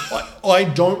is. I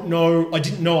don't know. I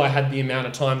didn't know I had the amount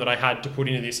of time that I had to put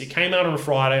into this. It came out on a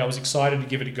Friday. I was excited to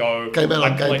give it a go. Came out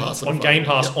on I Game played- Pass on on a Friday. Game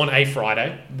Pass Yep. on a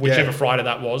Friday, whichever Yeah. Friday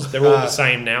that was. They're all the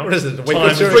same now. what is it, a week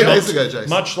Time or two has Three ago? days ago, Jason.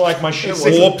 Much like my ship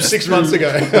Six- warps 6 months through-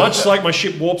 ago. much like my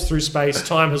ship warps through space,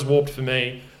 time has warped for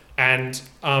me, and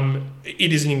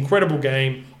it is an incredible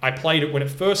game. I played it when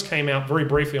it first came out very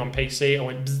briefly on PC. I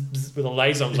went bzz, bzz with a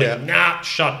laser. I was Yeah. like, nah,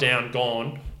 shut down,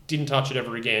 gone. Didn't touch it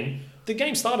ever again. The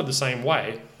game started the same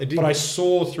way, It did. but I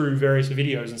saw through various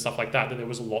videos and stuff like that there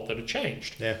was a lot that had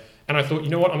changed. Yeah. And I thought, you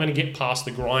know what, I'm going to get past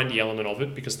the grindy element of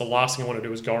it, because the last thing I want to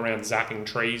do is go around zapping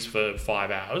trees for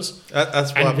 5 hours.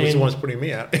 That's why And was the then- one that's putting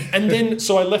me out. And then,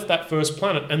 so I left that first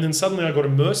planet, and then suddenly I got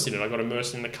immersed in it. I got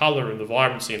immersed in the colour and the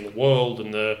vibrancy and the world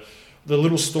and the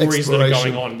little stories that are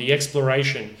Exploration. going on, the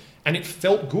exploration. And it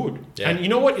felt good. Yeah. And you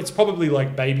know what? It's probably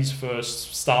like baby's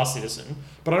first Star Citizen,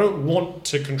 but I don't want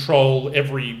to control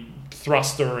every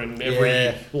thruster and every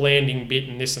Yeah. landing bit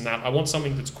and this and that. I want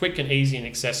something that's quick and easy and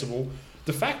accessible.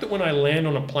 The fact that when I land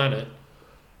on a planet,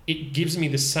 it gives me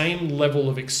the same level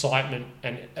of excitement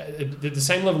and the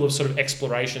same level of sort of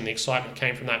exploration. The excitement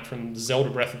came from that from Zelda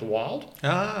Breath of the Wild.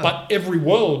 But every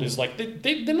world is like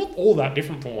they're not all that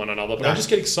different from one another. But I just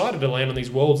get excited to land on these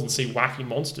worlds and see wacky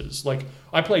monsters. Like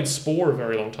I played Spore a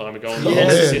very long time ago, and the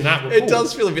monsters in that were cool. It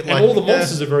does feel a bit and like... all the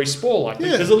monsters are very Spore-like.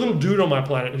 Yeah. There's a little dude on my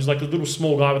planet who's like a little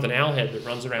small guy with an owl head that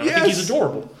runs around. I think he's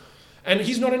adorable. And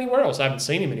he's not anywhere else. I haven't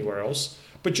seen him anywhere else.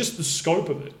 But just the scope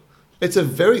of it. It's a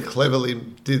very cleverly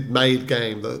made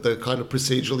game, the kind of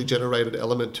procedurally generated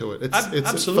element to it. It's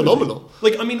Absolutely. phenomenal.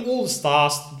 Like, I mean, all the star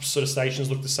sort of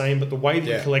stations look the same, but the way that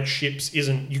you collect ships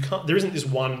there isn't this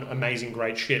one amazing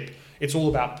great ship. It's all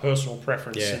about personal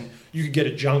preference. And you could get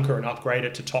a junker and upgrade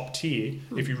it to top tier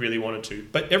if you really wanted to.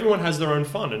 But everyone has their own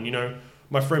fun. And, you know,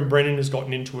 my friend Brennan has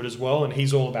gotten into it as well, and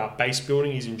he's all about base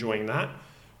building. He's enjoying that.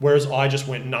 Whereas I just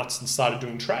went nuts and started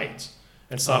doing trades.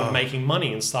 And started making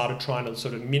money and started trying to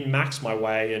sort of min-max my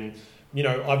way. And, you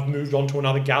know, I've moved on to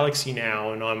another galaxy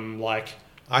now and I'm like...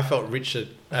 I felt rich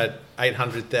at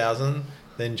 800,000.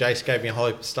 Then Jace gave me a whole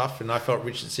heap of stuff and I felt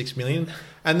rich at 6 million.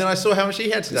 And then I saw how much he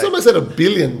had today. It's almost at $1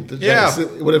 billion,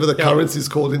 Jace, whatever the currency is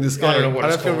called in this game. I don't know what I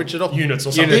it's don't feel called. rich at all. Units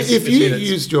or something. If you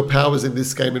used your powers in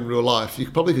this game in real life,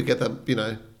 you probably could get that, you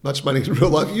know, much money in real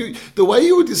life. The way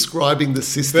you were describing the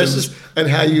systems and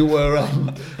how you were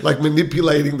like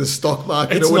manipulating the stock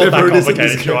market or whatever it is.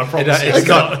 I promise.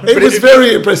 It was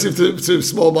very impressive to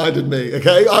small-minded me.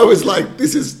 Okay, I was like,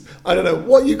 this is, I don't know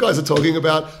what you guys are talking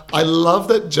about. I love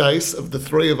that Jace, of the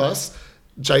three of us,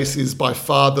 Jace is by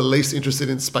far the least interested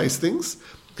in space things.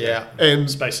 Yeah.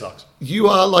 And space sucks. You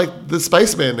are like the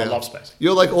spaceman now. I love space.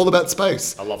 You're like all about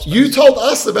space. I love space. You told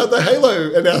us about the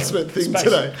Halo announcement thing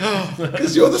today.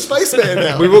 Because you're the spaceman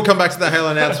now. We will come back to the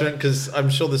Halo announcement because I'm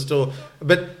sure there's still...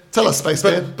 But tell us,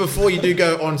 spaceman. But before you do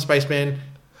go on spaceman,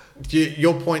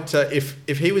 your point to if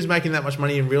he was making that much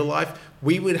money in real life,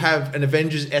 we would have an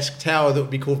Avengers-esque tower that would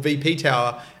be called VP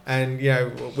Tower, and you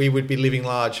know we would be living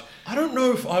large. I don't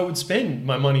know if I would spend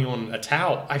my money on a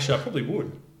tower. Actually, I probably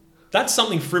would. That's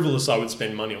something frivolous I would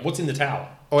spend money on. What's in the tower?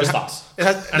 Just us.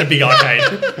 And a big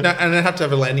arcade. No, and I'd have to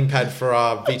have a landing pad for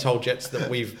our VTOL jets that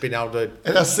we've been able to...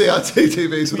 And our CRT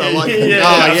TVs with our light.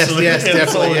 Yes,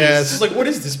 definitely, yes. It's like, what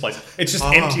is this place? It's just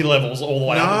empty levels all the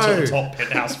way up until the top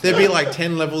penthouse. There'd be like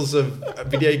 10 levels of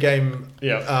video game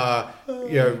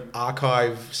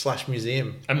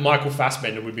archive/museum. And Michael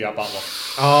Fassbender would be our butler.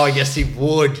 Oh, yes, he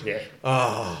would. Yeah.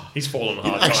 Oh, he's fallen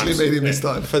hard actually times. made him this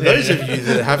time. For those of you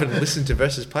that haven't listened to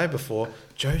Versus Player before,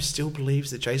 Joe still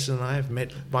believes that Jason and I have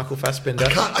met Michael Fassbender.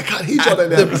 I can't hear John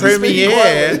now. The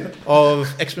premiere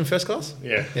of X-Men First Class.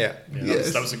 Yeah.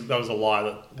 Yes. That was a lie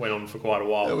that went on for quite a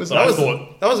while. That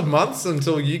was months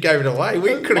until you gave it away.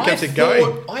 We could have kept it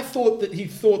going. I thought that he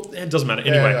thought... It doesn't matter.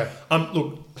 Anyway,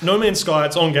 look, No Man's Sky,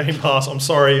 it's on Game Pass. I'm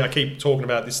sorry I keep talking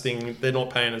about this thing. They're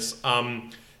not paying us.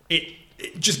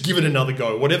 Just give it another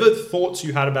go. Whatever thoughts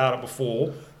you had about it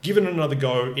before, give it another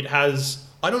go. It has...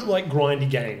 I don't like grindy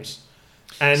games.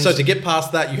 And so to get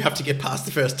past that, you have to get past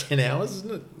the first 10 hours,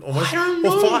 isn't it? Almost. I don't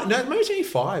know. Or 5. No, maybe it's only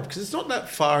 5 because it's not that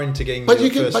far into getting. But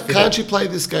can't you play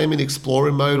this game in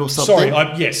explorer mode or something?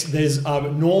 Sorry, yes. There's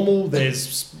normal,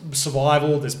 there's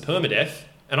survival, there's permadeath,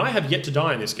 and I have yet to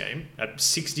die in this game. At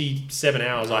 67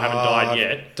 hours, I haven't died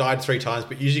yet. I've died 3 times,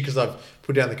 but usually because I've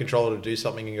put down the controller to do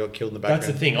something and got killed in the background.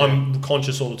 That's the thing. I'm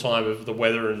conscious all the time of the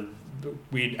weather and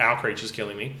weird owl creatures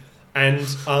killing me. And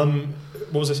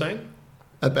what was I saying?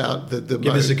 About the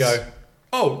Give us a go.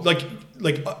 Oh,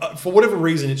 for whatever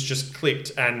reason, it's just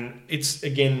clicked, and it's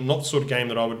again not the sort of game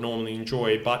that I would normally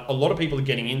enjoy. But a lot of people are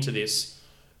getting into this,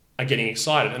 are getting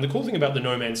excited. And the cool thing about the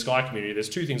No Man's Sky community, there's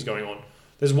 2 things going on.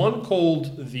 There's one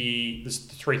called there's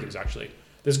 3 things actually.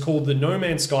 There's called the No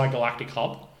Man's Sky Galactic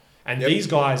Hub, and these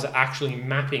guys are actually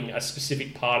mapping a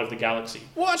specific part of the galaxy.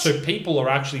 What? So people are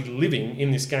actually living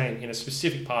in this game in a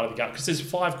specific part of the galaxy because there's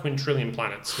 5 quintillion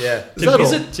planets. Yeah.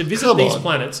 To visit these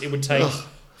planets, it would take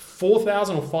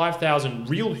 4,000 or 5,000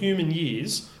 real human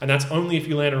years, and that's only if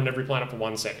you land on every planet for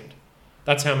 1 second.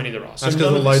 That's how many there are. So that's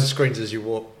because the load screens as you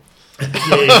walk.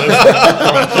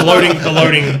 The loading,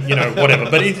 whatever.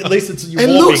 But at least it's you're it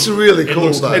walking. Looks really cool.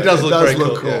 It does look very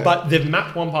cool. Yeah. But they've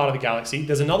mapped one part of the galaxy.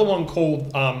 There's another one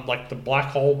called like the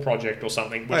Black Hole Project or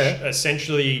something, which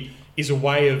essentially is a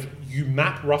way of you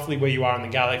map roughly where you are in the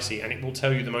galaxy, and it will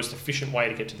tell you the most efficient way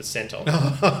to get to the center.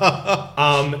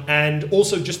 And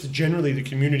also, just generally, the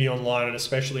community online and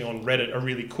especially on Reddit are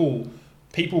really cool.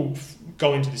 People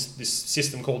go into this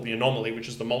system called the Anomaly, which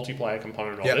is the multiplayer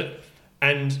component of it.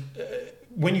 And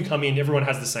when you come in, everyone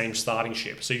has the same starting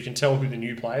ship, so you can tell who the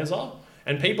new players are.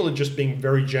 And people are just being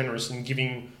very generous and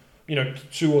giving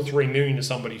 2 or 3 million to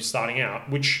somebody who's starting out,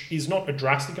 which is not a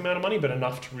drastic amount of money, but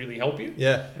enough to really help you.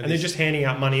 Yeah. And they're just handing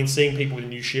out money and seeing people with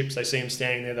new ships. They see them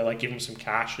standing there. They like give them some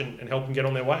cash and help them get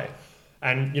on their way.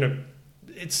 And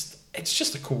it's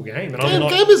just a cool game. And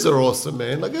gamers are awesome,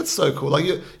 man. Like, it's so cool. Like,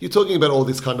 you're talking about all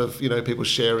this kind of people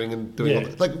sharing and doing all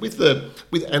that. Like with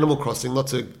Animal Crossing, not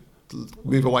to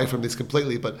move away from this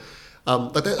completely, but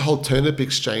like that whole turnip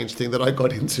exchange thing that I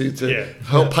got into to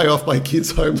help pay off my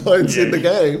kids' home loans in the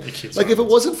game. Like, if it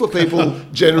wasn't for people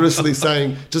generously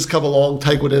saying, just come along,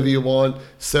 take whatever you want,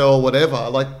 sell whatever.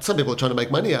 Like, some people are trying to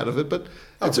make money out of it, but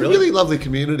it's a really lovely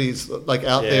communities like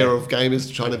out there of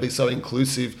gamers trying to be so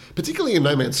inclusive, particularly in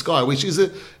No Man's Sky, which is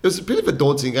it was a bit of a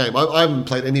daunting game. I haven't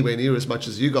played anywhere near as much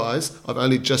as you guys. I've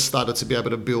only just started to be able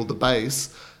to build the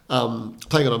base. Playing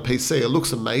it on PC, it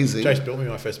looks amazing. Jace built me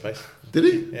my first base. Did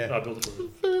he? Yeah. I built it for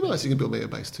him. Very nice. You can build me a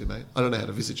base too, mate. I don't know how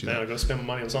to visit you. Man, I've got to spend my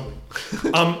money on something.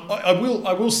 I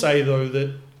will say though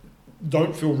that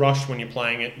don't feel rushed when you're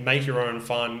playing it. Make your own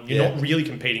fun. You're not really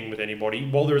competing with anybody.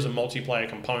 While there is a multiplayer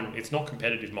component, it's not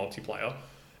competitive multiplayer.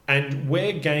 And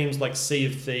where games like Sea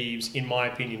of Thieves, in my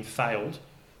opinion, failed.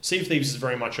 Sea of Thieves is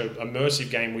very much a immersive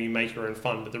game where you make your own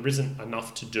fun, but there isn't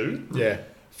enough to do. Yeah.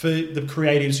 For the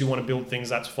creatives who want to build things,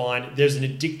 that's fine. There's an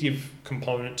addictive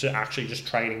component to actually just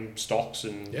trading stocks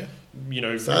and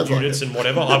units and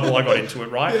whatever. I got into it,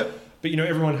 right? Yeah. But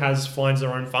everyone finds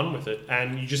their own fun with it,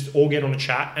 and you just all get on a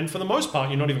chat. And for the most part,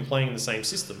 you're not even playing in the same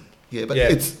system. Yeah, but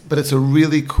it's a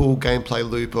really cool gameplay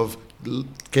loop of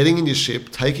getting in your ship,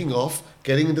 taking off,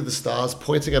 getting into the stars,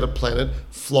 pointing at a planet,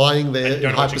 flying there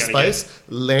in hyperspace,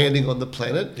 landing on the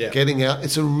planet, getting out.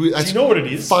 It's you know what it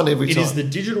is? Fun every time. It is the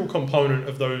digital component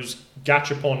of those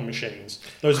gachapon machines.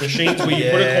 Those machines where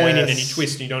you put a coin in and you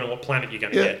twist and you don't know what planet you're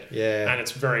going to get. Yeah. And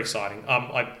it's very exciting.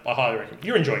 I highly recommend.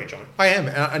 You're enjoying it, John. I am.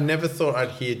 I never thought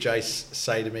I'd hear Jace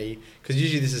say to me, because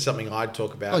usually this is something I'd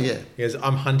talk about. Oh, yeah. He goes,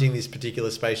 I'm hunting this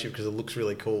particular spaceship because it looks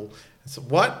really cool. I said,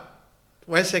 what?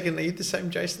 Wait a second, are you the same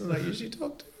Jason that I usually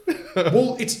talk to?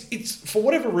 Well, it's for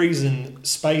whatever reason,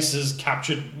 space has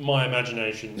captured my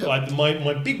imagination. Yep. Like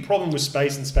my big problem with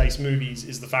space and space movies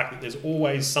is the fact that there's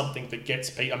always something that gets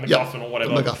people, a MacGuffin or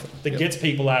whatever, that gets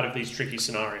people out of these tricky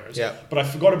scenarios. Yep. But I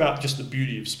forgot about just the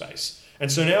beauty of space.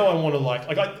 And so now I want to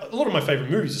a lot of my favorite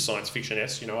movies are science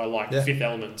fiction-esque. I like Fifth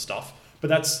Element and stuff, but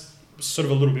that's sort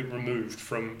of a little bit removed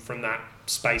from that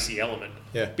spacey element.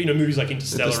 Yeah. But movies like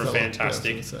Interstellar are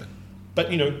fantastic. But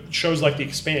shows like The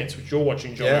Expanse, which you're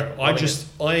watching, John,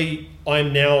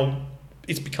 I'm now.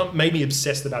 It's made me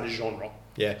obsessed about a genre.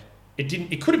 Yeah.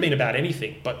 It could have been about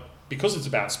anything, but because it's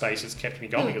about space, it's kept me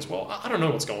going as well. I don't know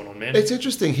what's going on, man. It's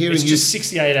interesting hearing it's just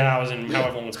 68 hours and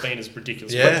however long it's been is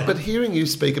ridiculous. Yeah. But hearing you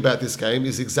speak about this game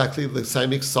is exactly the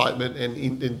same excitement and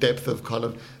in depth of kind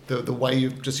of the way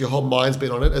your whole mind's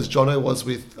been on it as Jono was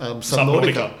with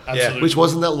Subnautica. Absolutely. Which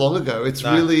wasn't that long ago. It's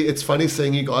funny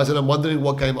seeing you guys, and I'm wondering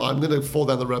what game I'm going to fall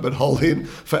down the rabbit hole in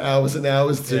for hours and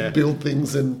hours to build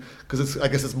things, and because I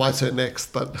guess it's my turn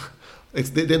next, but.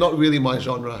 They're not really my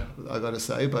genre, I got to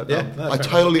say, but I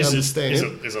totally understand.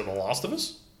 Is it The Last of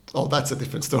Us? Oh, that's a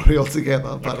different story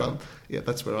altogether. But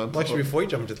that's where I'm. Actually, before you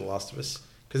jump into The Last of Us,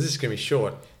 because this is going to be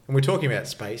short, and we're talking about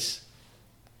space,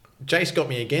 Jace got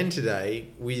me again today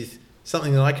with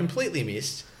something that I completely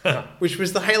missed, which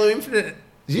was the Halo Infinite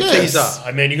teaser.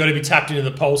 I mean, you got to be tapped into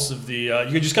the pulse of the.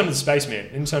 You could just come to the Spaceman.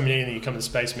 Anytime you need anything, you come to the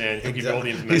Spaceman. He'll give you all the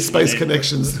information. His space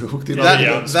connections hooked in.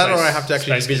 That or I have to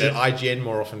actually visit IGN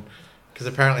more often. Because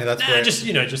apparently that's where...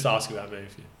 just ask about me.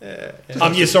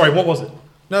 If you... Sorry, what was it?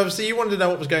 No, so you wanted to know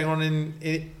what was going on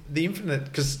in the Infinite,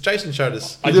 because Jason showed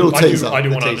us... I do want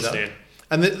to understand.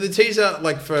 And the teaser,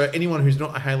 like, for anyone who's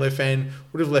not a Halo fan,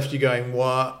 would have left you going,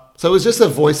 what? So it was just a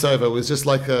voiceover. It was just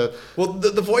like a... Well,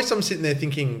 the voice, I'm sitting there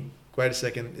thinking, wait a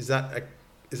second, is that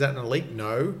an Elite?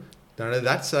 No,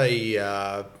 that's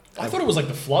a... I thought it was like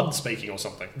the Flood speaking or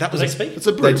something. That was they speak? It's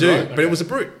a brute, They do, right? but it was a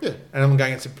brute. Yeah. And I'm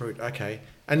going, it's a brute, okay.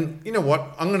 And you know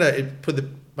what? I'm going to put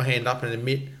my hand up and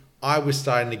admit I was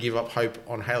starting to give up hope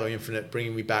on Halo Infinite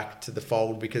bringing me back to the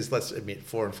fold, because let's admit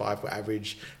 4 and 5 were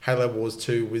average. Halo Wars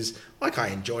 2 was, I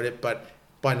enjoyed it, but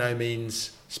by no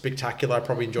means spectacular. I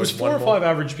probably enjoyed it. Was 4 or 5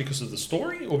 average because of the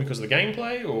story or because of the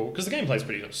gameplay? Or because the gameplay is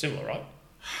pretty similar, right?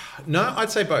 No,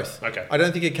 I'd say both. Okay. I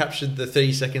don't think it captured the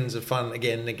 30 seconds of fun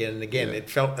again and again and again. Yeah. It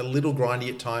felt a little grindy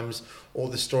at times, or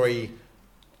the story,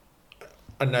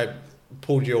 I don't know,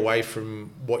 pulled you away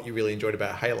from what you really enjoyed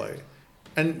about Halo.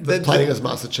 And playing as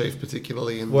Master Chief,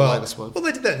 particularly in the latest one. Well,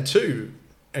 they did that in 2,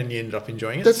 and you ended up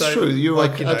enjoying it. That's true. You're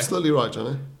absolutely right,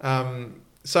 Johnny.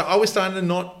 So I was starting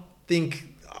to think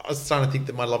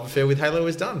that my love affair with Halo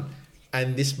was done,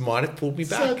 and this might have pulled me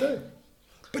back.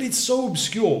 But it's so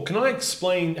obscure. Can I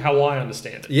explain how I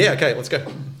understand it? Yeah, okay, let's go.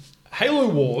 Halo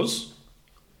Wars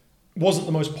wasn't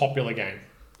the most popular game.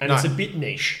 And No. it's a bit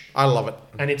niche. I love it.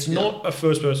 And it's not a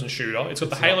first-person shooter. It's got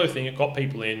the Halo thing. It got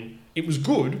people in. It was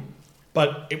good,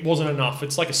 but it wasn't enough.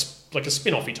 It's like a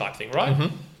spin-offy type thing, right?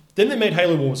 Mm-hmm. Then they made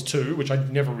Halo Wars 2, which I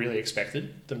never really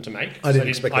expected them to make. I didn't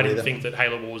expect I that didn't either. think that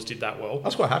Halo Wars did that well. I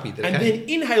was quite happy that And it came. then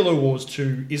in Halo Wars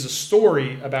 2 is a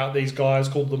story about these guys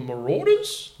called the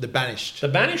Marauders. The Banished. The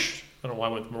Banished. I don't know why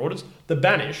I went with Marauders. The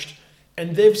Banished.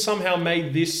 And they've somehow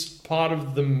made this part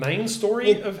of the main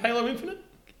story of Halo Infinite.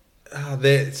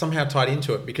 They're somehow tied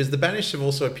into it because the Banished have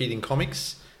also appeared in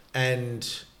comics and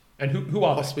who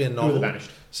are possibly they? a novel. Who are the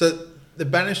Banished? So the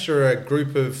Banished are a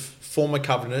group of former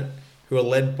Covenant who are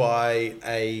led by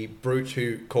a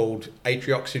brute called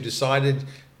Atriox, who decided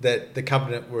that the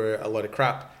Covenant were a load of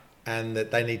crap and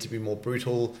that they need to be more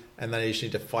brutal and they just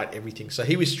need to fight everything. So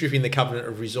he was stripping the Covenant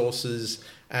of resources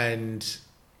and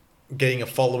getting a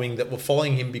following that were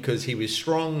following him because he was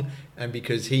strong and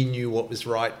because he knew what was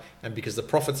right and because the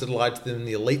prophets had lied to them.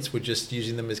 The elites were just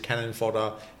using them as cannon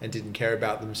fodder and didn't care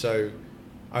about them. So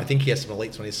I think he has some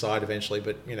elites on his side eventually,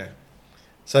 but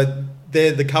so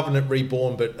they're the Covenant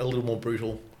reborn, but a little more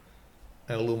brutal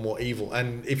and a little more evil.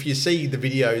 And if you see the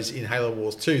videos in Halo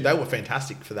Wars 2, they were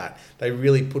fantastic for that. They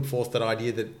really put forth that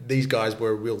idea that these guys were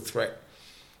a real threat.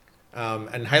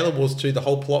 And Halo Wars 2, the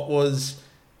whole plot was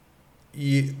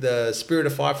the Spirit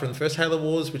of Fire from the first Halo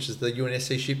Wars, which is the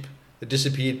UNSC ship that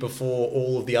disappeared before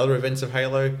all of the other events of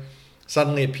Halo,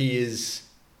 suddenly appears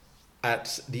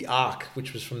at the Ark,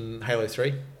 which was from Halo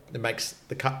 3, that makes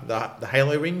the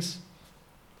Halo rings.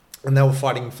 And they were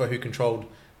fighting for who controlled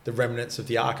the remnants of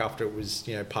the Ark after it was,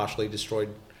 partially destroyed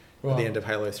at the end of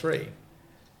Halo 3.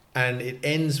 And it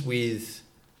ends with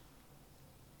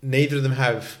neither of them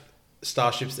have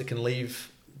starships that can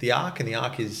leave the Ark, and the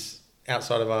Ark is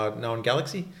outside of our known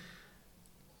galaxy.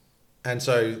 And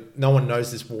so no one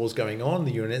knows this war's going on.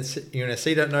 The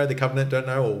UNSC don't know, the Covenant don't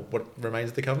know, or what remains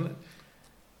of the Covenant.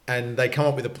 And they come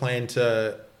up with a plan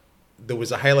there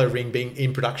was a Halo ring being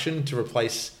in production to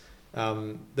replace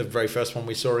the very first one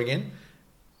we saw again.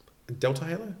 Delta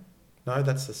Halo? No,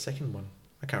 that's the second one.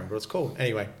 I can't remember what it's called.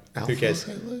 Anyway, Alpha who cares?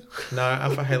 Halo? No,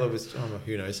 Alpha Halo was... Oh,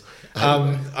 who knows?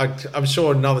 I'm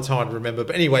sure another time I'd remember.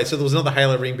 But anyway, so there was another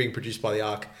Halo ring being produced by the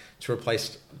Ark to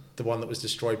replace the one that was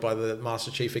destroyed by the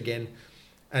Master Chief again.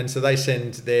 And so they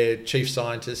send their chief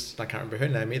scientist, I can't remember her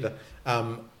name either,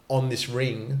 on this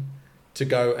ring to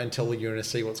go and tell the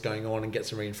UNSC what's going on and get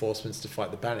some reinforcements to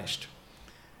fight the Banished.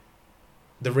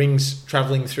 The ring's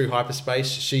travelling through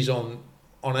hyperspace. She's on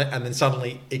it, and then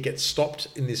suddenly it gets stopped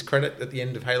in this credit at the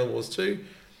end of Halo Wars 2,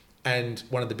 and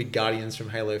one of the big Guardians from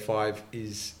Halo 5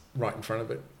 is right in front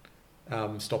of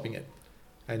it, stopping it.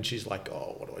 And she's like,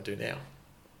 oh, what do I do now?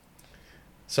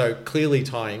 So clearly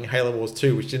tying Halo Wars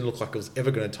 2, which didn't look like it was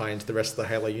ever going to tie into the rest of the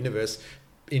Halo universe,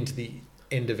 into the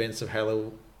end events of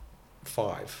Halo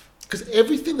 5. Because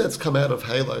everything that's come out of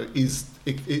Halo is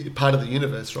part of the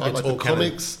universe, right? It's like all the canon.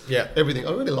 comics, Yeah. everything.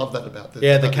 I really love that about the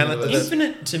Yeah, the canon- universe.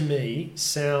 Infinite to me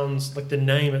sounds like the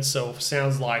name itself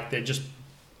sounds like they're just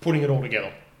putting it all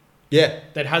together. Yeah.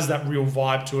 That has that real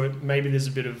vibe to it. Maybe there's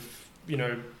a bit of,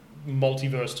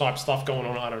 multiverse type stuff going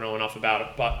on. I don't know enough about it,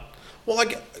 but... Well,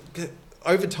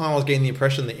 over time I was getting the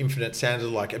impression that Infinite sounded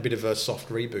like a bit of a soft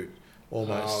reboot,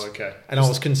 almost. Oh, okay. And I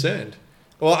was concerned.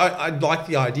 Well, I like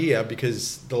the idea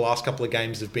because the last couple of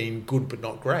games have been good but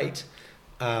not great.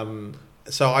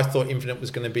 So I thought Infinite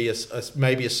was going to be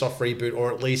maybe a soft reboot,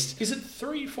 or at least... Is it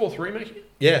 343 making it?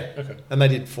 Yeah. Okay. And they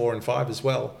did 4 and 5 as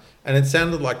well. And it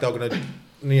sounded like they were going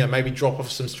to maybe drop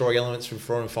off some story elements from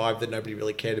 4 and 5 that nobody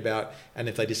really cared about. And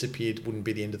if they disappeared, wouldn't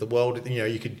be the end of the world.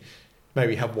 You could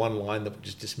maybe have one line that would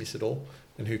just dismiss it all.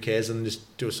 And who cares? And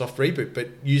just do a soft reboot. But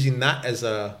using that as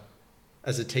a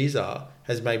teaser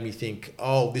has made me think,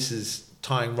 oh, this is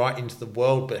tying right into the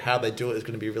world, but how they do it is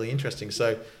going to be really interesting.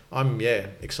 So I'm,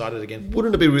 excited again.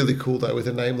 Wouldn't it be really cool, though, with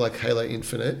a name like Halo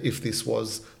Infinite, if this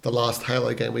was the last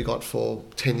Halo game we got for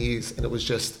 10 years and it was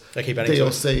just They keep adding to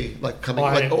DLC,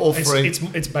 coming, all free?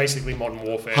 It's basically Modern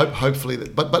Warfare. Hopefully,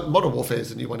 but Modern Warfare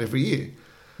is a new one every year.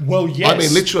 Well, yes. I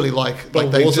mean, literally,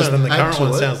 But they Warzone just and the add current to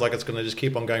one it. sounds like it's going to just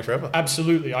keep on going forever.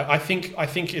 Absolutely. I think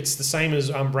it's the same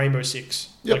as Rainbow Six.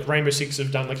 Yep. Like Rainbow Six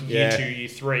have done like year Yeah. 2, year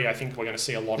 3. I think we're going to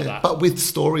see a lot of Yeah, that. but with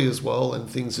story as well and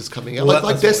things just coming out. Well,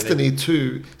 like that's what we Destiny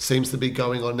 2 seems to be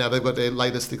going on now. They've got their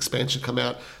latest expansion come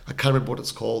out. I can't remember what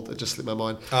it's called. It just slipped my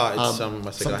mind. Oh, it's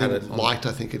I think I had it something on. light,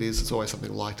 I think it is. It's always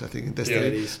something light, I think, in Destiny. Yeah,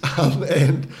 it is.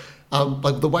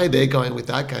 But the way they're going with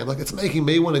that game, it's making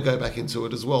me want to go back into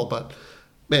it as well. But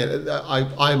man,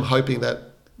 I'm hoping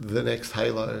that the next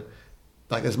Halo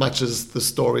Like, as much as the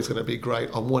story is going to be great,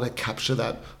 I want to capture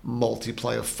that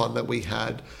multiplayer fun that we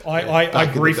had. I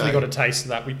briefly got a taste of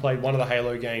that. We played one of the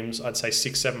Halo games, I'd say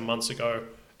 6-7 months ago,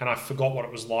 and I forgot what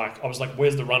it was like. I was like,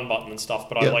 where's the run button and stuff?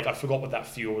 But I forgot what that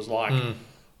feel was like.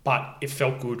 But it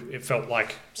felt good. It felt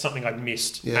like something I'd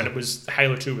missed. Yeah. And it was,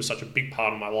 Halo 2 was such a big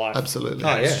part of my life. Absolutely.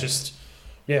 And it's just,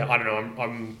 I don't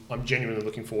know. I'm genuinely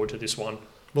looking forward to this one.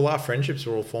 Well, our friendships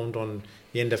were all formed on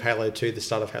the end of Halo 2, the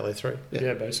start of Halo 3.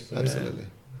 Yeah, basically. Absolutely.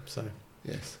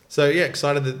 Yeah. So,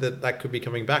 excited that could be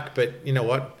coming back. But you know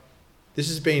what? This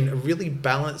has been a really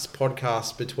balanced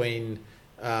podcast between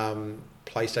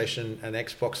PlayStation and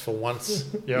Xbox for once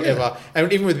ever.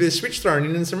 And even with a bit of Switch thrown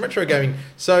in and some retro gaming.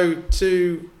 So,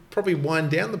 to probably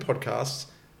wind down the podcast,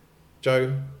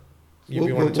 Joe,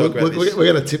 you want to talk about this?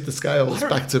 We're going to tip the scales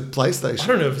back to PlayStation. I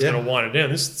don't know if it's going to wind it down.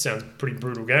 This sounds a pretty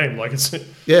brutal game. Like it's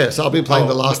so I've been playing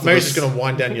The Last of Us. Maybe it's just going to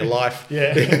wind down your life.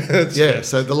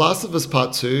 So The Last of Us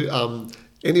Part 2,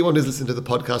 anyone who's listened to the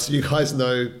podcast,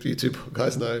 you two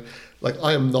guys know, like,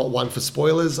 I am not one for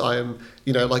spoilers. I am,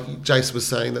 like Jace was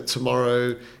saying, that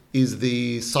tomorrow is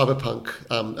the Cyberpunk,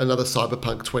 another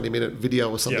Cyberpunk 20-minute video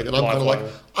or something. And I'm kind of like,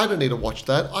 I don't need to watch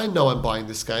that. I know I'm buying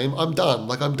this game. I'm done.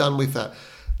 Like, I'm done with that.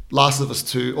 Last of Us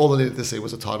 2, all I needed to see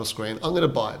was a title screen. I'm going to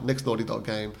buy it. Next Naughty Dog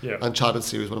game. Yeah. Uncharted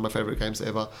series, one of my favourite games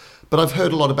ever. But I've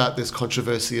heard a lot about this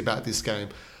controversy about this game.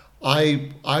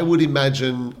 I would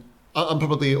imagine, I'm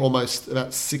probably almost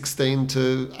about 16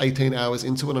 to 18 hours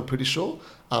into it, I'm pretty sure.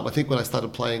 I think when I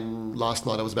started playing last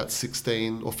night, I was about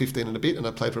 16 or 15 and a bit, and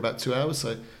I played for about 2 hours.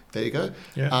 So there you go.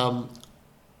 Yeah.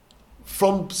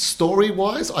 From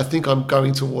story-wise, I think I'm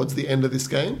going towards the end of this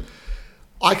game.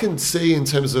 I can see in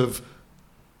terms of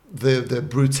the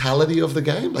brutality of the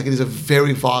game. Like, it is a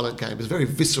very violent game. It's very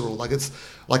visceral. Like, it's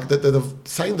like the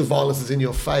saying the violence is in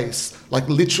your face. Like,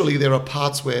 literally there are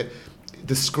parts where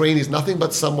the screen is nothing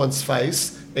but someone's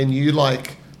face and you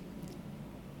like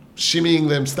shimmying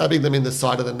them, stabbing them in the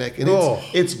side of the neck. And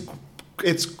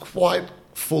it's quite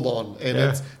full on. And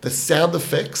it's the sound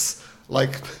effects,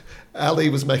 like Ali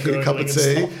was making a cup of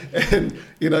tea, and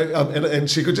and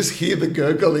she could just hear the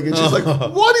gurgling, and she's like,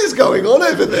 "What is going on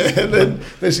over there?" And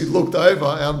then she looked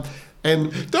over,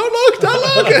 and don't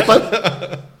look.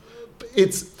 But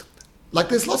it's like,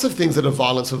 there's lots of things that are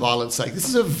violence for violence sake. This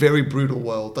is a very brutal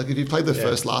world. Like, if you played the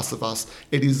first Last of Us,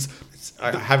 it is.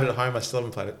 I have it at home. I still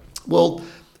haven't played it. Well,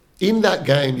 in that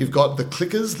game, you've got the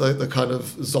clickers, the kind of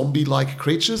zombie-like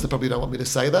creatures. They probably don't want me to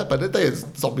say that, but they're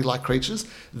zombie-like creatures.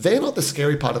 They're not the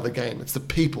scary part of the game. It's the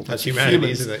people. That's humanity,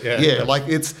 humans. Isn't it? Yeah, like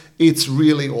it's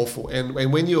really awful. And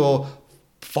when you're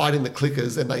fighting the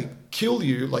clickers and they kill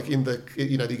you, like you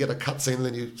get a cutscene and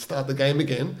then you start the game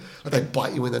again, like they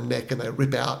bite you in the neck and they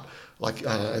rip out, like,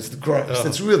 it's gross.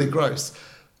 It's really gross.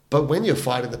 But when you're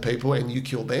fighting the people and you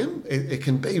kill them, it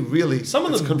can be really... Some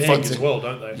of them beg as well,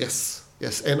 don't they?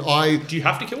 Yes, and Do you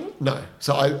have to kill them? No.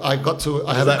 So I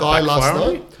had a guy last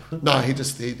night. No, he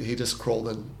just crawled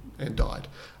and died.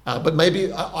 But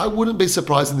maybe I wouldn't be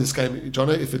surprised in this game,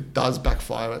 Jono, if it does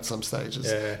backfire at some stages.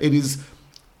 Yeah. It is.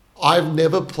 I've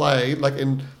never played, like,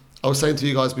 and I was saying to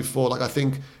you guys before, like, I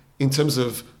think in terms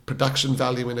of production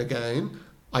value in a game,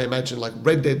 I imagine like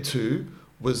Red Dead 2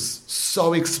 was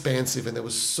so expansive and there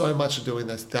was so much to do in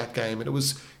that game, and it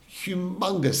was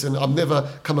humongous, and I've never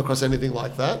come across anything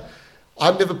like that.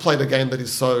 I've never played a game that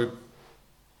is so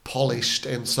polished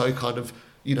and so kind of,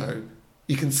 you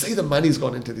can see the money's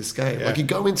gone into this game. Yeah. Like, you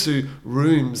go into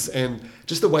rooms and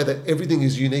just the way that everything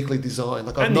is uniquely designed.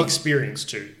 Like, the experience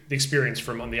too. The experience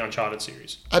from the Uncharted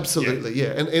series. Absolutely, yeah.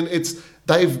 And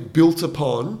they've built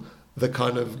upon the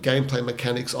kind of gameplay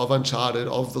mechanics of Uncharted,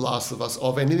 of The Last of Us,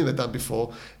 of anything they've done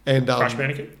before. And Crash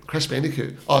Bandicoot. Crash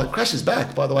Bandicoot. Oh, Crash is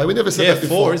back, by the way. We never said that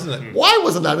before. 4, isn't it? Why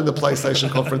wasn't that in the PlayStation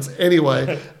conference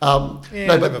anyway? I've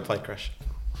never played Crash.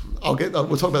 We'll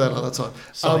talk about that another time.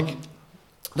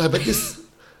 But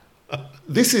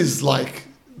this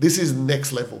is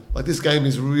next level. Like, this game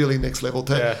is really next level.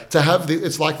 To have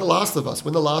it's like The Last of Us.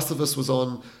 When The Last of Us was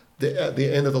on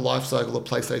the end of the life cycle of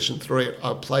PlayStation 3,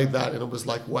 I played that and it was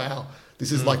like, wow,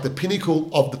 this is like the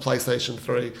pinnacle of the PlayStation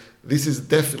 3. This is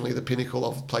definitely the pinnacle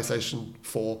of PlayStation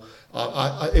 4.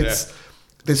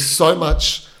 There's so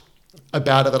much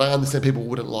about it that I understand people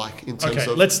wouldn't like in terms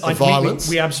of the violence.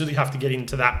 We absolutely have to get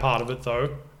into that part of it,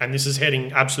 though. And this is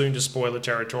heading absolutely into spoiler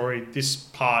territory. This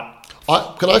part...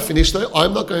 Can I finish, though?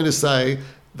 I'm not going to say...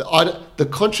 The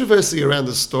controversy around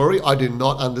the story, I do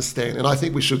not understand, and I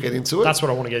think we should get into it. That's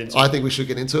what I want to get into. I think we should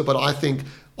get into it, but I think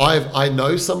I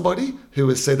know somebody who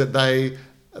has said that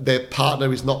their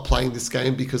partner is not playing this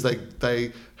game because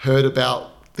they heard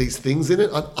about these things in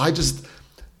it.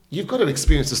 you've got to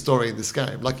experience the story in this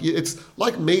game. Like it's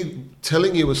like me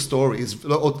telling you a story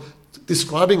or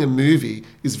describing a movie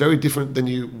is very different than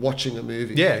you watching a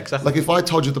movie. Yeah, exactly. Like if I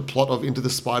told you the plot of Into the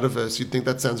Spider-Verse, you'd think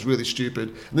that sounds really stupid,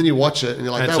 and then you watch it and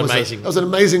you're like, that was an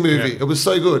amazing movie. Yeah. It was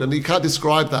so good, and you can't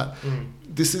describe that.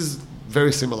 This is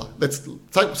very similar. Let's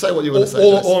say what you want to say.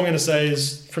 All I'm going to say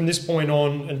is, from this point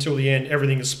on until the end,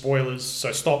 everything is spoilers.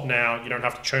 So stop now. You don't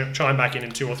have to chime back in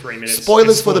 2 or 3 minutes.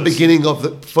 Spoilers for the beginning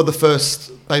for the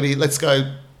first, maybe let's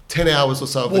go 10 hours or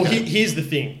so. Well, here's the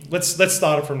thing. Let's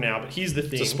start it from now. But here's the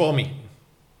thing. It's a spoil me.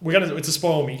 It's a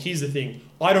spoil me. Here's the thing.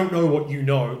 I don't know what you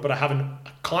know, but I have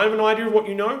kind of an idea of what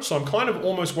you know. So I'm kind of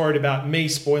almost worried about me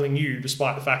spoiling you,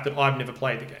 despite the fact that I've never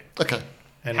played the game. Okay.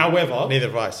 And however, neither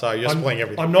have I. So you're spoiling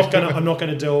everything. I'm not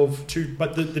gonna delve too.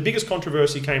 But the biggest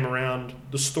controversy came around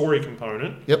the story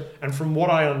component. Yep. And from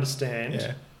what I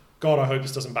understand, God, I hope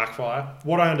this doesn't backfire.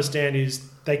 What I understand is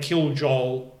they killed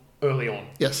Joel early on.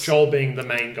 Yes. Joel being the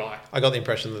main guy. I got the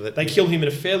impression that they killed him in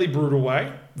a fairly brutal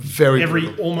way. Very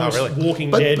brutal. Almost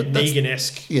Walking Dead,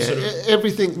 Negan-esque. Yeah. Sort of,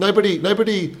 everything.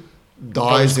 Nobody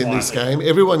dies in this game.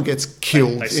 Everyone gets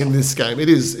killed in this game. It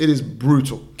is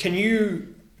brutal. Can you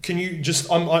just?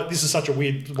 This is such a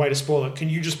weird way to spoil it. Can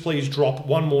you just please drop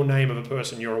one more name of a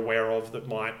person you're aware of that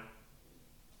might?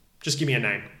 Just give me a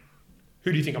name.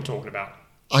 Who do you think I'm talking about?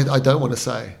 I don't want to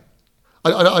say.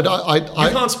 You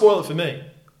can't spoil it for me.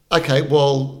 Okay.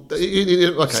 Well.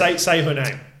 Okay. Say her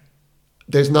name.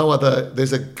 There's no other.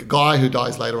 There's a guy who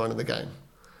dies later on in the game.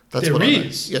 That's there what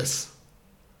is. I know. Yes.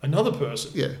 Another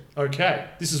person. Yeah. Okay.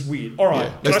 This is weird. All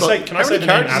right. Yeah. Can I say the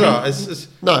name Abby?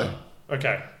 No.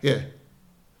 Okay. Yeah.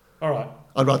 All right.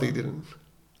 I'd rather you didn't.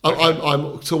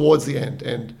 I'm towards the end,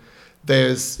 and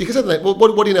there's. You can say the name.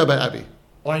 What do you know about Abby?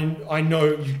 I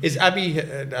know. Is Abby?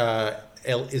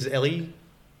 Is Ellie?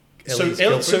 So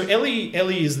Ellie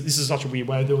is. This is such a weird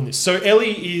way of doing this. So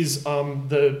Ellie is one of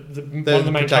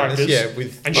the main characters. Yeah,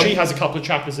 and she has a couple of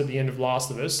chapters at the end of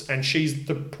Last of Us, and she's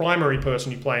the primary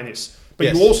person you play in this. But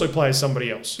yes. you also play as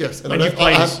somebody else. Yes, and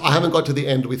I haven't got to the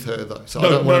end with her though. So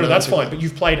no, that's fine. But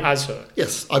you've played as her.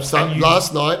 Yes, I've started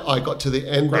last night. I got to the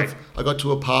end. I got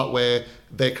to a part where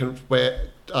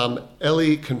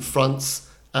Ellie confronts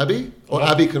Abby, or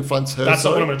Abby confronts her. That's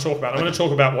not what I'm going to talk about. I'm going to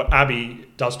talk about what Abby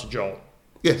does to Joel.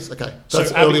 Yes, okay.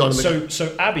 That's early on in the game.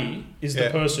 So Abby is the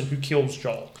person who kills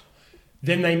Joel.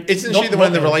 Then isn't she the one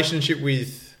in the relationship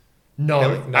with? No,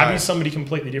 Abby's somebody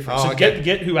completely different.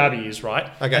 Get who Abby is, right?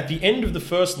 Okay. At the end of the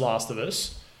first Last of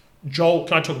Us, Joel.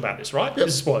 Can I talk about this? Right. Yep.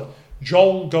 This is spoiler.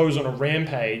 Joel goes on a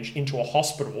rampage into a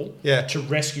hospital to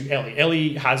rescue Ellie.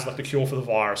 Ellie has like the cure for the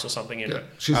virus or something in her.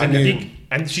 She's immune.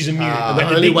 She's immune.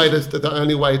 The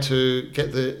only way to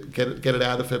get it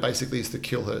out of her basically is to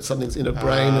kill her. Something's in her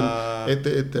brain, and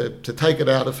to take it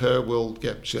out of her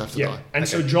she'll have to die. And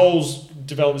so Joel's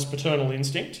developed this paternal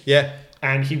instinct. Yeah.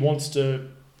 And he wants to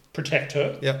protect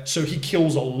her. Yeah. So he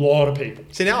kills a lot of people.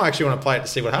 See, now I actually want to play it to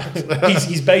see what happens.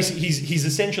 he's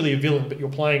essentially a villain, but you're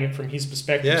playing it from his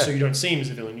perspective, so you don't see him as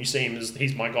a villain. You see him as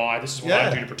he's my guy. This is what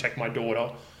I do to protect my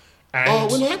daughter.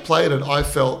 And when I played it, I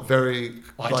felt very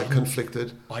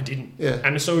conflicted. I didn't. Yeah.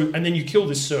 And then you kill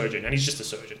this surgeon, and he's just a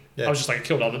surgeon. Yeah. I was just like, I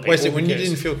killed other people. Wait, so when you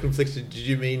didn't feel conflicted, did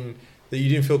you mean that you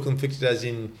didn't feel conflicted as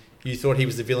in you thought he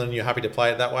was the villain and you're happy to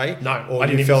play it that way? No, or I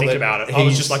didn't even think about it. I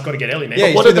was just like, got to get Ellie, man.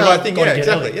 Yeah, what about the right thing? Yeah,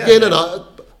 exactly. Yeah, no.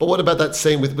 But what about that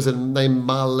scene was it named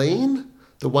Marlene?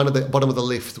 The one at the bottom of the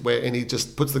lift and he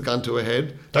just puts the gun to her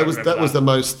head. That was the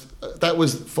most. That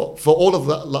was for all of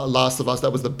the Last of Us.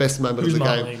 That was the best moment of the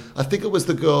game. I think it was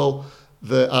the girl,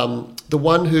 the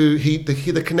one who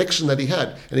the connection that he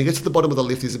had, and he gets to the bottom of the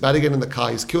lift. He's about to get in the car.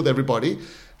 He's killed everybody,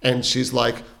 and she's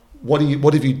like, "What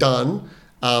have you done?"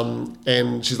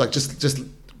 And she's like, "Just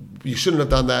you shouldn't have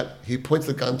done that." He points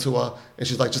the gun to her, and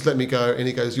she's like, "Just let me go." And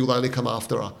he goes, "You'll only come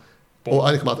after her." Or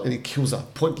only come after, and he kills her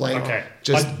point blank. Okay.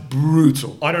 Just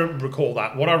brutal. I don't recall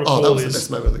that. What I recall that was the best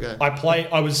moment of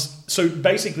the game. So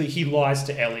basically he lies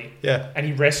to Ellie. Yeah. And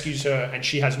he rescues her, and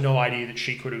she has no idea that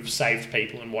she could have saved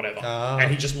people and whatever. And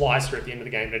he just lies to her at the end of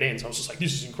the game, and it ends. I was just like,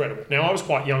 this is incredible. Now, I was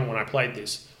quite young when I played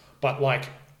this, but like,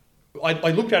 I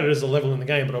looked at it as a level in the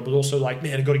game, but I was also like,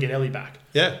 man, I've got to get Ellie back.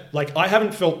 Yeah. Like, I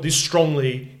haven't felt this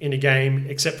strongly in a game,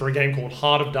 except for a game called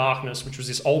Heart of Darkness, which was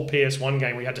this old PS1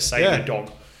 game where you had to save your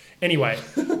dog. Anyway,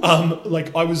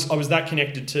 like I was that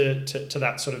connected to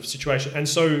that sort of situation, and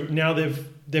so now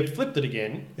they've flipped it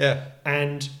again. Yeah.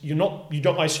 And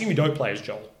I assume you don't play as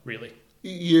Joel, really.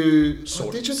 You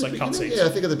sort did of, you it's like cutscenes. Yeah, I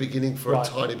think at the beginning for a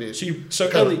tiny bit. So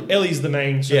Ellie's the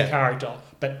main sort of character,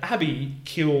 but Abby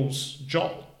kills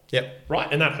Joel. Yep. Right,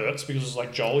 and that hurts because it's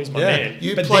like Joel, he's my Yeah. man.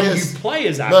 You but play then as- you play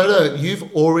as Abby. No, you've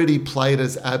already played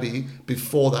as Abby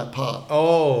before that part.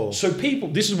 Oh. So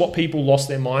this is what people lost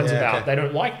their minds Yeah, about. okay. They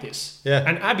don't like this. Yeah.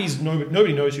 And Abby's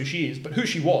nobody knows who she is, but who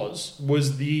she was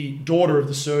the daughter of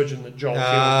the surgeon that Joel killed.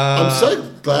 I'm so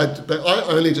glad that I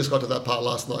only just got to that part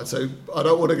last night, so I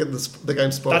don't want to get the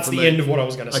game spoiled. That's for the me. end of what I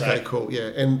was going to say. Okay, cool, yeah.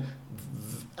 And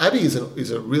Abby is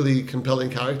a really compelling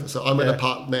character, so I'm at a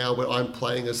part now where I'm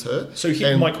playing as her. So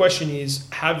And my question is,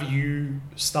 have you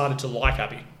started to like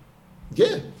Abby?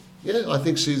 yeah, I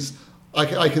think she's.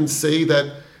 I can see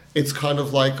that it's kind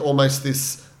of like almost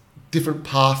this different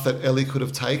path that Ellie could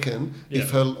have taken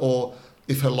if her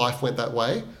life went that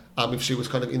way. If she was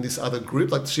kind of in this other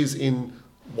group, like she's in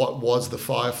what was the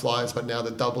Fireflies, but now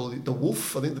the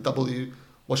Wolf. I think the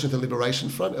Washington Liberation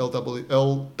Front,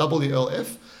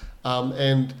 WLF,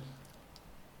 and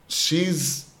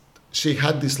she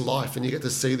had this life, and you get to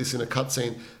see this in a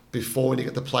cutscene before, and you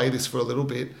get to play this for a little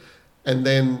bit, and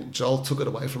then Joel took it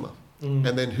away from her,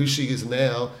 and then who she is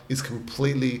now is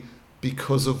completely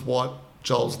because of what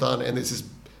Joel's done, and there's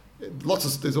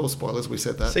all spoilers. We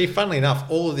said that. See, funnily enough,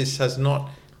 all of this has not.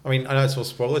 I mean, I know it's all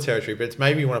spoiler territory, but it's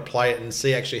made me want to play it and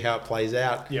see actually how it plays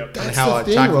out Yep. and That's how the I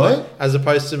thing, tackle right? it, as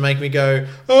opposed to make me go,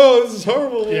 "Oh, this is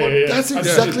horrible." Yeah. That's I've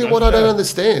exactly seen what that. I don't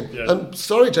understand. Yeah. I'm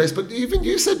sorry, Jace, but even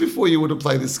you said before you wouldn't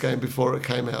play this game before it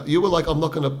came out. You were like,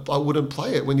 I wouldn't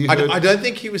play it when you heard I don't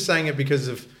think he was saying it because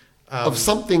of. of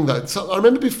something though. So I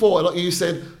remember before, like you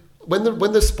said, when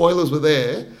the spoilers were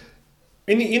there.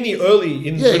 In the early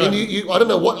Yeah, and you I don't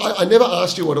know what I never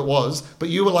asked you what it was, but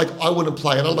you were like, I wouldn't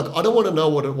play it. I'm like, I don't want to know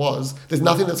what it was. There's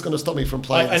nothing that's going to stop me from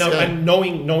playing this game. and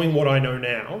knowing what I know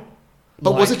now.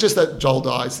 But was it just that Joel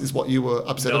dies is what you were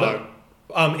upset about?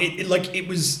 It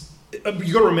was.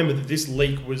 You got to remember that this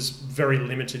leak was very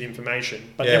limited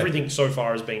information, but Yeah. everything so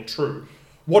far has been true.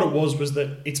 What it was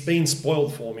that it's been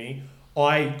spoiled for me.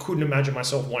 I couldn't imagine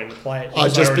myself wanting to play it.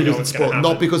 Just already because know it's what's gonna spoiled, not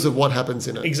happen. because of what happens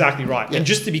in it. Exactly right. Yeah. And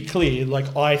just to be clear,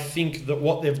 like I think that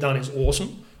what they've done is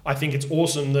awesome. I think it's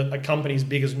awesome that a company as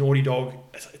big as Naughty Dog,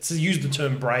 to use the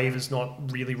term brave is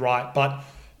not really right, but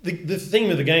the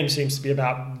theme of the game seems to be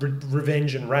about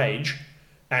revenge and rage,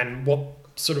 and what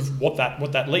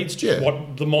that leads to, Yeah.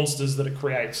 what the monsters that it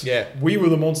creates. Yeah. We were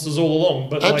the monsters all along,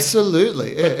 but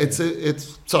Absolutely. Yeah,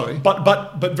 it's sorry.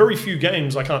 But very few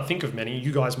games, I can't think of many,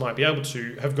 you guys might be able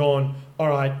to, have gone, all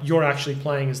right, you're actually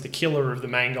playing as the killer of the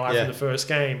main guy Yeah. from the first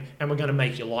game, and we're going to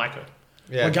make you like it.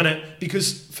 Yeah.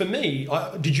 Because for me,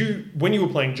 when you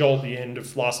were playing Joel at the end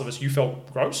of Last of Us, you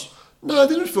felt gross? No, I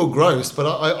didn't feel gross, but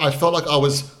I felt like I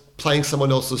was playing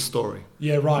someone else's story.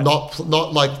 Yeah, right. Not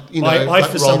like, you know. I like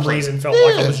for some role-play. reason felt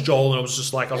like I Yeah. was Joel, and I was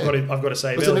just like, I've got to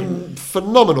save It's Ellie. a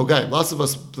phenomenal game. Last of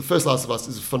Us, the first Last of Us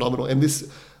is phenomenal, and this,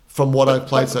 from what I've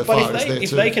played so far, is there if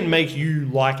too. they can make you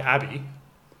like Abby,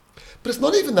 But it's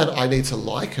not even that I need to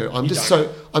like her. I'm You just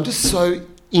don't. so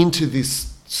into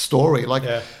this story. Like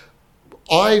Yeah.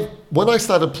 when I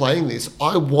started playing this,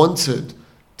 I wanted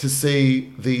to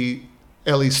see the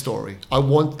Ellie story.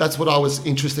 That's what I was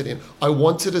interested in. I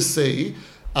wanted to see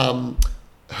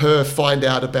her find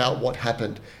out about what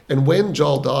happened. And when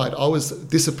Joel died, I was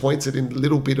disappointed in a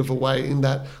little bit of a way in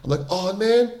that I'm like, oh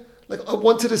man, like I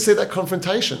wanted to see that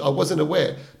confrontation. I wasn't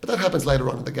aware, but that happens later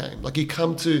on in the game. Like you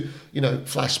come to,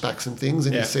 flashbacks and things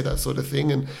and you see that sort of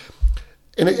thing. And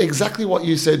exactly what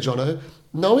you said, Jono,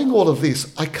 knowing all of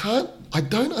this, I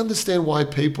don't understand why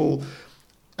people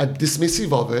are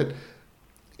dismissive of it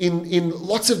in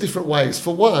lots of different ways.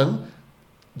 For one,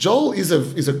 Joel is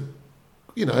a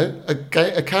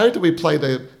character we played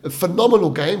a phenomenal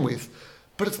game with,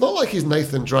 but it's not like he's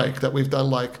Nathan Drake that we've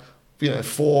done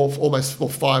almost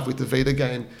 5 with the Vita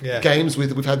games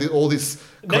with. We've had all this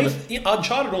kind of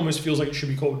Uncharted almost feels like it should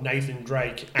be called Nathan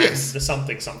Drake and Yes. the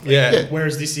something. Yeah. Yeah.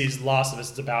 Whereas this is Last of Us.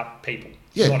 It's about people.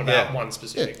 Yeah. It's not about Yeah. one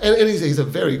specific.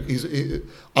 and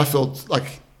I felt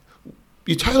like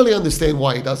you totally understand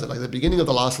why he does it. Like the beginning of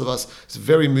The Last of Us, it's a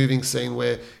very moving scene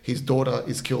where his daughter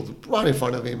is killed right in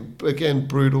front of him. Again,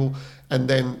 brutal. And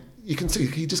then you can see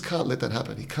he just can't let that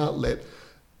happen. He can't let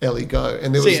Ellie go.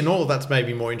 And And all of that's made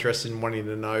me more interested in wanting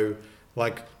to know,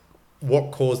 like,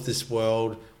 what caused this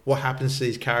world, what happens to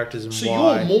these characters, and So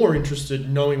why. you're more interested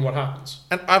in knowing what happens.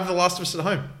 And I have The Last of Us at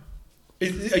home.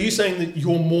 Are you saying that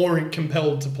you're more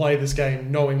compelled to play this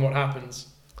game knowing what happens?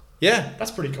 Yeah.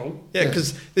 That's pretty cool. Yeah,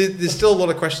 because there's still a lot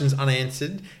of questions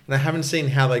unanswered, and I haven't seen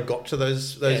how they got to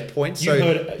those points.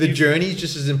 So the journey is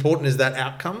just as important as that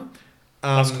outcome.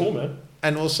 That's cool, man.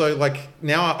 And also, like,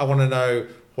 now I want to know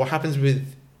what happens with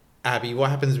Abby? What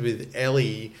happens with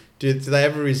Ellie? Do they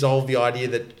ever resolve the idea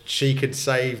that she could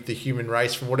save the human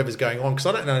race from whatever's going on? Because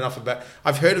I don't know enough about...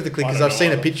 I've heard of the clickers. I've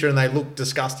seen a picture and they look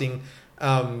disgusting.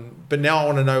 But now I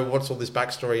want to know what's all this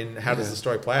backstory and how does the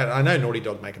story play out. I know Naughty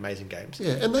Dog make amazing games.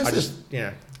 Yeah, and that's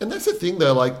and that's the thing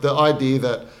though, like the idea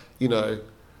that, you know,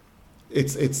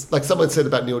 it's like someone said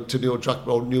about Neil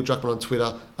Druckmann on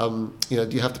Twitter, you know,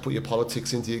 do you have to put your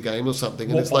politics into your game or something?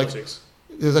 And what it's politics?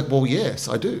 well, yes,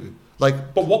 I do.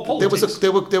 Like, but what politics?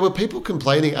 There were people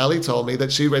complaining. Ali told me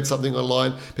that she read something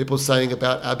online. People saying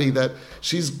about Abby that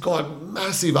she's got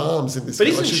massive arms in this. But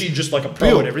game. isn't she just like a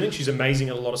pro at everything? She's amazing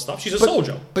at a lot of stuff. She's a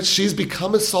soldier. But she's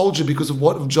become a soldier because of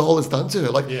what Joel has done to her.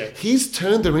 Like he's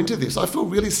turned her into this. I feel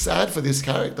really sad for this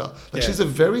character. Like she's a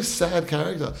very sad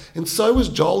character, and so was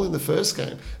Joel in the first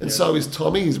game, and so is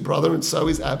Tommy, his brother, and so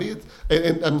is Abby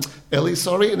and Ellie.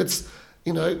 Sorry, and it's,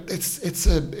 you know, it's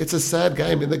a sad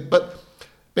game, but.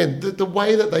 Man, the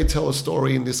way that they tell a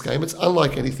story in this game, it's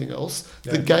unlike anything else.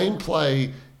 Yeah. The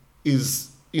gameplay is,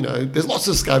 you know, there's lots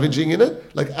of scavenging in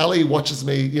it. Like Ali watches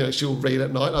me, you know, she'll read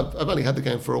at night. I've only had the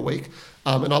game for a week.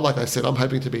 And like I said, I'm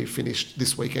hoping to be finished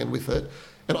this weekend with it.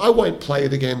 And I won't play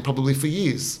it again probably for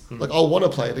years. Like I'll want to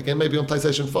play it again, maybe on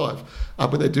PlayStation 5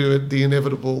 when they do it, the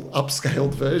inevitable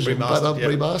upscaled version,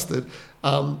 remastered.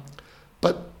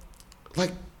 But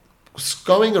like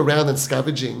going around and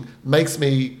scavenging makes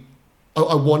me...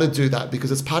 I want to do that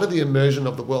because it's part of the immersion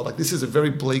of the world. Like this is a very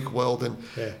bleak world, and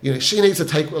you know she needs to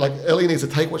take Ellie needs to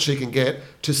take what she can get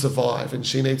to survive, and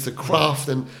she needs to craft,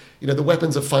 and you know the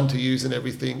weapons are fun to use and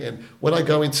everything. And when I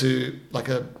go into like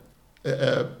a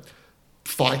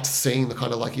fight scene,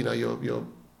 kind of like, you know,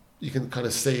 you can kind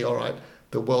of see, all right,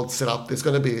 the world's set up. There's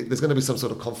going to be some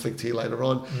sort of conflict here later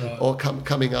on, or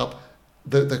coming up.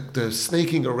 The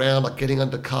sneaking around, like getting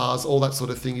under cars, all that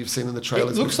sort of thing you've seen in the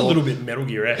trailers. It looks a little bit Metal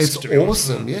Gear-esque. It's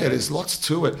awesome, there's lots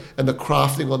to it. And the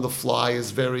crafting on the fly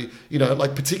is very, you know,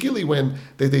 like particularly when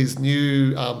there are these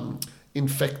new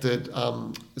infected,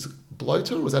 is it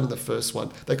bloater, or was that in the first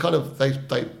one? They kind of,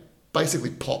 they basically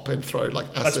pop and throw like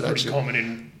acid. That's pretty common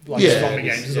in like zombie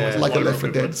games. Like a Left 4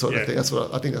 Dead sort of thing.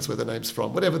 I think that's where the name's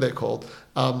from, whatever they're called.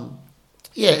 And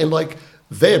like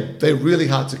they're really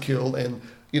hard to kill, and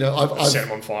you know, I've set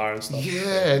them on fire and stuff.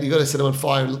 Yeah, and you got to set them on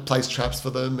fire and place traps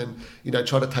for them, and you know,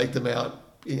 try to take them out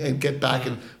and get back.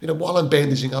 And you know, while I'm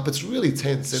bandaging up, it's really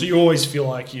tense. So you always feel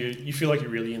like you feel like you're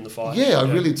really in the fight. Yeah, I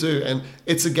really do. And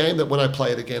it's a game that when I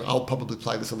play it again, I'll probably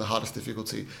play this on the hardest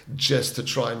difficulty just to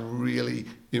try and really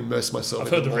immerse myself. I've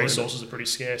heard the resources are pretty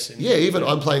scarce. Even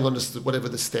I'm playing on just whatever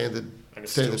the standard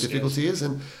difficulty is.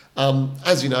 And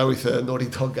as you know, with a Naughty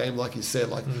Dog game, like you said,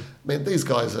 like man, these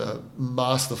guys are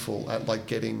masterful at like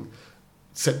getting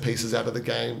set pieces out of the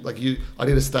game. Like I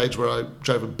did a stage where I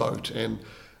drove a boat, and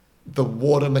the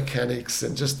water mechanics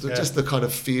and just the kind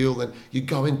of feel, and you're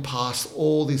going past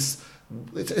all this.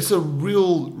 It's a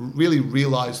really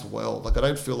realized world. Like I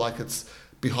don't feel like it's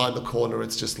behind the corner.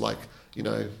 It's just like, you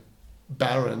know,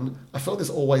 barren. I feel like there's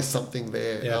always something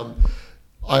there. Yeah.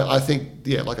 I think,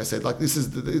 like I said, like this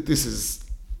is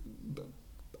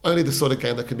only the sort of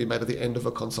game that can be made at the end of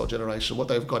a console generation. What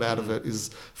they've got out of it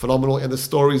is phenomenal, and the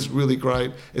story is really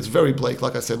great. It's very bleak,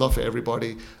 like I said, not for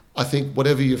everybody. I think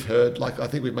whatever you've heard, like I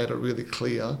think we've made it really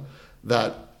clear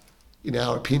that, in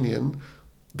our opinion,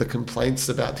 the complaints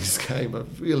about this game are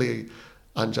really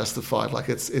unjustified. Like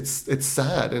it's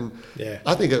sad, and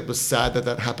I think it was sad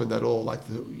that happened at all. Like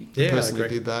the person who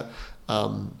did that.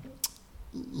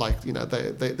 Like, you know,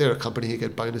 they're a company who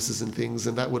get bonuses and things,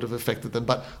 and that would have affected them.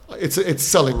 But it's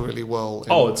selling really well.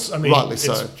 Rightly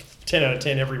so. 10 out of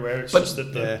 10 everywhere. It's just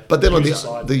that but then on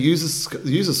the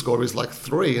user score is like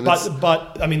 3. And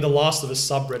but I mean, the Last of Us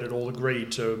subreddit all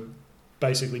agreed to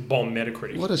basically bomb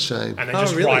Metacritic. What a shame. And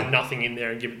then write nothing in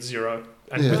there and give it 0,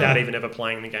 and without even ever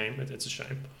playing the game. It's a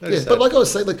shame. But like I was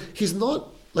saying, like he's not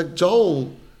like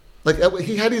Joel. Like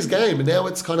he had his game, and now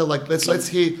it's kind of like let's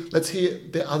hear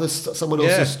someone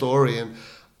else's story. And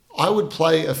I would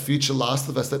play a future Last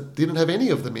of Us that didn't have any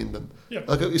of them in them. Yeah.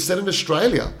 Like it's set in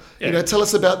Australia. Yeah. You know, tell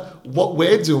us about what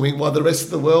we're doing while the rest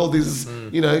of the world is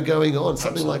you know, going on.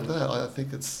 Something like that. I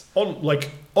think it's on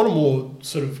a more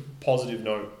sort of positive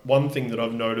note. One thing that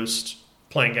I've noticed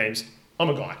playing games, I'm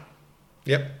a guy.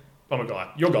 Yep. I'm a guy.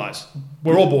 You're guys.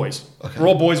 We're all boys. Okay. We're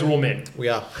all boys. We're all men. We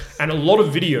are. And a lot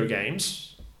of video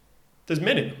games, there's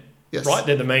men in them, right?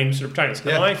 They're the main sort of protagonists.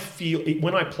 And I feel,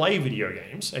 when I play video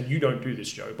games, and you don't do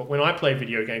this, Joe, but when I play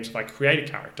video games, if I create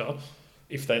a character,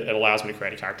 it allows me to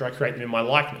create a character, I create them in my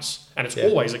likeness. And it's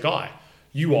always a guy.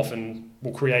 you often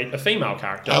will create a female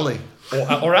character. Ellie.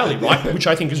 Or Ellie, right? Which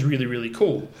I think is really, really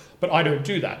cool. But I don't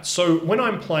do that. So when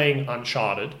I'm playing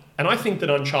Uncharted, and I think that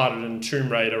Uncharted and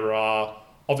Tomb Raider are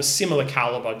of a similar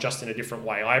caliber, just in a different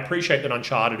way. I appreciate that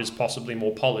Uncharted is possibly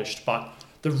more polished, but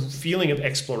the feeling of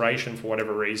exploration, for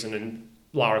whatever reason, and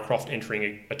Lara Croft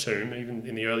entering a tomb, even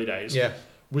in the early days,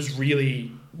 was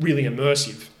really, really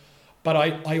immersive. But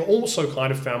I also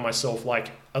kind of found myself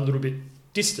like a little bit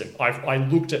distant. I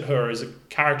looked at her as a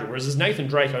character, whereas as Nathan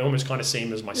Drake, I almost kind of see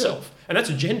him as myself. And that's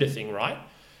a gender thing, right?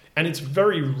 And it's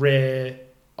very rare,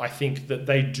 I think, that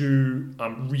they do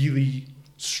really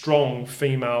strong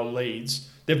female leads.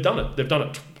 They've done it. They've done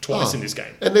it twice in this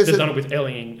game. And they've done it with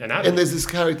Ellie and Abby. And there's this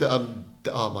character,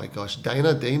 oh my gosh,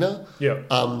 Dina,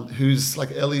 who's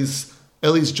like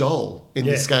Ellie's Joel in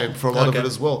this game for a lot of it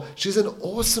as well. She's an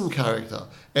awesome character.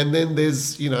 And then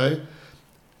there's,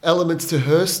 elements to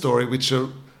her story which are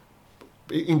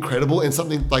incredible, and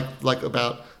something like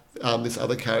about this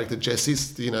other character, Jesse.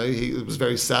 It was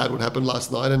very sad what happened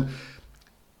last night, and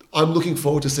I'm looking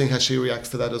forward to seeing how she reacts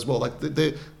to that as well. Like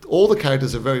all the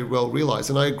characters are very well realized,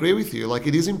 and I agree with you. Like,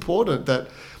 it is important that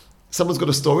someone's got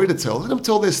a story to tell. Let them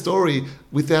tell their story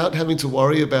without having to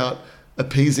worry about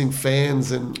appeasing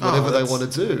fans and whatever they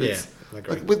want to do. Yeah,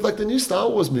 like with the new Star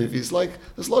Wars movies, like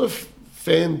there's a lot of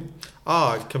fan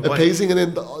appeasing, and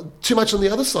then too much on the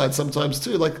other side sometimes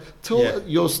too. Like, tell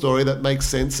your story that makes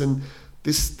sense. And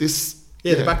this the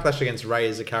backlash against Rey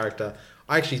as a character,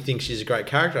 I actually think she's a great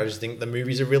character. I just think the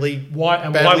movies are really why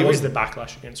was the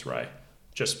backlash against Rey?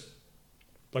 Just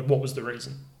like, what was the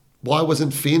reason? Why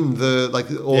wasn't Finn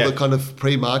the kind of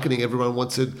pre-marketing? Everyone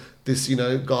wanted this,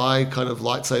 guy kind of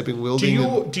lightsabing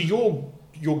wielding. Do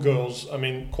your girls, I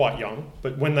mean, quite young,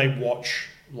 but when they watch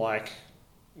like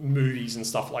movies and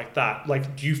stuff like that,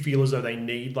 like, do you feel as though they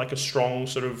need like a strong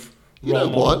sort of role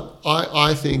model? What?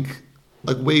 I think,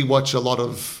 like, we watch a lot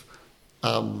of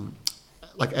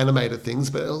like animated things,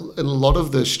 but a lot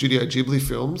of the Studio Ghibli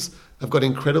films have got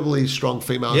incredibly strong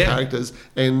female characters,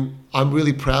 and I'm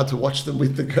really proud to watch them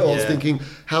with the girls, thinking,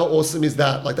 how awesome is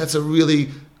that? Like, that's a really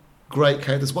great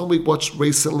character. There's one we watched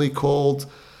recently called,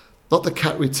 not The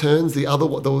Cat Returns, the other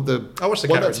one, I watched The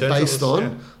one Cat that's Returns. based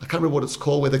on, I can't remember what it's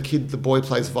called, where the boy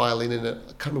plays violin in it.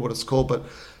 I can't remember what it's called, but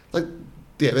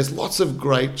there's lots of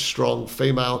great, strong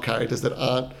female characters that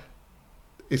aren't,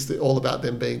 all about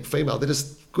them being female. They're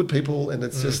just good people, and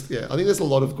it's just, I think there's a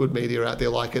lot of good media out there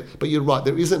like it. But you're right,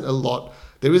 there isn't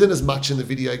as much in the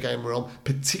video game realm,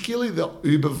 particularly the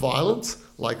uber violence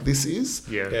like this is.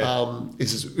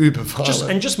 This is uber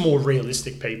violent. Just more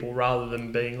realistic people rather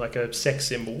than being like a sex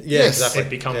symbol. Exactly. It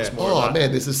becomes more of that.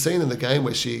 Man, there's a scene in the game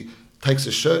where she takes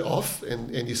her shirt off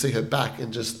and you see her back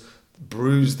and just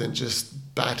bruised and just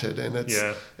battered, and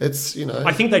it's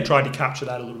I think they tried to capture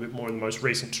that a little bit more in the most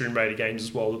recent Tomb Raider games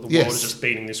as well, that the world is just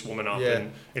beating this woman up,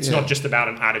 and it's not just about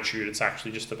an attitude, it's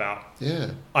actually just about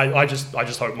I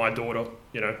just hope my daughter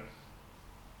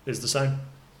is the same.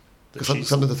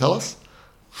 Something to tell us?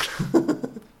 This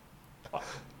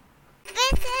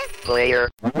is Player